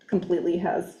group completely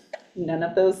has none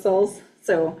of those cells.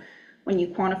 So when you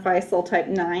quantify cell type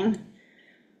 9,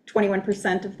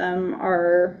 21% of them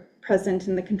are present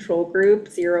in the control group,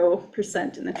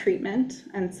 0% in the treatment,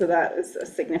 and so that is a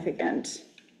significant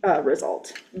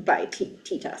result by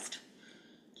t-test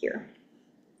here.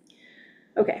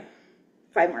 Okay,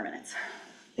 5 more minutes.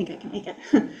 I think I can make it.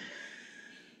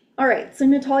 All right, so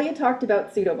Natalia talked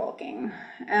about pseudobulking,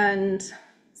 and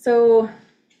so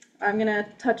I'm gonna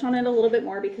touch on it a little bit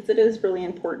more because it is really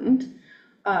important.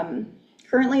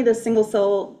 Currently, the single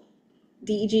cell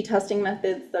DEG testing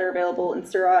methods that are available in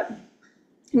Seurat,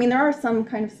 I mean, there are some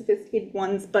kind of sophisticated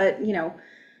ones, but you know,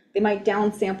 they might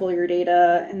downsample your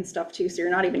data and stuff too, so you're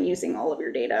not even using all of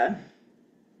your data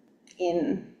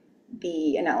in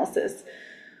the analysis.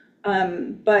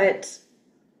 But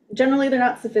generally, they're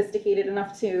not sophisticated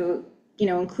enough to, you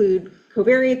know, include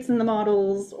covariates in the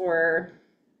models, or,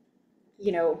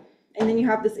 you know, and then you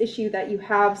have this issue that you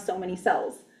have so many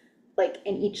cells, like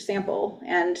in each sample,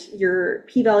 and your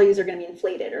p-values are going to be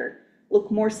inflated or look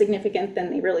more significant than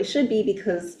they really should be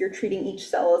because you're treating each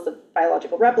cell as a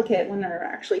biological replicate when they're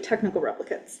actually technical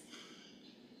replicates.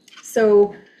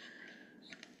 So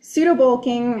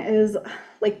pseudobulking is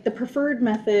like the preferred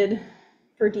method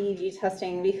for DEG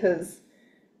testing because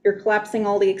you're collapsing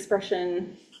all the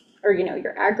expression, or you know,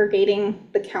 you're aggregating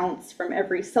the counts from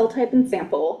every cell type and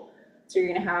sample. So you're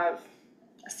going to have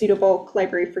a pseudobulk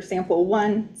library for sample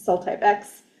 1, cell type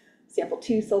X, sample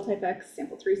 2, cell type X,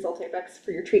 sample 3, cell type X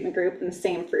for your treatment group, and the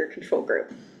same for your control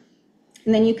group.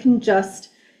 And then you can just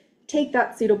take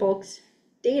that pseudobulked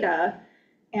data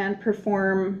and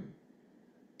perform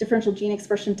differential gene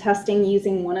expression testing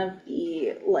using one of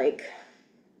the like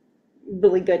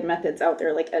really good methods out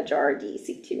there, like EdgeR,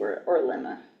 DEC2, or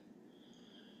Lemma.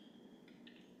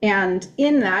 And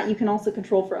in that, you can also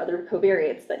control for other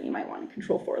covariates that you might want to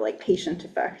control for, like patient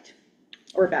effect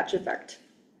or batch effect.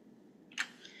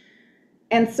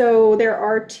 And so there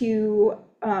are 2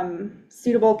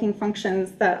 pseudobulking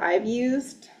functions that I've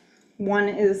used. One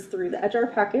is through the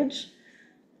EdgeR package,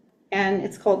 and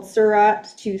it's called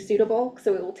Seurat to pseudobulk.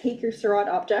 So it will take your Seurat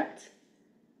object,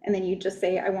 and then you just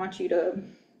say, I want you to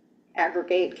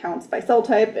aggregate counts by cell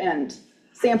type and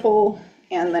sample,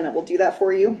 and then it will do that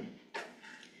for you.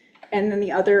 And then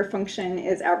the other function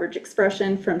is average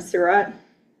expression from Seurat,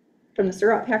 from the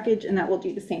Seurat package, and that will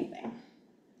do the same thing.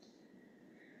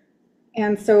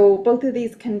 And so both of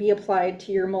these can be applied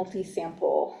to your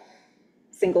multi-sample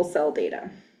single cell data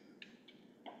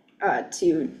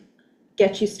to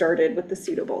get you started with the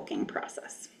pseudobulking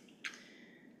process.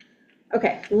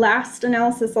 Okay, last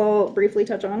analysis I'll briefly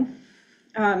touch on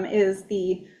is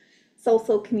the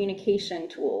cell-cell communication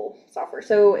tool software.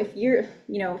 So if you're,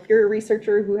 you know, if you're a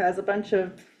researcher who has a bunch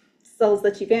of cells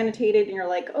that you've annotated and you're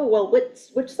like, oh, well,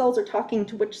 which cells are talking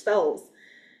to which cells?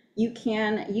 You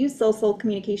can use cell-cell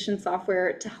communication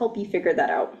software to help you figure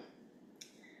that out.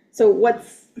 So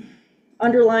what's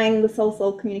underlying the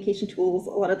cell-cell communication tools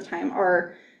a lot of the time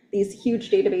are these huge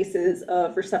databases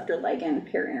of receptor-ligand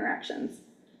pair interactions.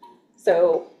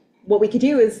 So what we could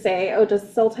do is say, oh,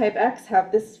 does cell type X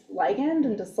have this ligand,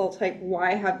 and does cell type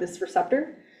Y have this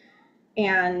receptor?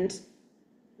 And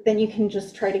then you can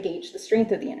just try to gauge the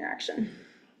strength of the interaction.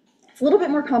 It's a little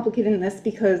bit more complicated than this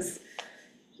because,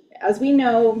 as we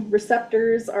know,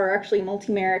 receptors are actually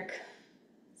multimeric,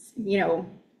 you know,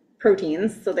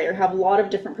 proteins. So they have a lot of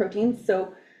different proteins.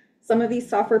 So some of these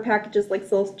software packages like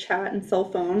Cell Chat and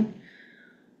Cell Phone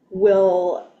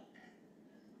will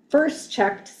first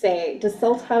check to say, does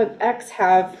cell type X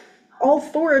have all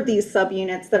 4 of these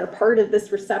subunits that are part of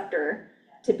this receptor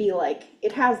to be like,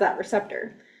 it has that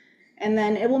receptor. And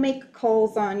then it will make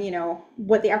calls on, you know,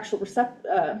 what the actual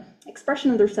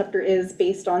expression of the receptor is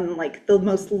based on like the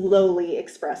most lowly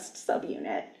expressed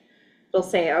subunit. It'll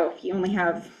say, oh, if you only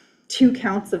have 2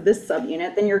 counts of this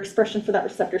subunit, then your expression for that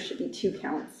receptor should be 2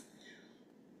 counts.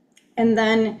 And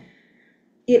then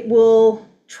it will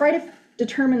try to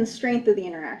determine the strength of the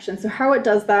interaction. So how it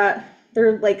does that, there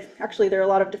are a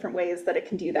lot of different ways that it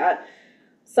can do that.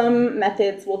 Some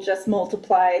methods will just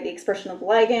multiply the expression of the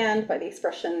ligand by the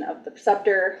expression of the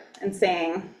receptor and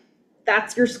saying,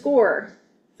 that's your score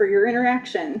for your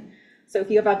interaction. So if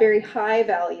you have a very high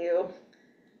value,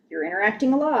 you're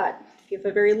interacting a lot. If you have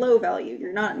a very low value,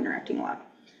 you're not interacting a lot.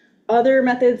 Other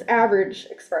methods average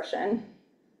expression,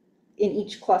 in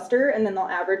each cluster, and then they'll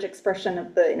average expression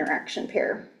of the interaction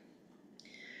pair.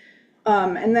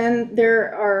 And then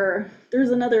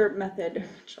there's another method,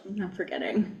 which I'm not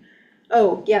forgetting.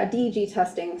 Oh, yeah, DEG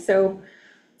testing. So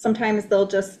sometimes they'll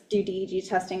just do DEG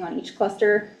testing on each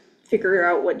cluster, figure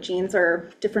out what genes are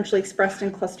differentially expressed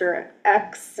in cluster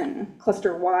X and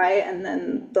cluster Y, and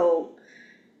then they'll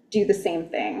do the same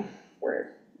thing,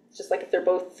 where it's just like if they're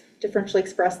both differentially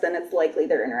expressed, then it's likely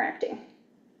they're interacting.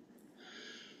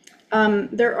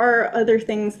 There are other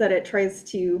things that it tries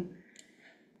to,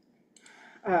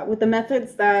 with the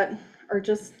methods that are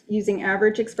just using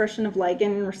average expression of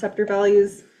ligand and receptor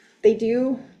values, they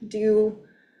do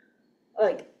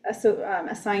like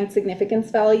assign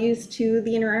significance values to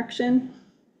the interaction.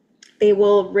 They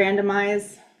will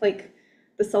randomize like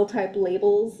the cell type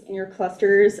labels in your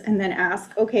clusters and then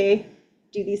ask, okay,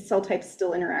 do these cell types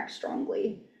still interact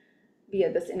strongly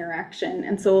via this interaction?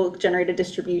 And so we'll generate a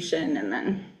distribution and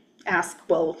then ask,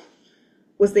 well,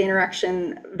 was the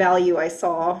interaction value I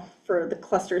saw for the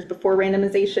clusters before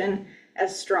randomization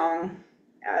as strong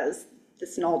as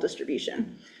this null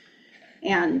distribution?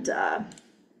 And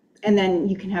then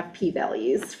you can have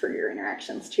p-values for your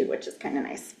interactions too, which is kind of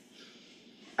nice.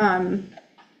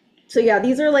 So yeah,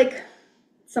 these are like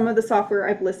some of the software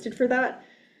I've listed for that.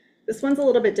 This one's a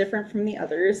little bit different from the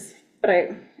others, but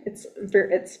it's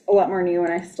a lot more new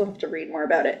and I still have to read more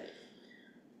about it.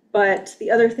 But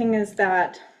the other thing is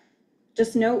that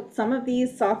just note some of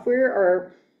these software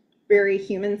are very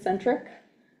human-centric.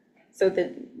 So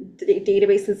the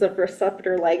databases of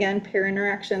receptor ligand pair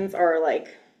interactions are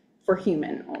like for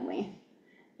human only.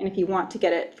 And if you want to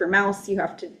get it for mouse, you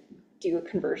have to do a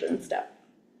conversion step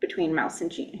between mouse and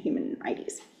human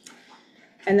IDs.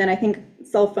 And then I think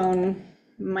cell phone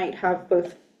might have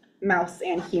both mouse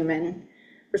and human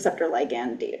receptor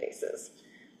ligand databases.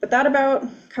 But that about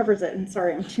covers it. And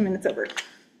sorry, I'm 2 minutes over.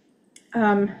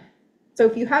 So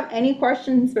if you have any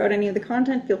questions about any of the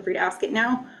content, feel free to ask it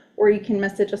now, or you can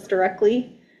message us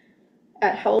directly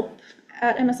at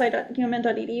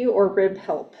help@msi.umn.edu or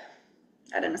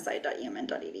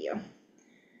ribhelp@msi.umn.edu.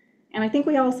 And I think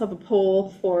we also have a poll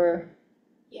for.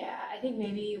 Yeah, I think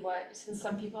maybe since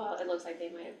some people, it looks like they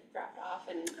might have dropped off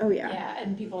and. Oh, yeah. Yeah,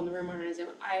 and people in the room are on Zoom,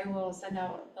 I will send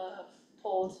out the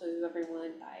poll to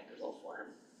everyone by Google form.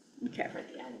 Okay. For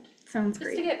the end. Sounds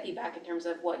Just great. to get feedback in terms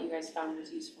of what you guys found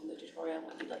was useful in the tutorial and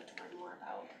what you'd like to learn more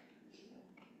about.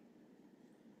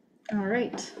 All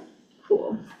right,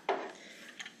 cool.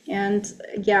 And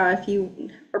yeah, if you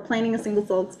are planning a single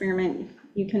cell experiment,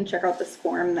 you can check out this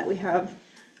form that we have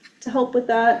to help with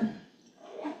that.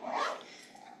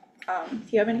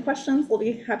 If you have any questions, we'll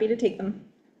be happy to take them.